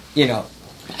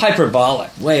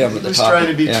 hyperbolic, way over the top. He was trying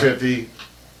to be trippy.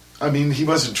 I mean, he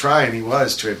wasn't trying. He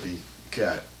was trippy,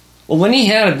 cat. Well, when he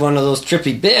had one of those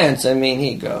trippy bands, I mean,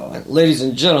 he'd go, "Ladies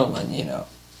and gentlemen,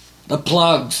 the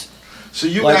Plugs." So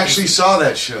you actually saw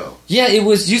that show? Yeah, it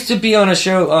used to be on a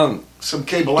show. Some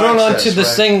cable access, on to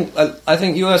this thing. I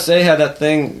think USA had that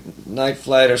thing, Night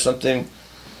Flight or something.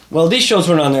 Well, these shows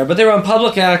weren't on there, but they were on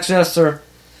public access, or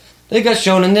they got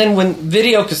shown. And then when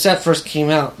video cassette first came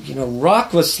out,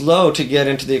 rock was slow to get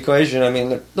into the equation. I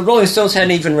mean, the Rolling Stones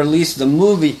hadn't even released the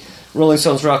movie Rolling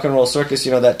Stones Rock and Roll Circus,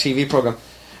 that TV program.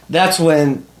 That's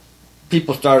when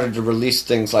people started to release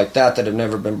things like that had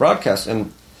never been broadcast.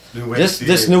 And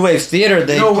this New Wave Theater,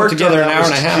 they put together an hour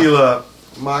and a half. Tequila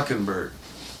Mockingbird.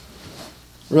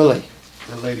 Really?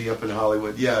 The lady up in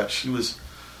Hollywood. Yeah, she was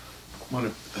one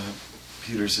of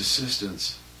Peter's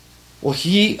assistants. Well,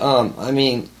 he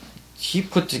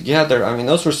put together,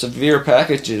 those were severe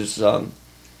packages of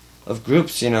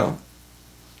groups,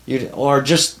 or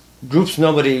just groups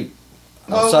nobody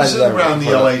outside of that around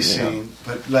the LA scene.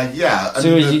 But like, yeah.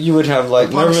 So you would have like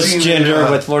Nervous Ginger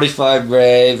with 45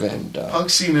 Grave and punk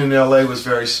scene in L.A. was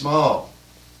very small.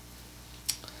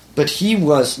 But he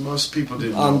was. Most people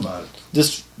didn't know about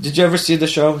it. Did you ever see the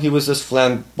show? He was this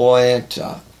flamboyant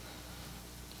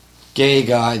gay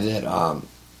guy that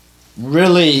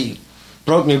really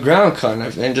broke new ground, kind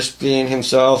of, and just being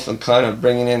himself and kind of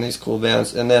bringing in these cool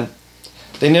bands. And then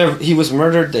he was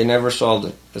murdered. They never solved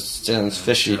it. It sounds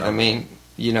fishy. I mean,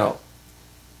 you know,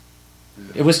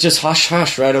 it was just hush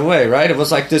hush right away, right? It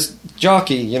was like this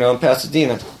jockey, you know, in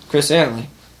Pasadena, Chris Antley.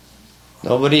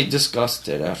 Nobody discussed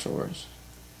it afterwards.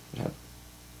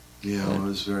 Yeah, it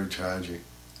was very tragic.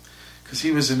 Because he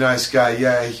was a nice guy.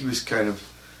 Yeah, he was kind of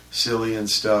silly and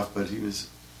stuff, but he was...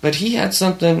 But he had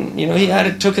something, you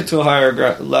know, took it to a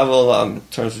higher level in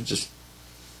terms of just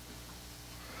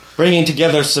bringing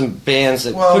together some bands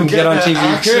that couldn't get on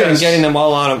TV, period, and getting them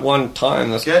all on at one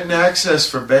time. Getting access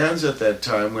for bands at that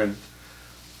time when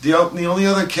the only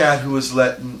other cat who was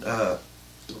letting,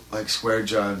 like Square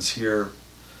Johns here,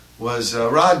 was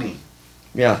Rodney.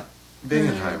 Yeah.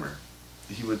 Bingenheimer.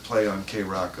 He would play on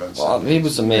K-Rock on Well, he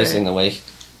was amazing the way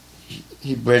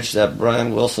he bridged that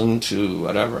Brian Wilson to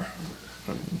whatever.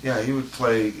 Yeah, he would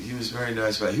play. He was very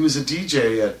nice. He was a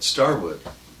DJ at Starwood.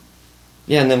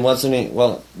 Yeah, and then wasn't he?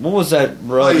 Well, what was that?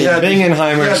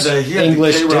 Bingenheimer's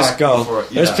English disco.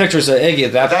 There's pictures of Iggy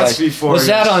at that That's place. Before was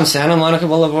that on Santa Monica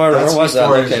Boulevard, or where was that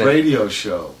located? His radio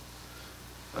show.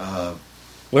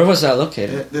 Where was that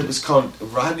located? It was called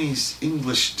Rodney's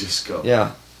English Disco.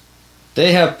 Yeah.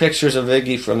 They have pictures of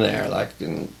Iggy from there, like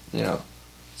in,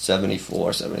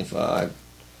 74, 75.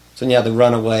 So, yeah, the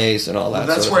Runaways and all that.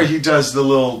 That's where he does the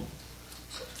little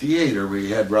theater where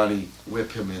he had Ronnie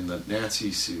whip him in the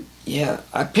Nazi suit. Yeah,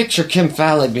 I picture Kim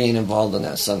Fowley being involved in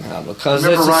that somehow. Because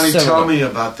I remember Ronnie told me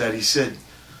about that. He said,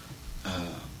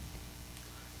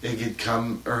 Iggy had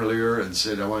come earlier and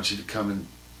said, I want you to come in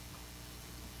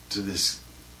to this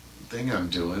thing I'm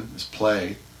doing, this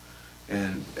play,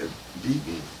 and beat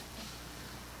me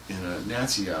in a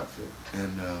Nazi outfit.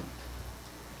 And,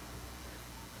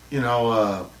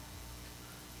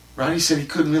 Ronnie said he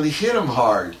couldn't really hit him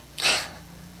hard.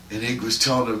 And Ig was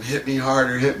telling him, hit me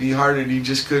harder, and he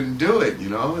just couldn't do it,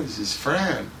 He's his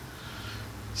friend.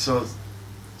 So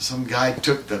some guy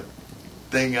took the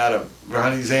thing out of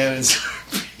Ronnie's hand and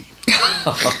started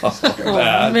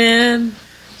Oh, man.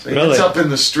 So he gets up in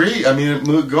the street. I mean,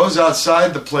 it goes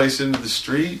outside the place into the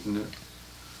street, and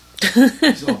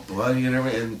he's all bloody and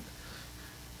everything. And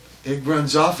Ig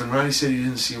runs off, and Ronnie said he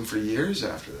didn't see him for years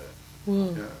after that.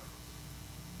 Whoa. Yeah.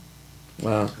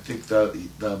 Wow. I think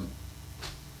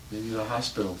maybe the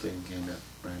hospital thing came up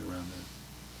right around then.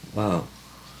 Wow.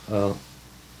 Well.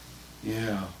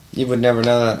 Yeah. You would never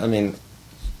know that. I mean,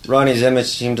 Ronnie's image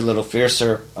seemed a little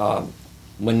fiercer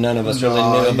when none of us really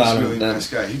knew about him. He's a really nice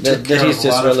guy. He took care of a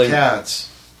lot of cats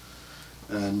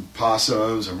and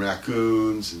possums and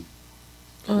raccoons.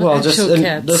 Well, just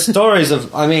the stories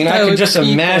of... I mean, I could just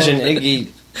imagine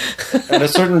Iggy at a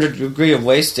certain degree of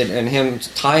wasted and him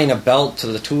tying a belt to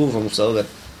the two of them so that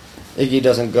Iggy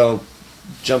doesn't go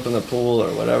jump in the pool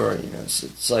or whatever.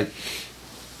 It's like...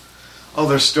 Oh,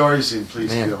 there's stories in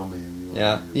Please Kill Me.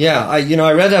 Yeah. I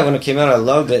read that when it came out. I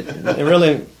loved it. It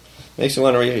really makes me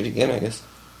want to read it again, I guess.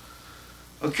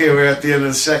 Okay, we're at the end of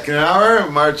the second hour.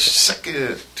 March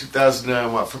 2nd,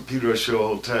 2009. Watt from Pedro Show.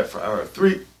 Hold tight for hour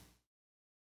 3.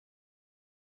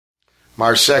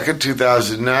 March 2nd,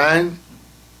 2009.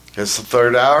 It's the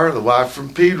third hour of the Watt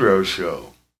from Pedro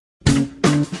Show.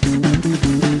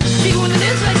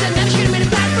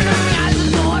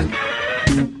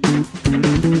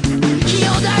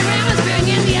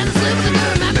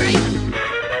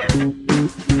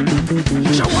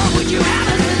 So what would you have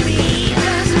us believe?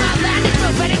 There's an outlandish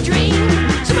prophetic dream.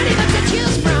 Somebody looks at you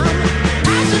from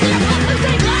eyes of their own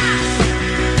stained glass.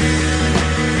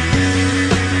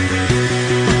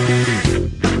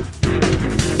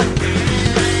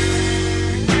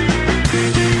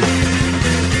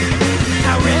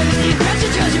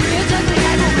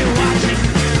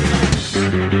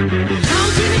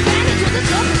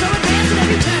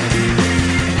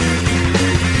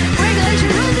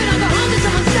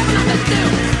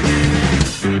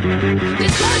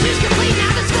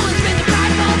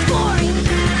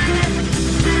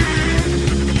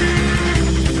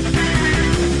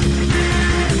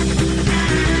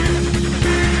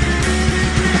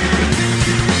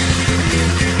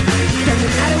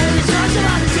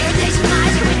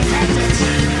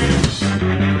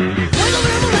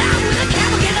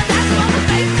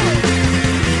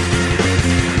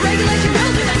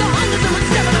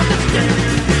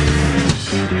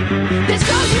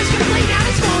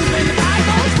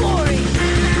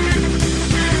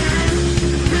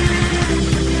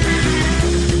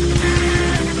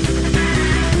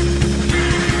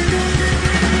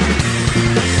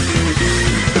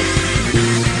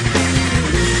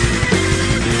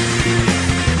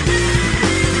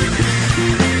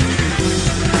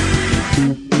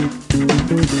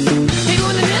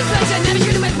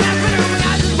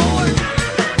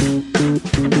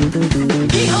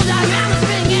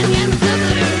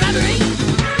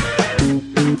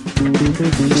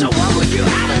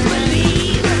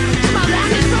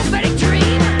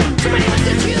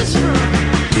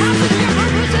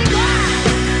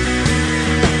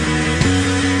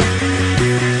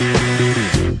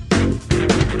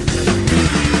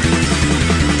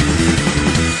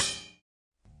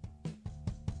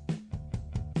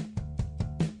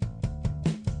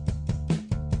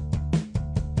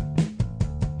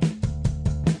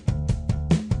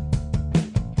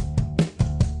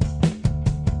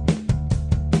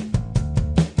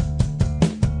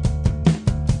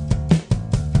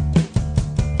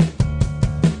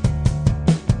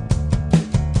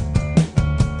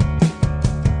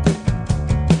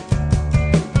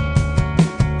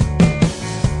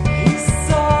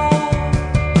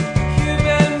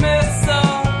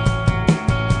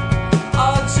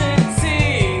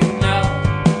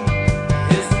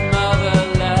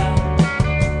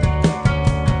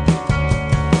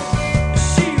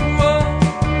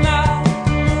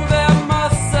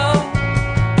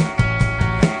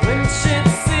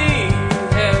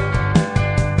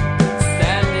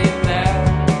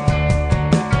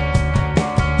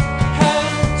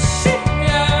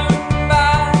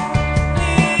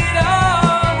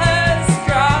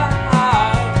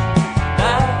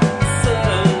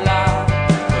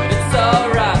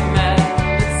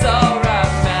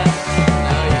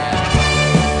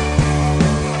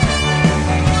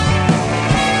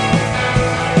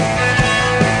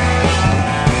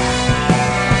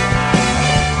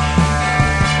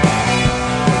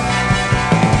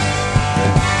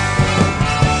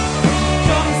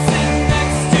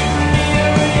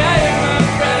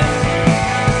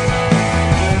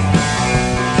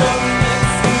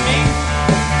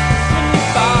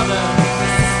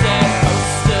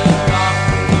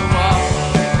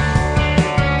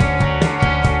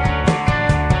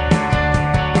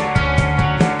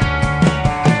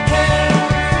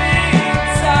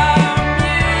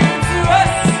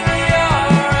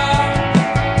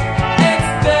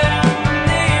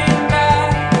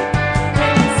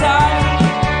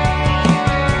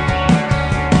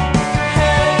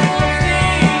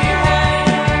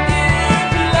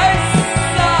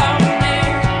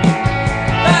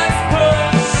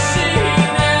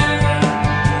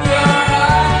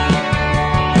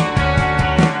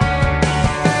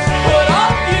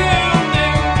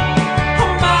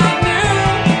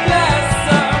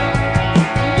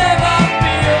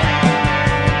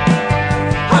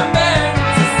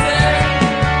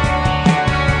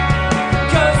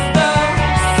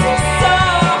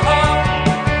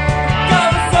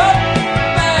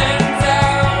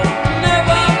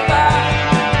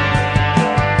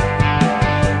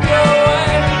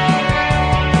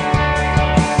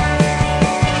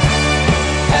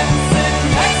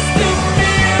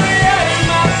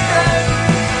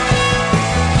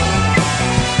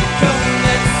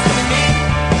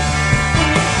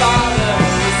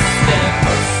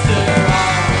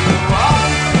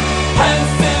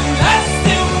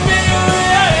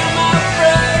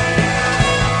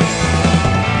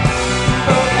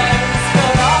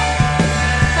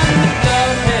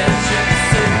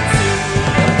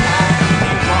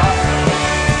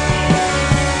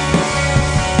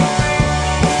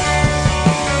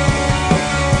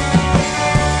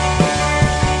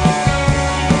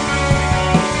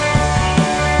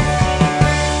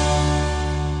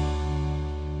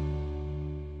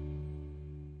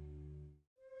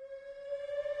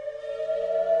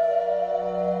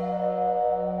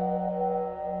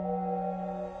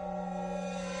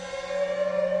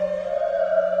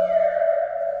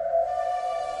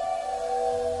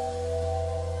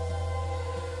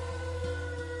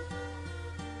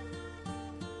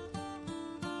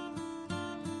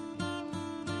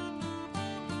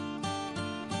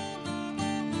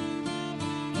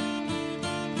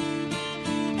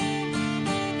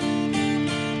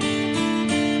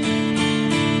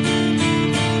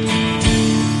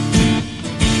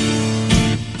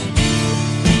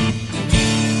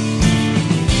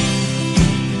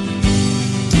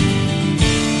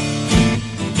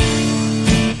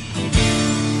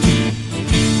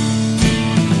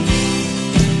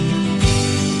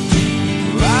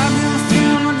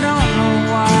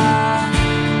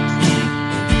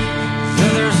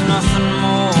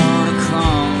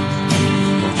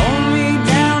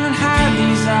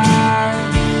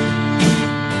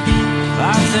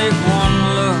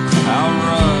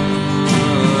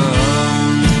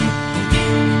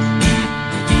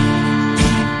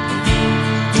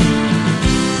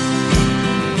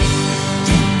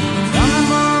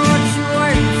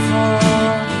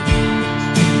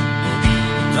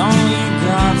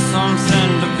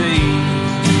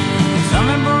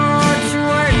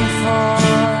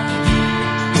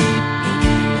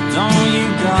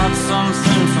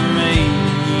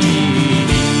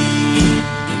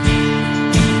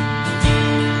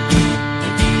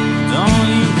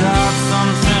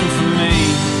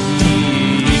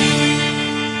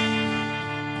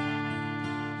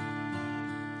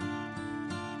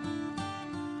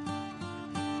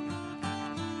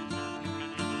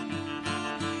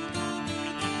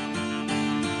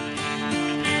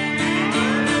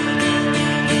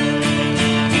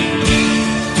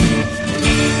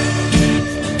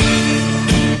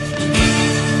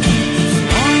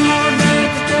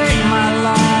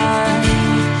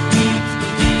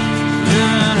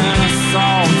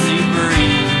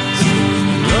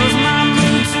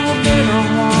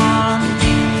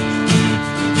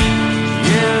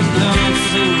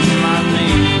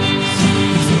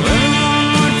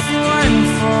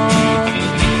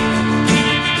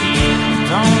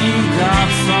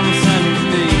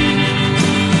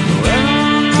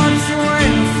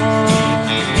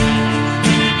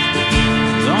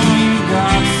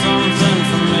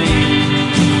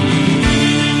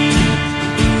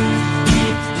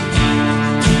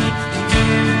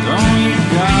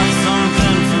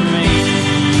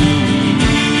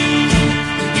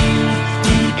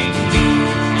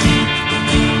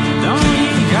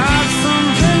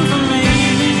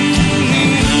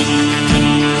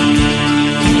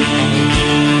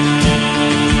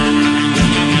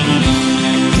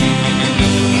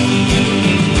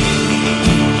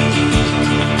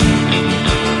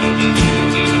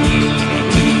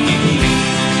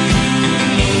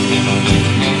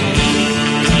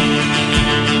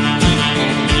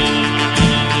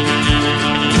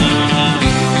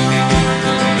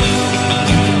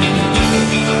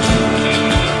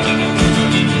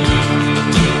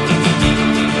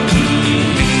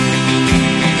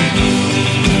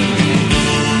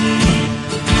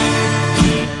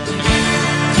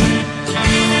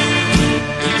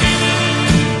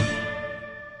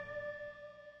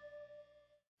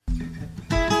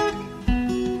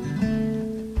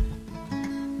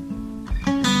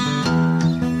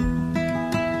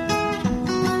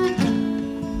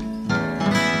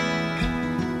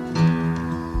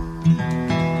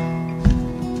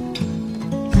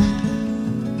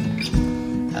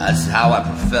 how I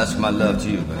profess my love to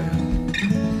you, baby.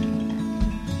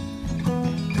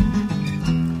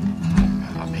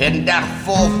 I'm heading down a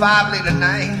 4-5 late at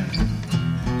night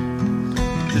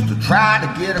just to try to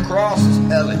get across this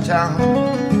LA town.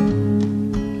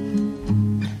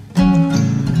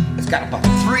 It's got about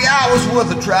 3 hours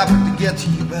worth of traffic to get to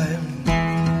you, baby.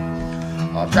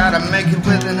 I'll try to make it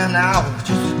within an hour just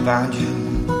to find you.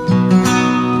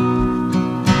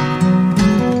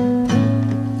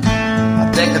 I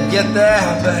think I'll get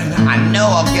there, baby. I know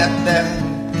I'll get there.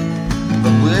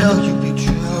 But will you be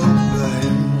true,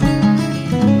 baby?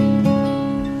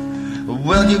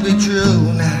 Will you be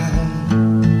true now?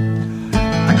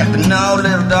 I got to know,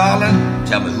 little darling.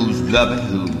 Tell me who's loving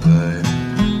who, baby.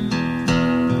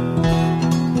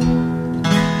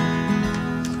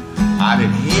 I've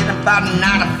been hitting about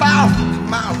 95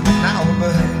 miles an hour,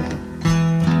 baby,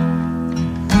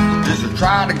 just to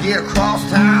try to get across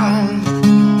town.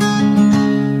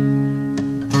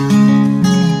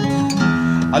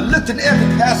 I looked in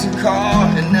every passing car,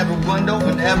 in every window,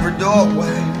 in every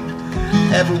doorway,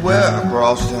 everywhere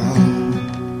across town.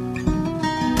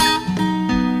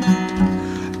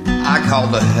 I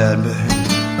called ahead, baby.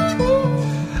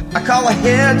 I call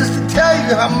ahead just to tell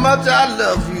you how much I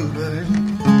love you, baby.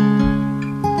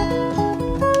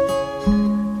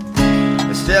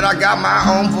 Instead, I got my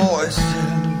own voice.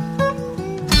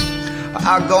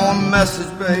 I'll go on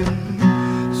message, baby.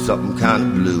 Something kind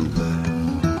of blue, baby.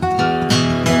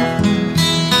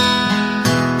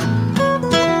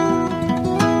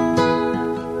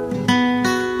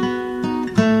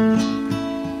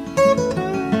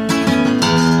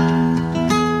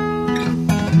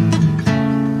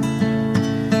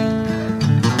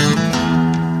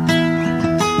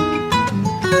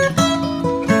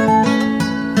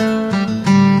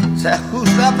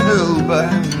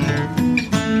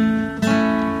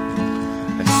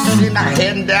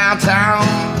 Heading downtown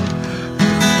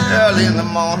early in the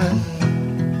morning,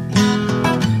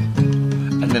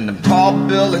 and then the tall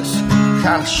buildings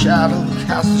kind of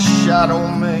cast a shadow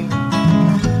on me,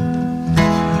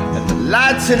 and the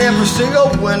lights in every single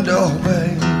window,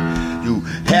 babe, you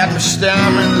had me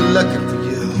staring, looking for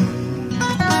you.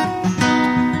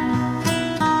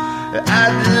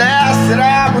 At the last that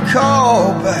I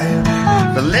recall, babe,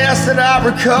 the last that I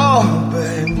recall,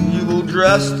 babe, you were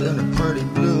dressed in a pretty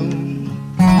blue.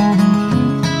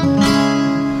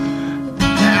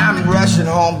 Rushing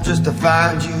home just to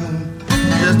find you,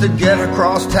 just to get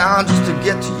across town, just to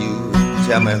get to you.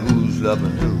 Tell me who's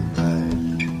loving who,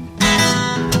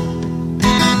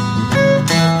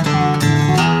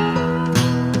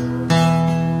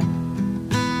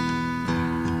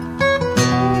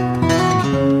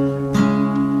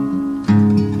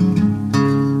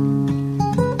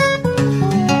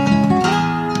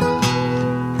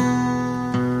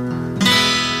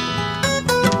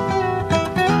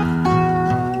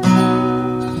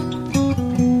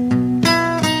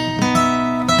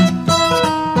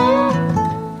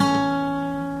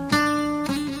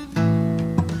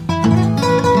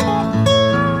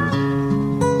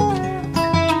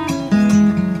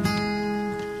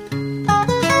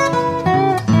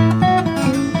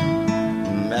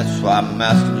 I'm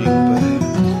asking you, babe,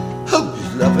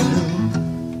 who's loving who?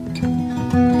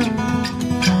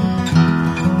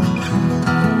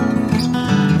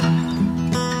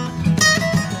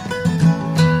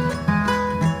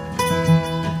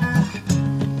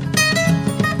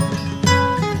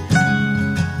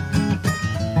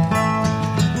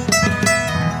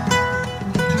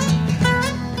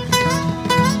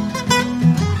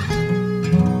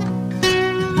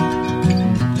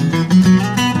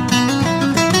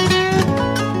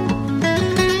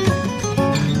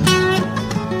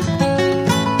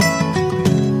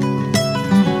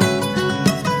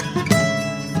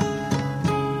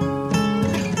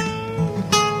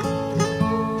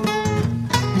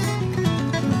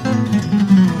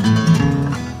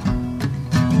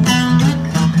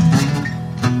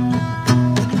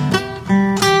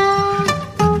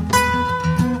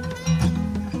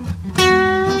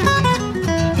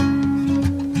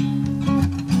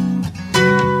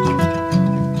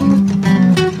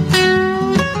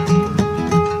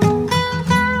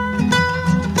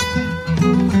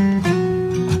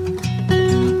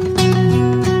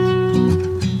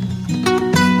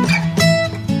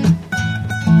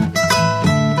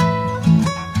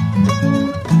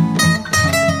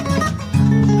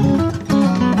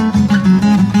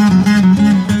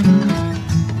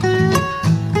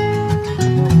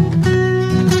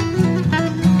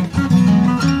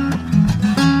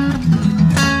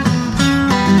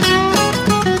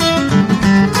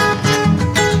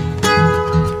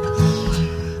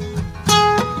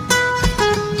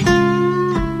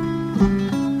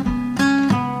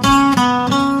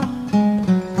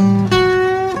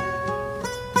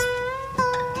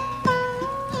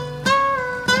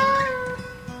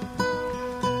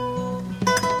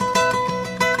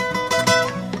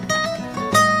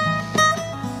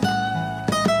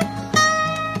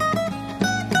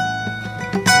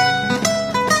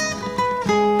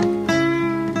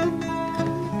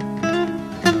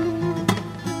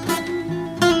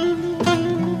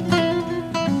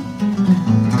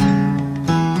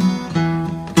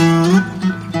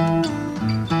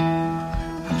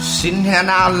 laying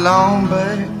out alone,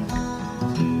 babe,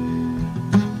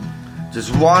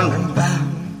 just wondering about.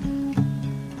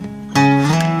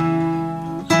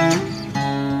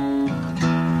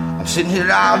 I'm sitting here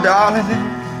now, darling,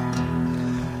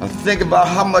 I think about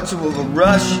how much of a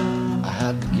rush I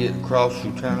had to get across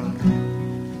through town.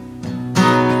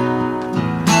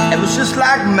 It was just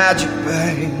like magic,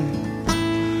 babe,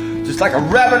 just like a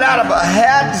rabbit out of a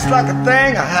hat, just like a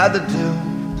thing I had to do.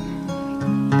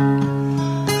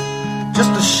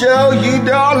 Just to show you,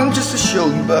 darling, just to show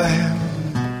you, babe.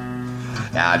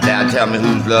 Now, tell me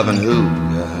who's loving who.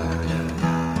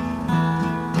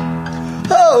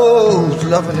 Oh, who's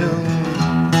loving who?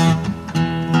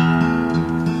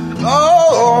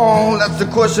 Oh, that's the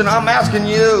question I'm asking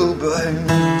you, babe.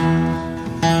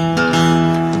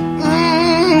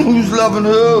 Who's loving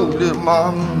who, little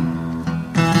mama?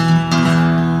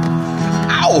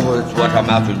 Oh, it's what I'm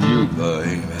asking you,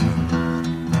 babe.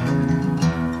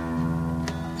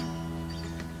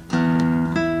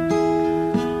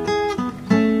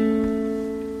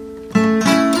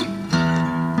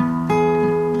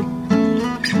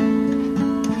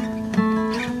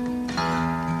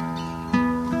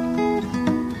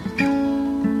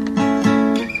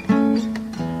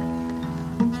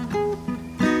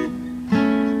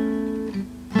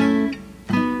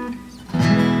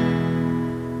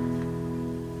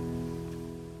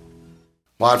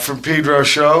 Watt from Pedro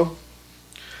Show.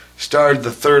 Started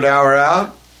the third hour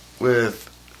out with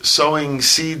Sowing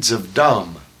Seeds of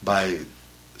Dumb by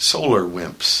Solar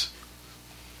Wimps.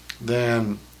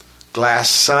 Then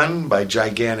Glass Sun by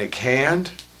Gigantic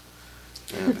Hand.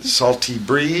 And Salty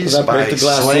Breeze by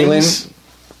Slings.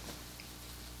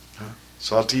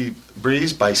 Salty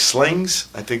Breeze by Slings.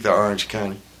 I think they're Orange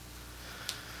County.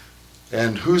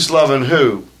 And Who's Lovin'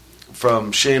 Who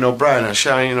from Shane O'Brien. Now,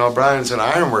 Shane O'Brien's an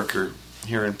ironworker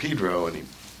here in Pedro, and he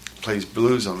plays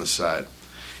blues on the side.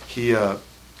 He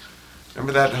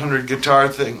remember that 100 guitar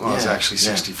thing? Well, it's actually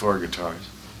 64 guitars,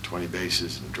 20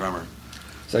 basses, and a drummer.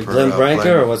 Is that Glenn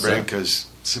Branca or what's that? Branca's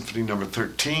Symphony No.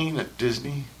 13 at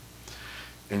Disney,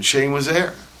 and Shane was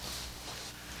there.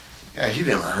 Yeah, he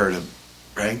never heard of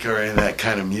Branca or any of that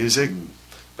kind of music,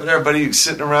 but everybody was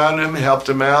sitting around him, helped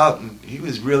him out, and he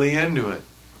was really into it.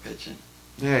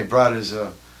 Yeah, he brought his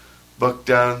book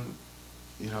down,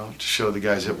 you know, to show the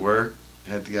guys at work.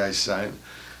 Had the guys sign,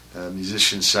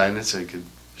 musicians sign it so he could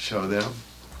show them.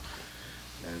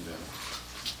 And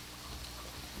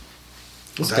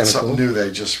that's something new they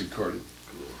just recorded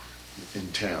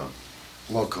in town,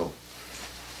 local.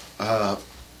 I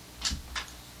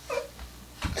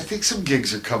think some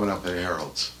gigs are coming up at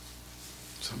Harold's.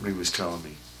 Somebody was telling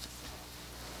me.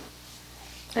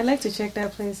 I'd like to check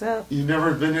that place out. You've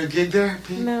never been to a gig there,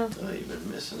 Pete? No. Oh, you've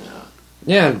been missing out.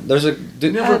 Yeah, there's a...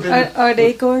 Are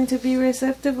they going to be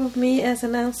receptive of me as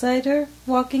an outsider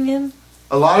walking in?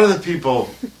 A lot of the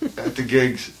people at the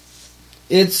gigs...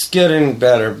 It's getting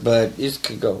better, but it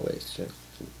could go ways.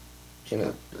 You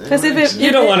know, because if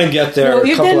you don't want to get there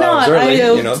a couple hours early.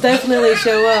 I'll you know, definitely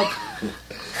show up.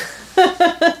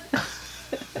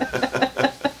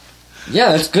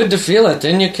 Yeah, it's good to feel it.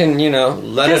 Then you can, you know,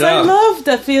 let it out. Because I love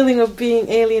the feeling of being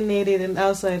alienated and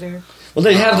outsider. Well,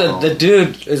 they have the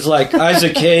dude is like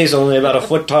Isaac Hayes, only about a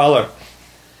foot taller,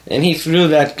 and he threw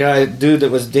that dude that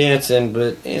was dancing,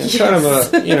 but kind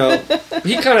of a, you know,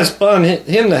 he kind of spun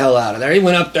him the hell out of there. He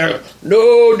went up there,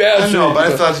 no dancing. I know,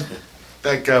 but I thought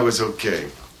that guy was okay.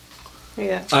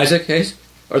 Yeah. Isaac Hayes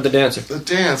or the dancer? The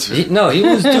dancer. He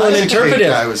was doing interpretive. The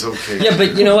guy was okay. Yeah,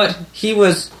 but you know what? He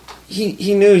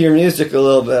knew your music a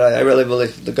little bit. I really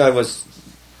believe the guy was.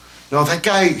 No, that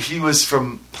guy, he was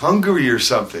from Hungary or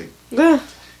something.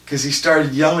 Because he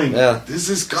started yelling, "This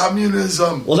is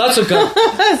communism." Well, that's what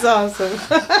that's awesome.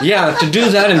 Yeah, to do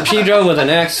that in Pedro with an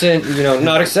accent, you know,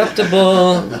 not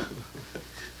acceptable.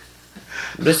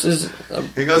 This is...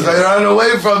 he goes, I run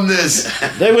away from this.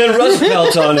 They went Rust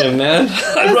Belt on him, man.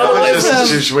 I run away from him.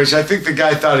 Situation. I think the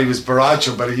guy thought he was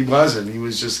Baracho, but he wasn't. He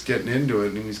was just getting into it,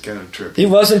 and he was kind of tripping. He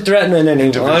wasn't threatening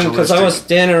anyone, because I was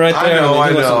standing right there.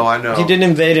 I know. He didn't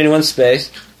invade anyone's space.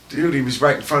 Dude, he was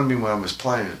right in front of me when I was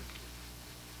playing.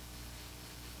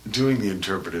 Doing the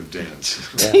interpretive dance.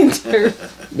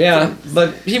 Yeah,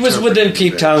 but he was within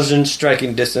Pete Townsend's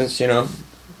striking distance, you know.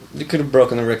 You could have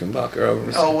broken the Rickenbacker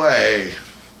over. No way.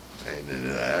 I ain't into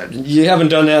that. You haven't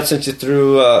done that since you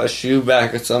threw a shoe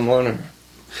back at someone? Or?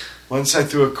 Once I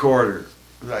threw a quarter.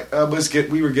 Like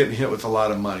we were getting hit with a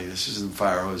lot of money. This was in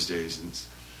Fire Hose days. And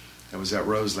I was at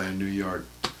Roseland, New York,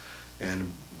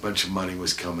 and a bunch of money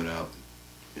was coming out.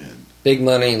 And big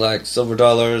money, like silver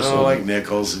dollars? Oh, like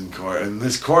nickels and quarter. And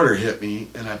this quarter hit me,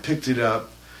 and I picked it up,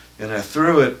 and I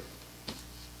threw it.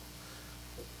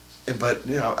 but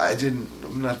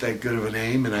I'm not that good of an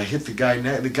aim, and I hit the guy.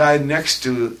 The guy next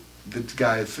to the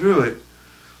guy who threw it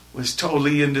was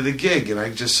totally into the gig, and I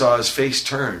just saw his face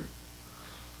turn.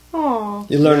 Oh.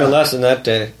 You learned a lesson that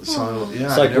day. So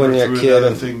it's like I never when you're a threw kid.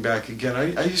 another thing back again.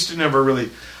 I used to never really.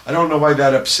 I don't know why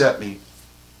that upset me,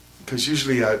 because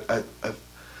usually I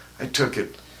took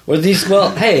it.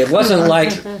 Hey, it wasn't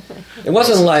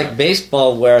like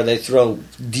baseball where they throw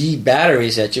D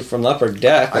batteries at you from the upper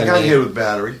deck. I got hit with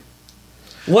battery.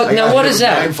 What is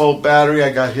that? 9-volt battery.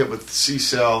 I got hit with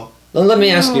C-cell. Well, let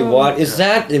me ask you, is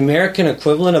that the American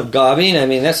equivalent of gobbing? I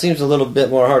mean, that seems a little bit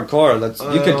more hardcore.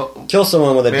 You could kill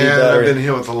someone with a D battery. I've been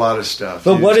hit with a lot of stuff.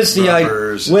 But what is the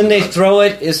idea? When they throw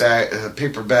it, is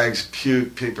paper bags of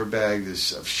puke, paper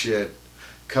bags of shit,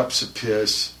 cups of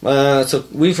piss. So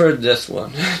we've heard this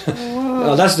one.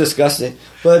 Oh, that's disgusting.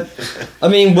 But I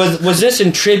mean, was this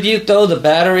in tribute though? The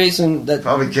batteries and that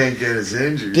probably can't get as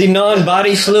injured. The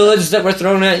non-body fluids that were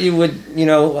thrown at you would,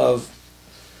 of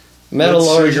metal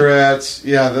or cigarettes.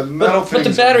 Yeah, the metal. But the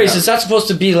batteries, is that supposed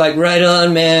to be like right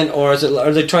on, man, or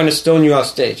are they trying to stone you off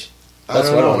stage? That's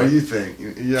I don't know. What do you think?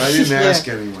 Yeah, I didn't ask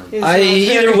anyone.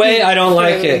 Either way, I don't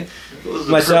like it. What was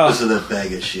the myself. purpose of that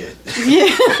bag of shit?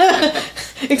 Yeah.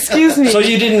 Excuse me. So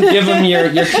you didn't give them your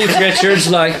Keith Richards,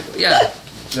 like,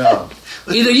 No.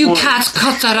 Either you cats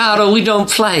cut that out or we don't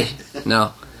play.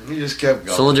 No. We just kept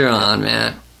going. Soldier on,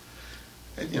 man.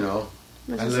 And, I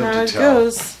That's lived how to it tell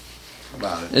goes.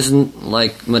 about it. Isn't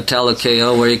like Metallica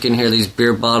KO where you can hear these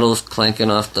beer bottles clanking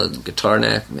off the guitar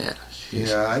neck, man.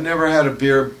 Yeah, I never had a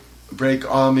beer break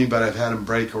on me, but I've had them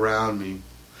break around me.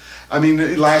 I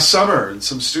mean, last summer in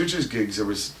some Stooges gigs, there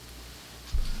was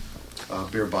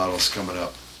beer bottles coming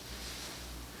up.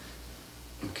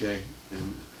 Okay,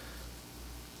 and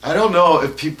I don't know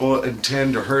if people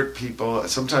intend to hurt people.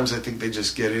 Sometimes I think they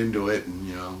just get into it,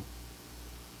 and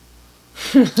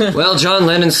Well, John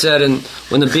Lennon said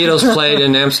when the Beatles played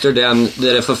in Amsterdam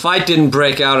that if a fight didn't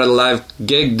break out at a live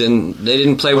gig, then they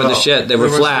didn't play with the shit. They were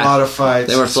flat. There was a lot of fights.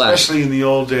 They were flat. Especially in the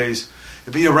old days.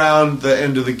 It'd be around the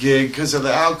end of the gig because of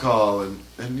the alcohol,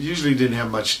 and usually didn't have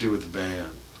much to do with the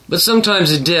band. But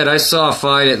sometimes it did. I saw a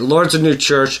fight at Lord's of New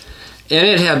Church, and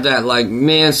it had that like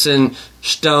Manson,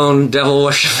 Stone, devil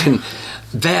worshiping,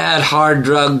 bad hard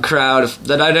drug crowd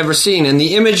that I'd ever seen. And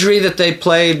the imagery that they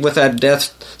played with that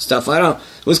death stuff, it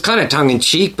was kind of tongue in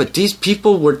cheek, but these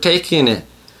people were taking it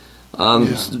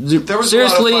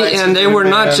seriously, and they were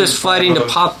not just fighting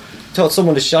to tell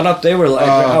someone to shut up. They were like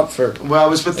out for. Well, I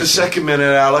was with the second man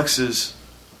at Alex's,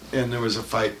 and there was a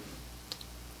fight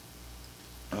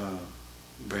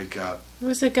break out.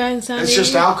 Was the guy in San Diego? It's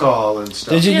just alcohol and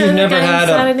stuff. Did you never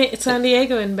had San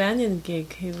Diego in Banyan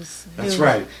gig? That's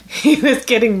right. He was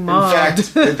getting mobbed. In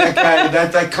fact, that guy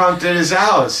that conked at his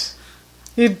house.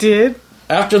 You did?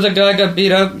 After the guy got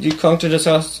beat up, you conked at his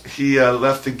house? He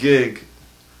left the gig.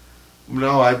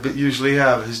 No, I usually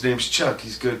have. His name's Chuck.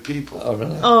 He's good people. Oh,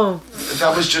 really? Oh.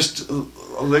 That was just a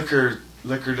liquored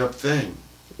up thing.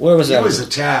 Where was that? He was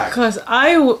attacked. Because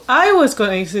I was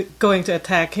going to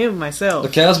attack him myself. The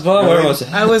Casbah? Where was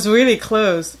it? I was really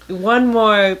close. One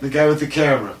more. The guy with the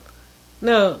camera.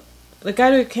 No, the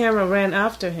guy with the camera ran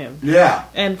after him. Yeah.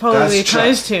 And probably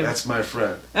punched him. That's my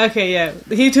friend. Okay, yeah.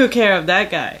 He took care of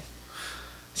that guy.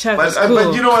 Chuck was cool.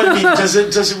 But you know what I mean? Does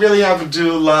it really have to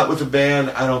do a lot with the band?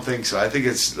 I don't think so. I think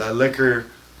it's liquor,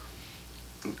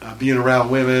 being around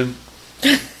women.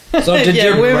 So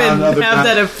did women have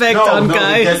that effect on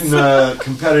guys? Getting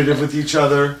competitive with each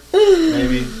other,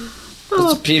 maybe.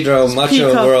 It's Pedro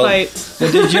macho world. Fight.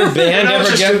 Well, did your band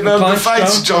ever get punched? The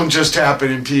fights don't just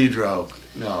happen in Pedro.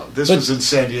 No, this was in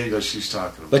San Diego. She's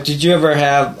talking about. But did you ever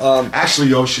have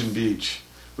actually Ocean Beach,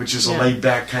 which is a laid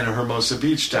back kind of Hermosa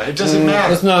Beach town? It doesn't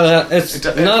matter. It's not that. It's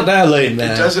not that laid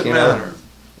back. It doesn't matter.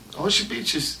 Ocean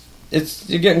Beach is.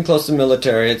 You're getting close to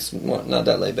military. It's not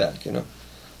that laid back,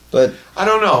 But I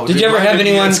don't know. Did you ever have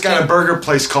anyone? It's got a burger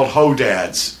place called Ho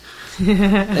Dad's.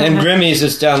 And Grimmy's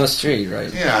is down the street,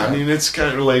 right? Yeah, I mean it's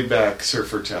kind of laid back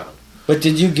surfer town. But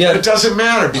did you get? It doesn't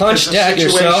matter because the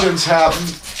situations happen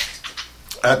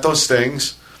at those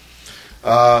things.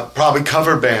 Probably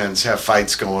cover bands have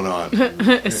fights going on,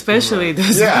 especially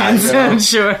those bands. I'm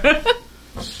sure.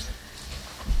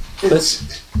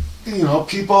 It's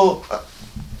people.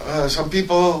 Some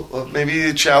people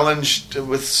maybe challenged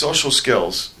with social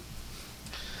skills,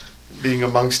 being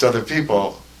amongst other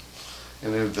people,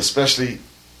 and especially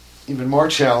even more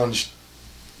challenged,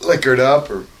 liquored up,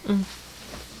 or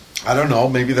I don't know.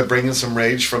 Maybe they're bringing some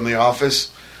rage from the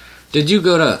office. Did you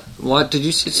go to what? Did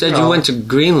you said you went to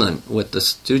Greenland with the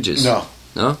Stooges?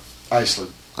 No.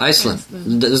 Iceland.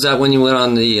 Is that when you went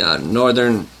on the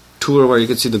northern tour where you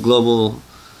could see the global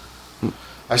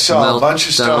I saw a bunch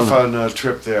of stuff on a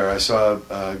trip there. I saw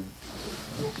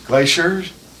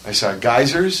glaciers. I saw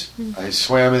geysers. I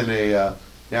swam in a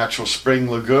natural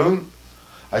spring lagoon.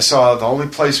 I saw the only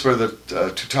place where the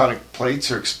tectonic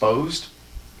plates are exposed.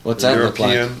 What's that look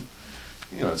like?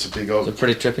 You know, it's a big Is it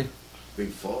pretty trippy? Big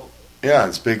fault. Yeah,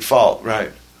 it's big fault,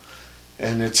 right?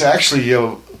 And it's actually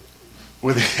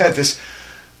where they had this.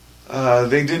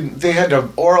 They had to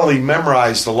orally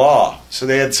memorize the law. So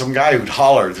they had some guy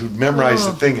who'd memorize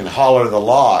the thing and holler the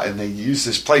law. And they used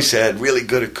this place that had really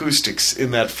good acoustics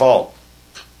in that fault.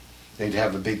 They'd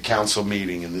have a big council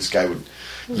meeting, and this guy would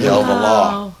yell the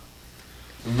law.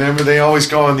 Remember, they always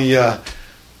go on the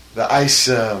ice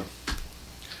for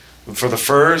the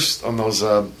furs on those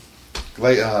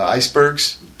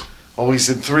icebergs. Always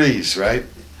in threes, right?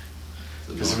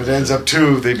 Because if it ends up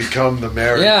 2, they become the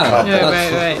married couple.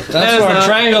 Right. That's where a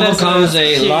triangle becomes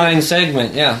a line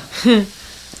segment, yeah.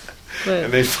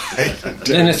 And they fight.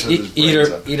 Then it's eat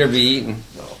or be eaten.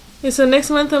 Yeah, so next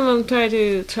month I'm going to try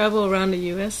to travel around the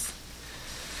U.S.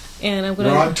 And I'm going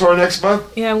to... You're on tour next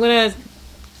month? Yeah, I'm going to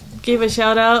give a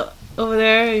shout out over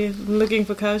there. I'm looking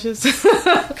for couches.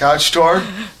 Couch tour?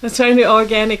 I'm trying the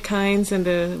organic kinds and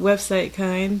the website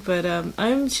kind. But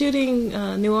I'm shooting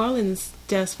New Orleans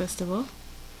Jazz Festival.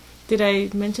 Did I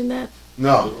mention that?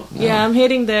 No. Yeah, I'm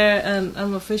heading there, and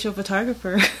I'm official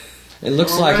photographer. It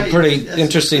looks like a pretty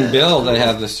interesting bill they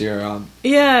have this year.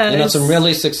 Yeah. You know, some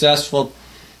really successful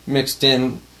mixed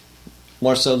in,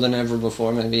 more so than ever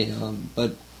before maybe,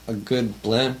 but a good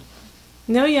blend.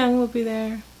 Neil Young will be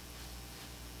there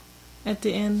at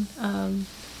the end.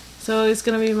 So it's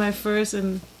going to be my first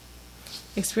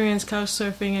experience couch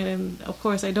surfing, and of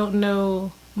course I don't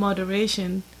know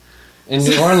moderation. In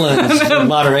New Orleans,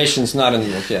 moderation's not in the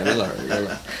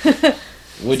vocabulary.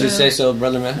 Would you say so,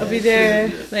 Brother Man? I'll be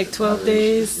there like 12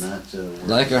 days.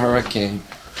 Like a hurricane.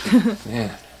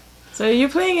 Yeah. So are you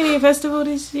playing any festival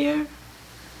this year?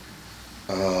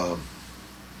 Are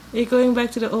you going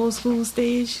back to the old school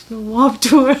stage, the Warp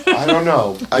Tour? I don't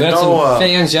know. I had some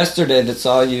fans yesterday that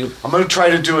saw you. I'm going to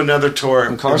try to do another tour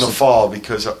in the fall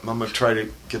because I'm going to try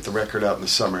to get the record out in the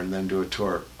summer and then do a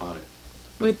tour on it.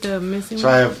 With the Missing So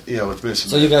I have, with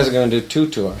Missing So you guys are going to do 2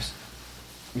 tours?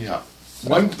 Yeah.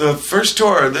 The first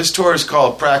tour, this tour is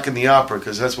called Prack in the Opera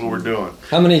because that's what we're doing.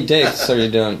 How many dates are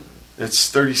you doing? It's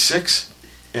 36,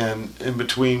 and in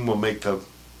between we'll make the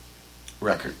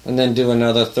record. And then do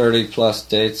another 30 plus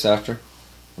dates after?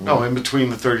 No, in between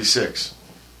the 36.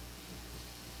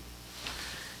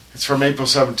 It's from April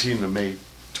 17 to May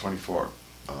 24.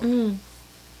 Do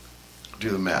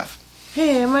the math.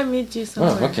 Hey, I might meet you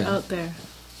somewhere out there.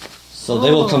 So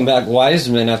they will come back wise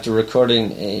men after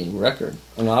recording a record,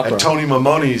 an opera. At Tony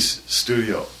Mamoni's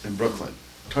studio in Brooklyn.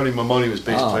 Tony Mamoni was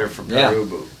bass player from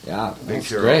Perubu. Yeah, Big that's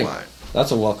hero great. of mine.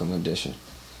 That's a welcome addition.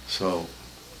 So,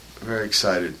 very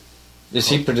excited. Is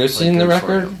he producing the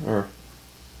record? Or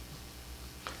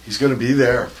he's going to be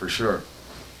there for sure.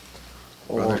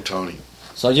 Brother Tony.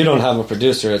 So you don't have a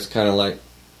producer. It's kind of like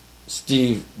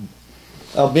Steve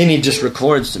Albini just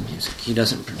records the music. He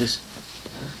doesn't produce it.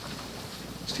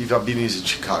 Steve Albini's in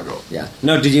Chicago. Yeah.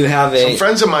 No, did you have Some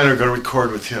friends of mine are going to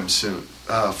record with him soon.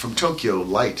 From Tokyo,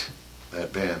 Light,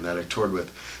 that band that I toured with.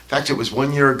 In fact, it was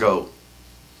 1 year ago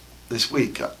this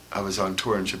week. I was on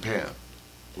tour in Japan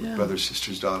with Brother,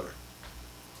 Sister's Daughter.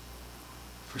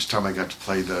 First time I got to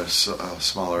play the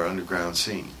smaller underground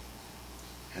scene.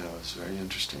 Yeah, it was very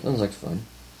interesting. Sounds like fun.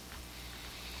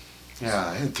 Yeah,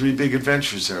 I had 3 big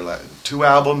adventures there. 2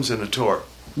 albums and a tour.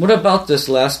 What about this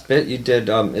last bit you did?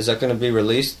 Is that going to be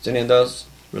released? Any of those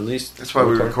released? That's why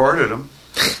we recorded them.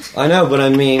 I know, but I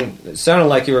mean, it sounded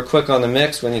like you were quick on the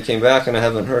mix when you came back, and I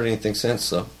haven't heard anything since,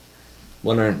 so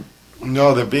wondering.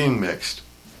 No, they're being mixed.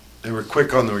 They were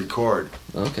quick on the record.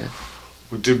 Okay.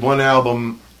 We did 1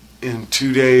 album in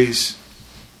 2 days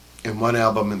and 1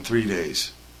 album in 3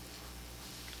 days.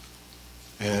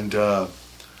 And Mr.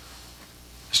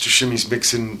 Shimmy's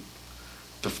mixing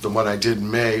the one I did in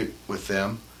May with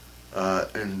them,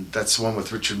 and that's the one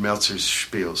with Richard Meltzer's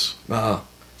Spiels. Wow.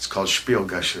 It's called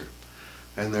Spielgusher.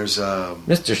 And there's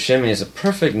Mr. Shimmy is a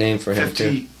perfect name for him,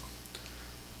 50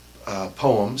 too.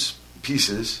 Poems,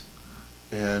 pieces,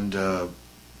 and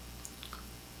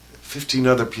 15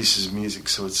 other pieces of music,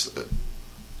 so it's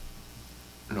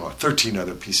 13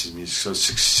 other pieces of music, so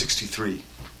 63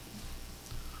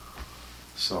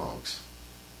 songs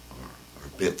or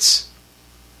bits.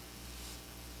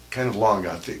 Kind of long,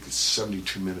 I think. It's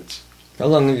 72 minutes. How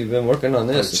long have you been working on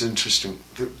this? But it's interesting.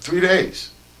 3 days.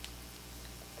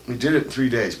 We did it in 3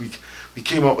 days. We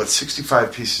came up with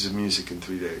 65 pieces of music in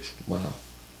 3 days. Wow.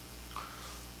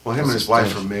 Well, him and his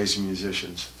wife are amazing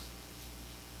musicians.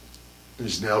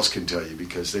 As Nels can tell you,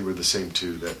 because they were the same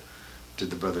two that did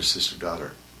the brother, sister,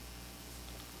 daughter.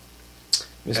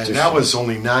 And that was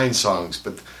only 9 songs,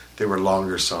 but they were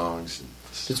longer songs.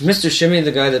 Is Mr. Shimmy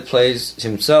the guy that plays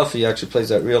himself? He actually plays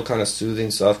that real kind of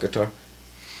soothing, soft guitar.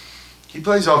 He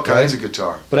plays all kinds of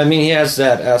guitar. But I mean, he has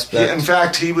that aspect. In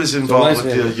fact, he was involved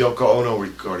with the Yoko Ono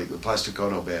recording, the Plastic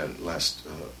Ono band, last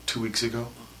 2 weeks ago.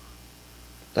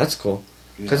 That's cool.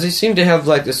 Because he seemed to have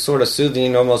like this sort of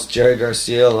soothing, almost Jerry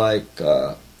Garcia-like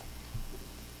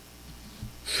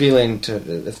feeling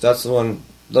to. If that's the one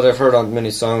that I've heard on many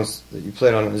songs that you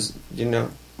played on, is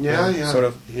sort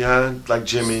of like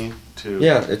Jimmy too.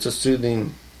 Yeah, it's a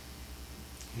soothing.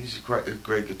 He's a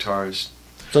great guitarist,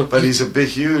 so but he's a big,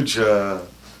 huge fan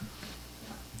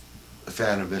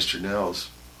of Mr. Nels.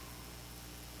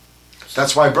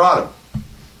 That's why I brought him.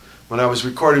 When I was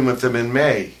recording with him in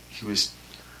May, he was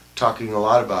talking a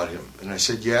lot about him, and I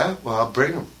said, "Yeah, well, I'll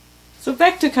bring him." So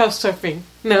back to couch surfing.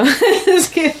 No,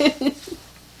 just kidding.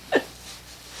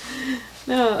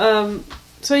 No,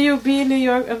 so you'll be in New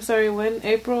York, I'm sorry, when?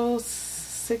 April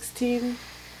 16,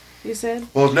 you said?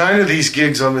 Well, 9 of these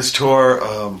gigs on this tour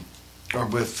are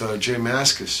with Jay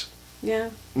Mascis.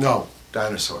 Yeah. No,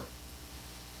 Dinosaur.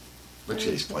 But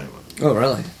Jay's playing with him. Oh,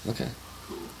 really? Okay.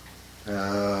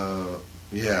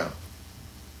 Yeah.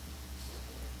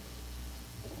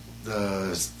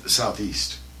 The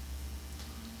Southeast.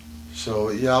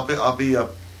 So, yeah, I'll be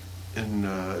up in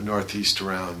Northeast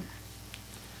around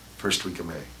first week of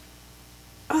May.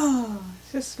 Oh,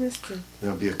 just missed it.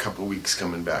 There'll be a couple weeks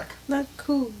coming back. Not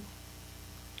cool.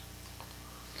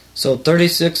 So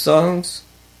 36 songs?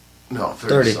 No,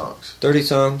 30 songs. 30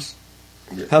 songs?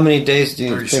 Yeah. How many days do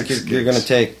you think you're going to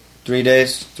take? 3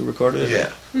 days to record it?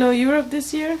 Yeah. No, Europe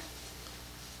this year?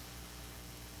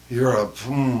 Europe,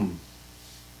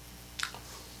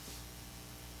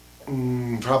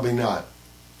 probably not.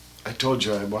 I told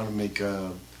you I want to make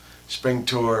a spring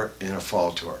tour and a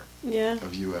fall tour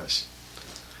of U.S.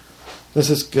 This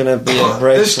is going to be a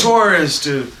break. This tour is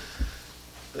to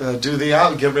do the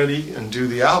album, get ready and do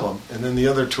the album, and then the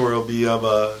other tour will be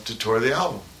to tour the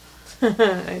album.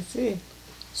 I see.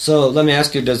 So let me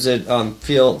ask you, does it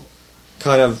feel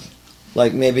kind of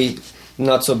like maybe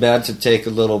not so bad to take a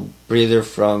little breather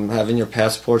from having your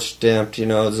passport stamped, a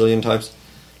zillion times,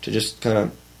 to just kind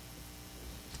of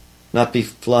not be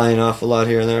flying off a lot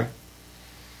here and there?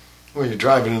 Well, you're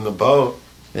driving in the boat.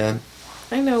 Yeah.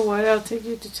 I know what. I'll take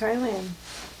you to Thailand.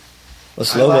 A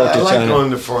slow boat to China. I like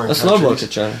going to foreign countries. A slow boat to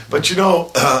China. But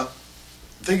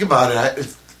think about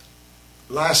it.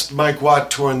 Last Mike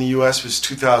Watt tour in the U.S. was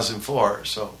 2004,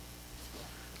 so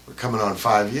we're coming on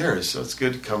 5 years. So it's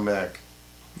good to come back.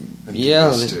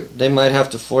 Yeah, they might have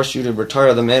to force you to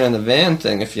retire the man in the van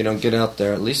thing if you don't get out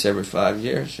there at least every 5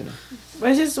 years.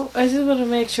 I just want to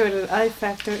make sure that I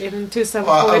factor into some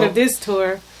point of this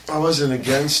tour. I wasn't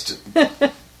against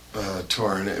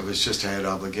touring. It was just I had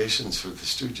obligations for the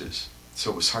Stooges,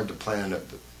 so it was hard to plan a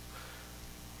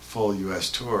full U.S.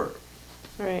 tour.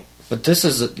 Right. But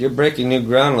you're breaking new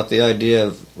ground with the idea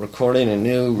of recording a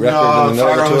new record in the middle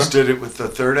of the tour. Faros did it with the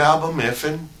third album,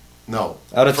 Iffin. No.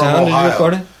 Out of town, did you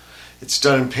record it? It's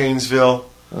done in Painesville,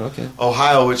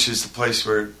 Ohio, which is the place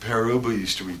where Peruba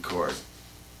used to record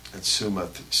at Suma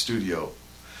Studio.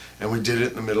 And we did it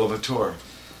in the middle of a tour.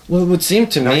 Well, it would seem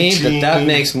to me that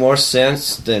makes more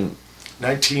sense than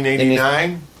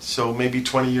 1989, so maybe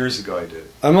 20 years ago I did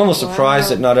it. I'm almost surprised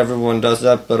that not everyone does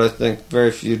that, but I think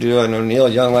very few do. I know Neil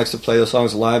Young likes to play the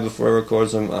songs live before he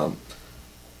records them.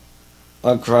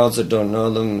 On crowds that don't know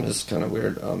them is kind of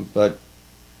weird, but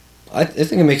I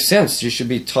think it makes sense. You should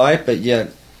be tight, but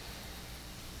yet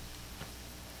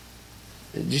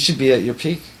you should be at your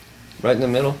peak, right in the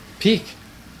middle. Peak.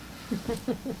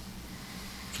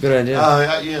 It's a good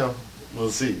idea. We'll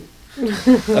see.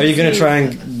 Are you going to try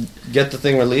and get the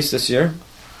thing released this year?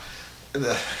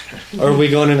 Or are we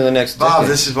going into the next Bob,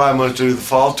 decade? this is why I'm going to do the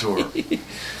fall tour.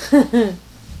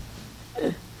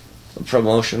 A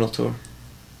promotional tour.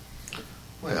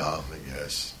 Well, I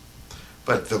guess.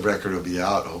 But the record will be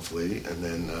out, hopefully, and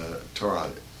then tour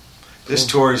on it. This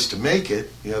tour is to make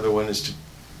it. The other one is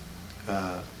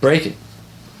to break it.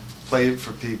 Play it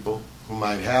for people who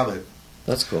might have it.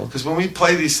 That's cool. Because when we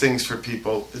play these things for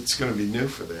people, it's going to be new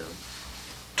for them.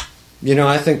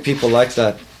 I think people like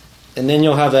that. And then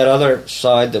you'll have that other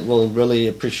side that will really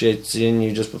appreciate seeing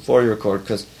you just before you record.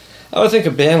 Because I would think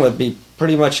a band would be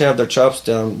pretty much have their chops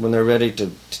down when they're ready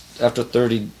to, after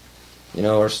 30,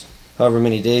 or however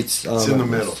many dates. It's in the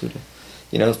middle.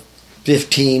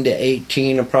 15 to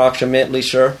 18 approximately,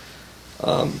 sure.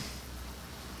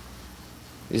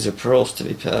 These are pearls to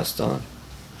be passed on.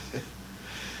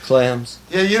 clams.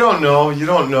 Yeah, you don't know. You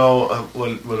don't know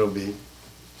what it'll be.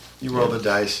 You roll the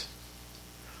dice.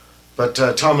 But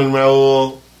Tom and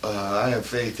Raoul, I have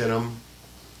faith in them.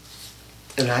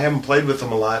 And I haven't played with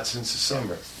them a lot since the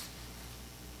summer.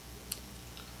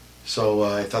 So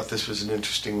I thought this was an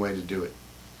interesting way to do it.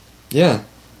 Yeah.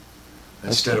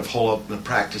 Instead of hole up in a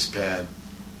practice pad,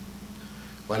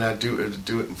 why not do it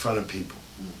in front of people?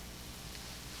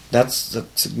 That's a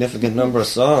significant number of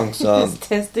songs. Just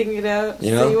testing it out.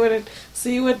 You know?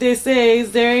 See what they say.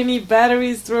 Is there any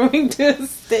batteries throwing to the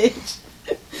stage?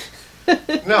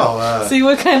 No. See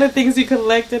what kind of things you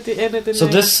collect at the end of the night. So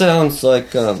this sounds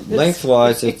like,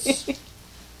 lengthwise, it's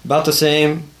about the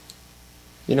same.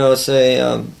 You know, say,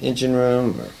 Engine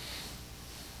Room or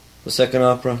the second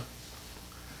opera.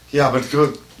 Yeah, but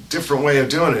different way of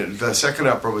doing it. The second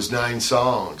opera was 9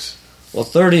 songs. Well,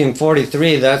 30 and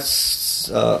 43, that's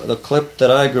the clip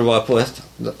that I grew up with.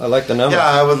 I like the number.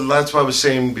 Yeah, that's what I was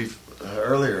saying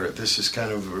earlier. This is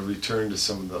kind of a return to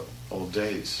some of the old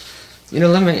days. You know,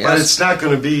 let me But ask. it's not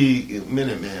going to be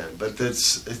Minuteman, but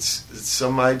it's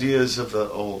some ideas of the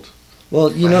old.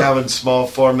 Well, you know, having small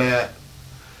format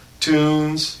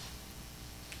tunes.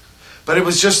 But it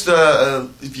was just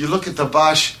if you look at the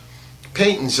Bosch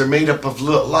paintings, they're made up of a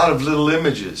lot of little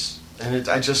images, and it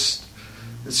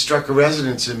struck a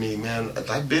resonance in me, man.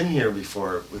 I've been here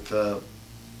before with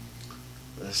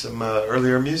some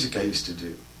earlier music I used to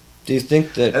do. Do you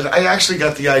think that... And I actually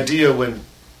got the idea when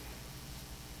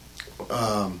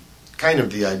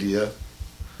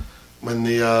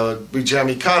the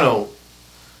Bijamicano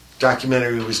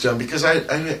documentary was done, because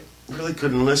I really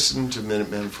couldn't listen to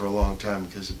Minutemen for a long time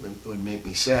because it would make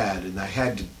me sad, and I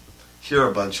had to hear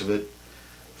a bunch of it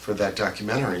for that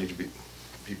documentary to be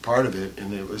part of it,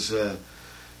 and it was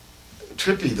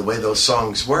trippy the way those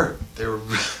songs were. They were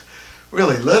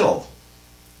really little,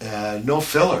 no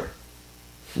filler.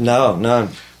 No, none.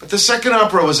 But the second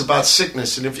opera was about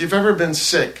sickness, and if you've ever been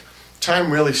sick,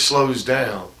 time really slows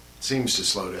down, seems to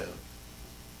slow down.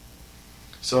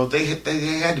 So they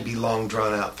had to be long,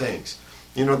 drawn-out things.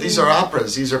 You know, these are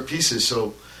operas, these are pieces,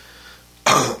 so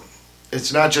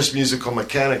it's not just musical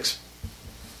mechanics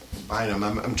behind them.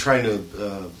 I'm trying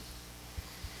to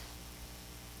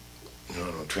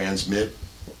transmit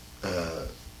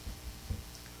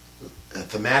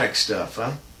thematic stuff,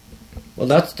 huh? Well,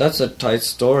 that's a tight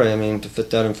story. I mean, to fit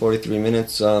that in 43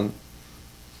 minutes,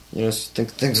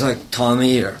 think things like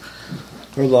Tommy or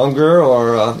longer,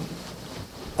 or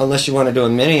unless you want to do a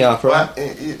mini opera.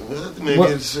 Maybe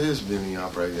it is mini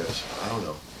opera, I guess. I don't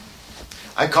know.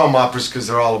 I call them operas because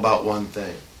they're all about one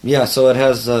thing. Yeah, so it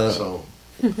has... so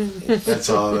that's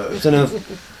all.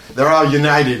 They're all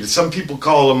united. Some people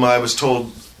call them, I was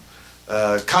told,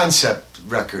 concept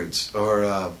records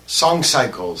or song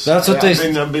cycles. That's what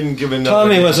I've been given.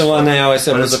 Tommy was the one they always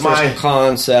said but was the first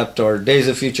concept, or Days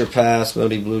of Future Past,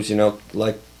 Melody Blues.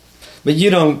 But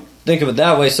you don't think of it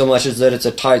that way so much as that it's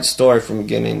a tight story from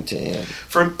beginning to end.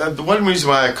 For the one reason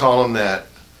why I call them that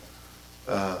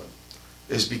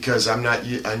is because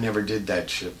I never did that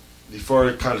shit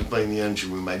before contemplating the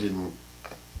Engine Room. I didn't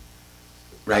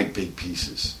write big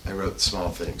pieces. I wrote small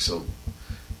things. So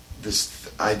this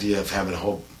idea of having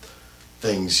whole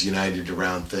things united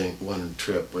around one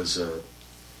trip was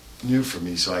new for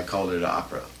me, so I called it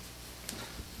opera.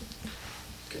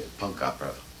 Okay, punk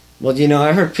opera. Well,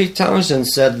 I heard Pete Townshend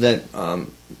said that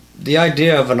the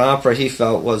idea of an opera, he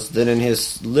felt, was that in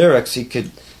his lyrics he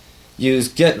could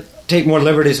take more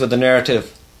liberties with the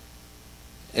narrative,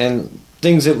 and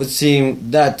things that would seem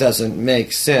that doesn't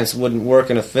make sense, wouldn't work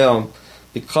in a film.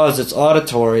 Because it's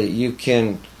auditory, you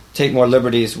can take more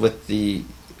liberties with the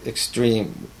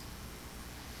extreme.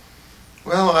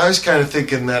 Well, I was kind of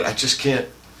thinking that I just can't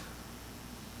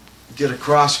get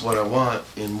across what I want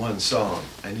in one song.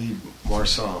 I need more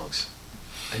songs.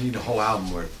 I need a whole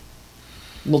album worth.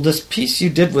 Well, this piece you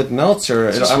did with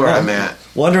Meltzer, that's where I'm at.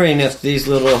 Wondering if these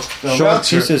little short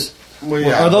pieces,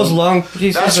 are those long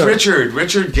pieces? That's Richard.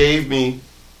 Richard gave me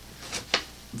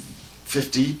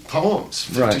 50 poems,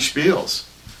 50 spiels.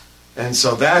 And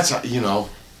so that's, that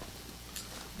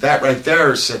right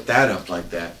there set that up like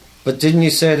that. But didn't you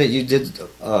say that you did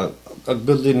a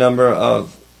goodly number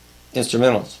of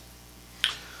instrumentals?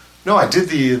 No, I did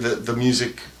the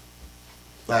music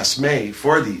last May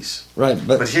for these. Right,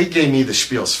 but he gave me the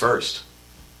spiels first.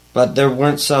 But there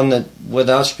weren't some that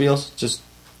without spiels?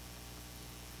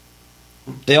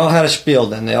 They all had a spiel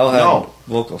then? They all had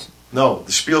vocals? No,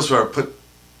 the spiels were put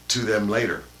to them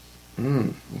later.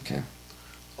 Okay.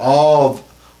 All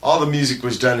the music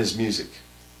was done as music,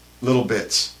 little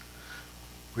bits.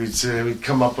 We'd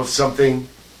come up with something,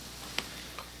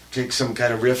 take some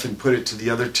kind of riff and put it to the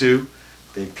other two.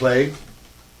 They play,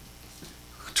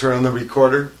 turn on the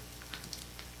recorder,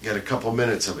 get a couple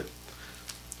minutes of it.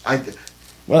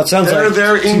 Well, it sounds like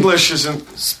their English isn't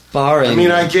sparring. I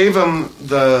mean, I gave them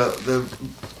the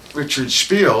Richard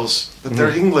spiels, but their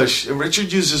English. And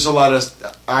Richard uses a lot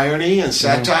of irony and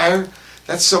satire.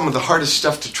 That's some of the hardest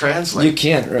stuff to translate. You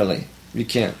can't really. You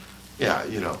can't. Yeah,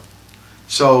 you know.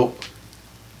 So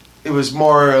it was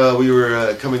more. We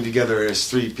were coming together as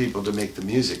three people to make the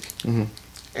music, and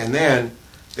then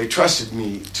they trusted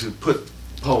me to put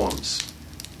poems,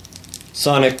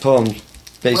 sonic poems.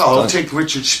 Well, take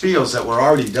Richard spiels that were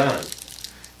already done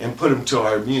and put them to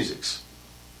our musics.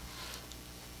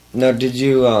 Now, did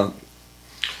you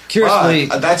curiously?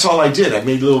 That's all I did. I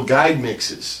made little guide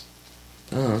mixes.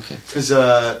 Oh, okay. Because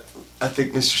I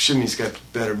think Mr. Shimmy's got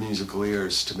better musical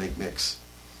ears to make mix.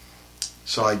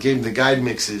 So I gave him the guide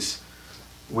mixes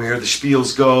where the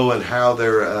spiels go and how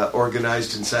they're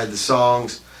organized inside the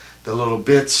songs, the little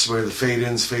bits where the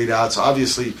fade-ins, fade-outs.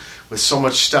 Obviously, with so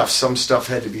much stuff, some stuff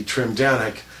had to be trimmed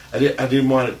down. I didn't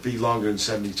want it to be longer than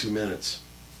 72 minutes.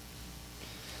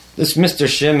 This Mr.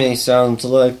 Shimmy sounds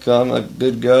like a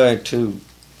good guy to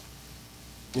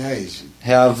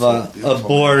have a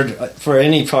board for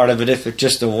any part of it, if it's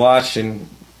just a watch. And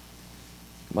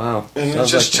wow. And it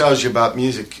just tells you about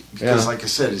music because, like I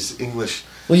said, it's English.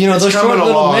 Well, you know, it's those coming short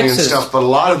little along mixes. and stuff, but a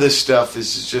lot of this stuff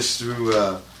is just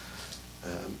through...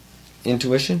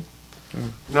 intuition?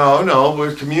 No,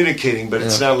 we're communicating, but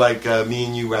it's not like me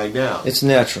and you right now. It's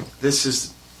natural. This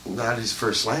is not his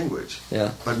first language.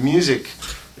 Yeah. But music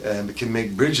can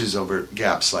make bridges over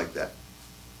gaps like that.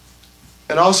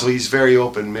 And also, he's a very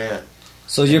open man.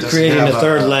 So you're creating a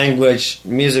third language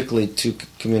musically to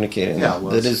communicate in. Yeah,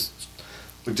 well, that is.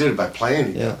 We did it by playing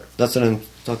together. Yeah, that's what I'm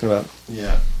talking about.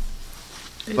 Yeah.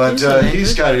 But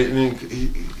he's got it. I mean,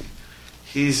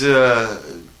 he's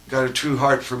got a true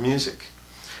heart for music.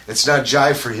 It's not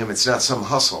jive for him. It's not some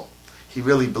hustle. He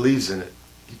really believes in it.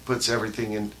 He puts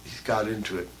everything in. He's got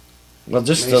into it. Well,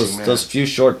 just those few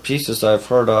short pieces I've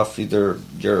heard off either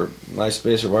your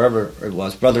MySpace or wherever it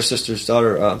was, Brother, Sister's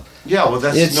Daughter. Yeah, well,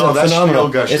 that's phenomenal.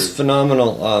 Real Gusher. It's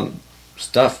phenomenal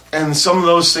stuff. And some of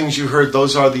those things you heard,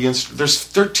 those are the there's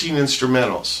 13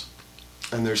 instrumentals,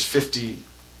 and there's 50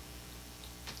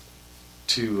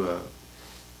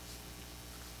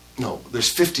 there's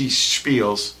 50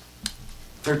 spiels,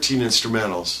 13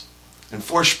 instrumentals, and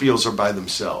 4 spiels are by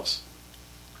themselves.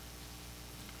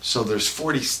 So there's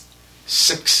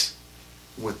 46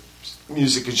 with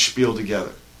music and spiel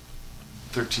together.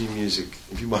 13 music,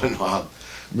 if you want to know how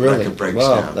the record breaks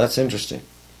down. That's interesting.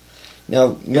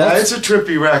 Now, it's a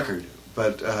trippy record,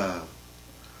 but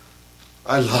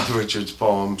I love Richard's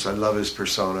poems. I love his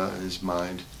persona, his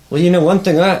mind. Well, you know, one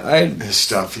thing his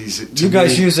stuff. You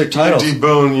guys use their titles. D.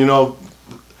 Boone,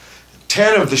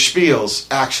 10 of the spiels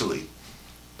actually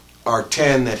are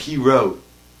 10 that he wrote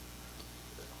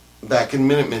back in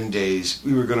Minutemen days.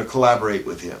 We were going to collaborate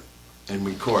with him and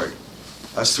record.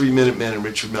 Us 3 Minutemen and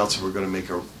Richard Meltzer were going to make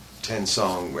a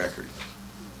 10-song record.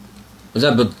 Was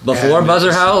that before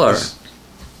Buzzer Howl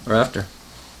or after?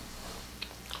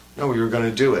 No, we were going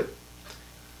to do it.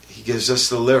 He gives us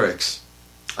the lyrics.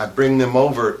 I bring them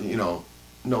over,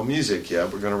 no music. Yeah,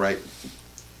 we're going to write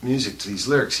music to these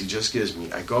lyrics he just gives me.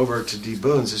 I go over to D.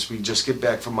 Boone's as we just get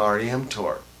back from our EM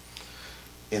tour.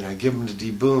 And I give him to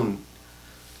D. Boone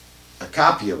a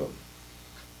copy of them.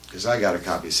 Because I got a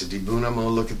copy. I said, D. Boone, I'm going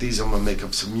to look at these. I'm going to make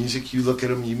up some music. You look at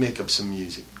them, you make up some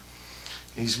music.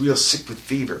 And he's real sick with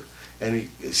fever. And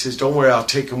he says, don't worry, I'll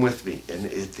take him with me. And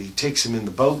he takes him in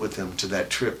the boat with him to that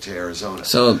trip to Arizona.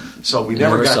 So we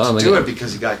never got to do it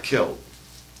because he got killed.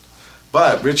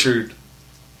 But Richard,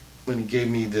 when he gave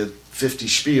me the 50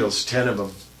 spiels, 10 of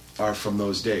them are from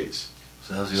those days.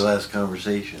 So that was your last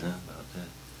conversation, about that?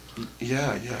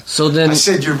 Yeah. So then I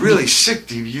said, you're really sick,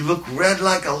 dude. You look red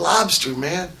like a lobster,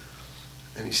 man.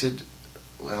 And he said,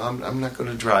 well, I'm not going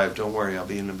to drive. Don't worry, I'll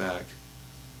be in the back.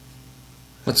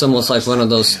 It's almost like one of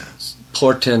those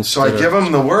portents. So I give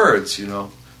him the words,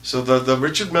 So the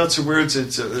Richard Meltzer words,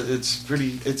 it's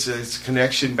a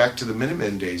connection back to the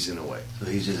Minutemen days in a way. So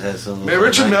he just has some. Man,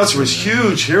 Richard Meltzer was a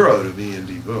huge hero to me and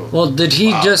D. Boone. Well, did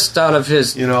he just out of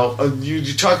his?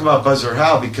 You talk about Buzzer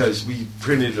Howl because we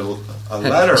printed a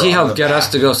letter. He helped get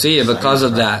us to go see you because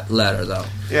of that letter, though.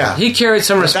 Yeah, he carried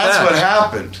some respect. That's what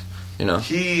happened.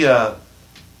 He.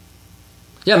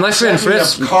 Yeah, my friend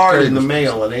Fritz sent me a card in the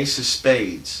mail, an ace of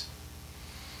spades.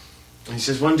 And he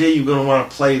says, one day you're going to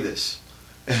want to play this.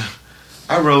 And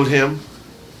I wrote him.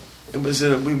 It was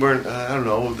we weren't, I don't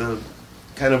know, the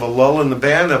kind of a lull in the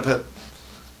band up at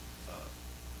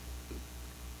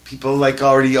people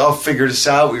already all figured us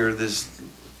out. We were this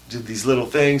did these little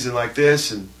things and like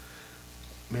this, and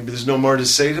maybe there's no more to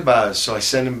say about it. So I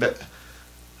sent him back.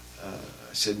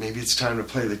 I said, maybe it's time to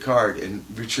play the card. And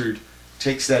Richard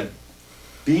takes that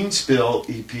Bean Spill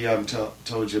EP I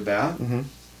told you about,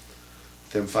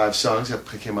 them 5 songs that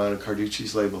came out on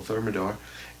Carducci's label, Thermidor,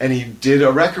 and he did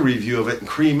a record review of it in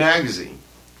Cream magazine,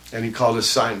 and he called it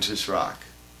Scientist Rock.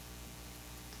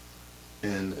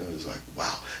 And it was like,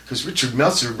 wow. Because Richard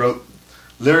Meltzer wrote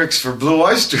lyrics for Blue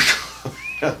Oyster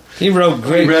Cult. He wrote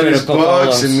great We read his critical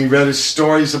books, columns. and we read his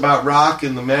stories about rock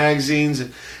in the magazines.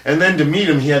 And then to meet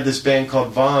him, he had this band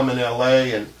called Vom in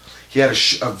L.A., and he had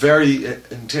a very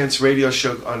intense radio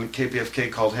show on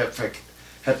KPFK called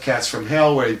Hepcats from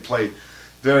Hell, where he played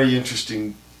very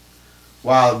interesting,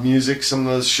 wild music. Some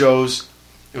of those shows,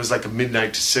 it was like a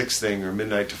midnight to 6 thing, or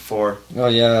midnight to 4. Oh,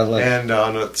 yeah. Like and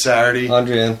on a Saturday.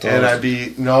 Andrea and I'd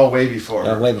be, no, way before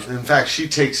her. Way before. In fact, she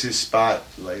takes his spot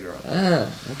later on.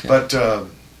 Ah, okay. But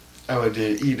I would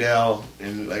eat L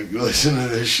and like listen to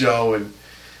this show, and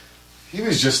he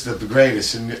was just the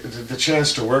greatest, and the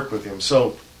chance to work with him.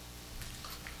 So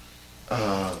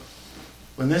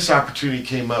when this opportunity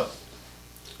came up,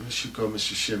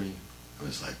 Mr. Shimmy, I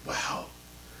was like, wow.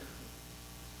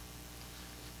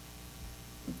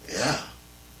 Yeah,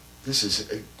 this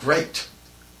is great.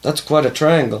 That's quite a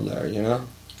triangle there, you know?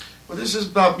 Well, this is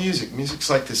about music. Music's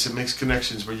like this. It makes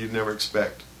connections where you'd never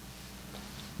expect.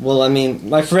 Well, I mean,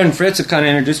 my friend Fritz had kind of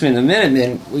introduced me in the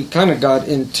Minutemen. We kind of got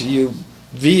into you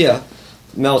via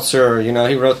Meltzer. You know,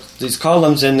 he wrote these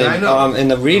columns in the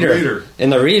Reader. In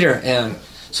the Reader. And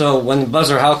so when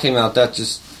Buzzer Howl came out, that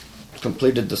just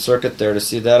completed the circuit there. To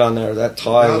see that on there, that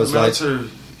tie was Meltzer,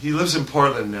 like... He lives in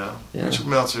Portland now. Yeah. Richard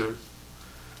Meltzer,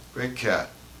 great cat.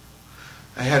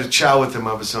 I had a chow with him.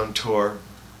 I was on tour,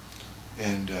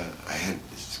 and I had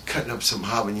cutting up some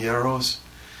habaneros,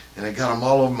 and I got them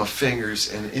all over my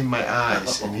fingers and in my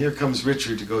eyes. And here comes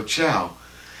Richard to go chow,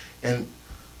 and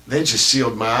they just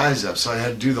sealed my eyes up. So I had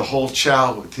to do the whole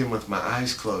chow with him with my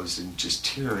eyes closed and just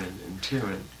tearing and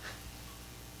tearing.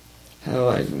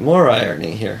 More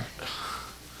irony here.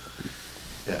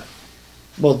 Yeah.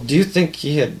 Well, do you think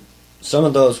he had some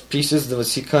of those pieces,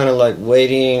 was he kind of like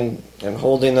waiting and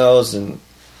holding those and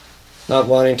not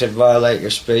wanting to violate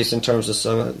your space in terms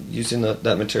of using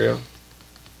that material?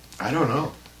 I don't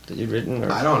know. That you'd written?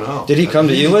 Or, I don't know. Did he come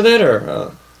to you with it,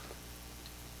 or,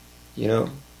 you know?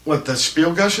 What, the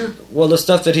Spielgusher? Well, the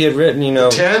stuff that he had written, you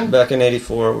know, 10? back in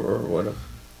 84 or whatever.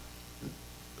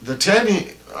 The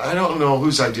 10, I don't know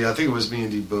whose idea. I think it was me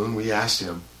and D. Boone. We asked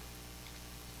him.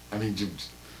 I mean,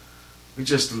 we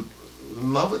just in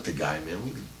love with the guy,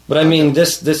 man. But I mean,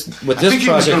 this with this project, I think he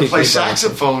was going to play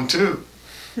saxophone too.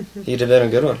 He'd have been a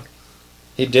good one.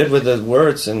 He did with the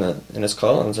words in his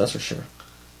columns, that's for sure.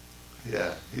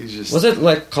 Yeah, he's just. Was it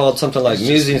like called something like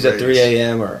Musings at 3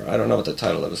 a.m. or I don't know what the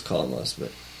title of his column was,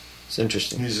 but it's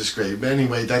interesting. He's just great. But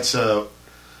anyway, that's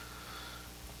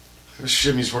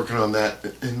Shimmy's working on that,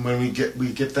 and when we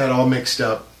get that all mixed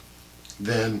up,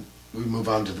 then we move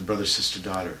on to the brother, sister,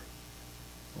 daughter.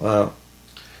 Wow.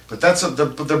 But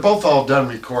they're both all done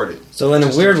recording. So in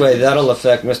a weird way, that'll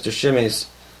affect Mr. Shimmy's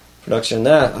production.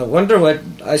 I wonder what,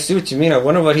 I see what you mean. I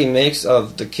wonder what he makes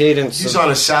of the cadence. He's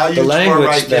on a Salute tour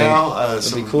right now,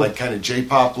 some cool. like kind of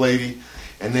J-pop lady,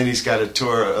 and then he's got a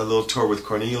little tour with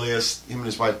Cornelius. Him and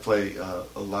his wife play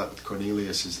a lot with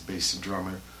Cornelius as the bass and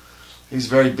drummer. He's a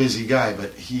very busy guy,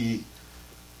 but he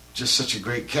just such a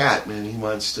great cat, man. He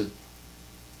wants to.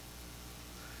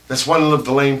 That's one of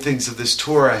the lame things of this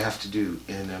tour I have to do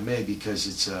in May, because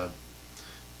it's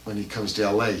when he comes to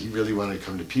LA, he really wanted to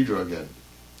come to Pedro again.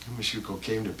 Mishuko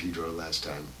came to Pedro last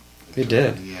time. He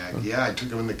did? Yeah, I took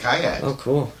him in the kayak. Oh,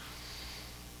 cool.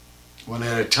 One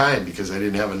at a time, because I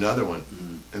didn't have another one.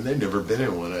 And they'd never been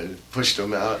in one. I pushed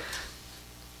them out.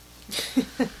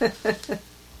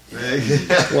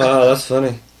 Wow, that's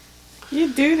funny.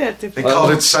 You do that to They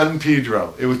called it San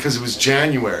Pedro. Because it was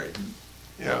January.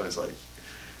 You know, it was like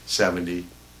 70.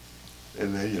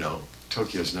 And then,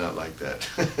 Tokyo's not like that.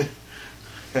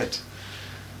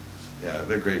 Yeah,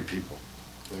 they're great people.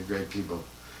 They're great people.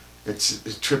 It's a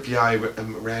trippy. I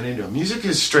ran into them. Music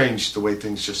is strange, the way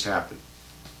things just happen.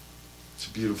 It's a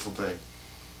beautiful thing.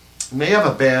 And they have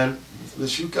a band,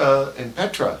 Lishuka and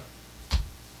Petra,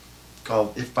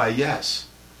 called If by Yes.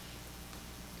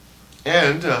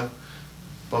 And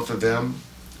both of them,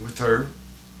 with her,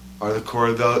 are the core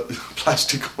of the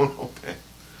Plastic Ono band.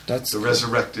 That's the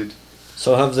Resurrected.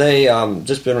 So have they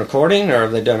just been recording, or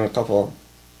have they done a couple?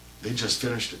 They just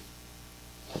finished it.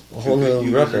 A whole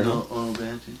new record.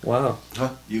 Wow. Huh?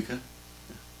 Yuka?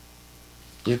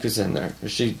 Yuka's in there.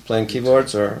 Is she playing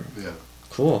keyboards or? Yeah.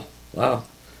 Cool. Wow.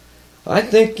 I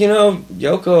think,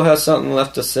 Yoko has something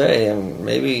left to say, and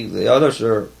maybe the others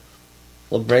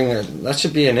will bring it. That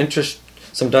should be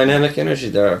some dynamic energy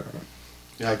there.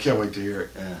 Yeah, I can't wait to hear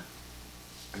it. Yeah.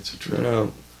 It's a trip.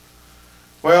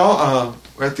 Well,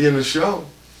 we're at the end of the show.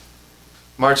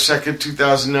 March 2nd,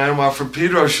 2009, I'm off from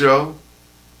Pedro Show.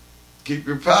 Keep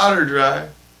your powder dry.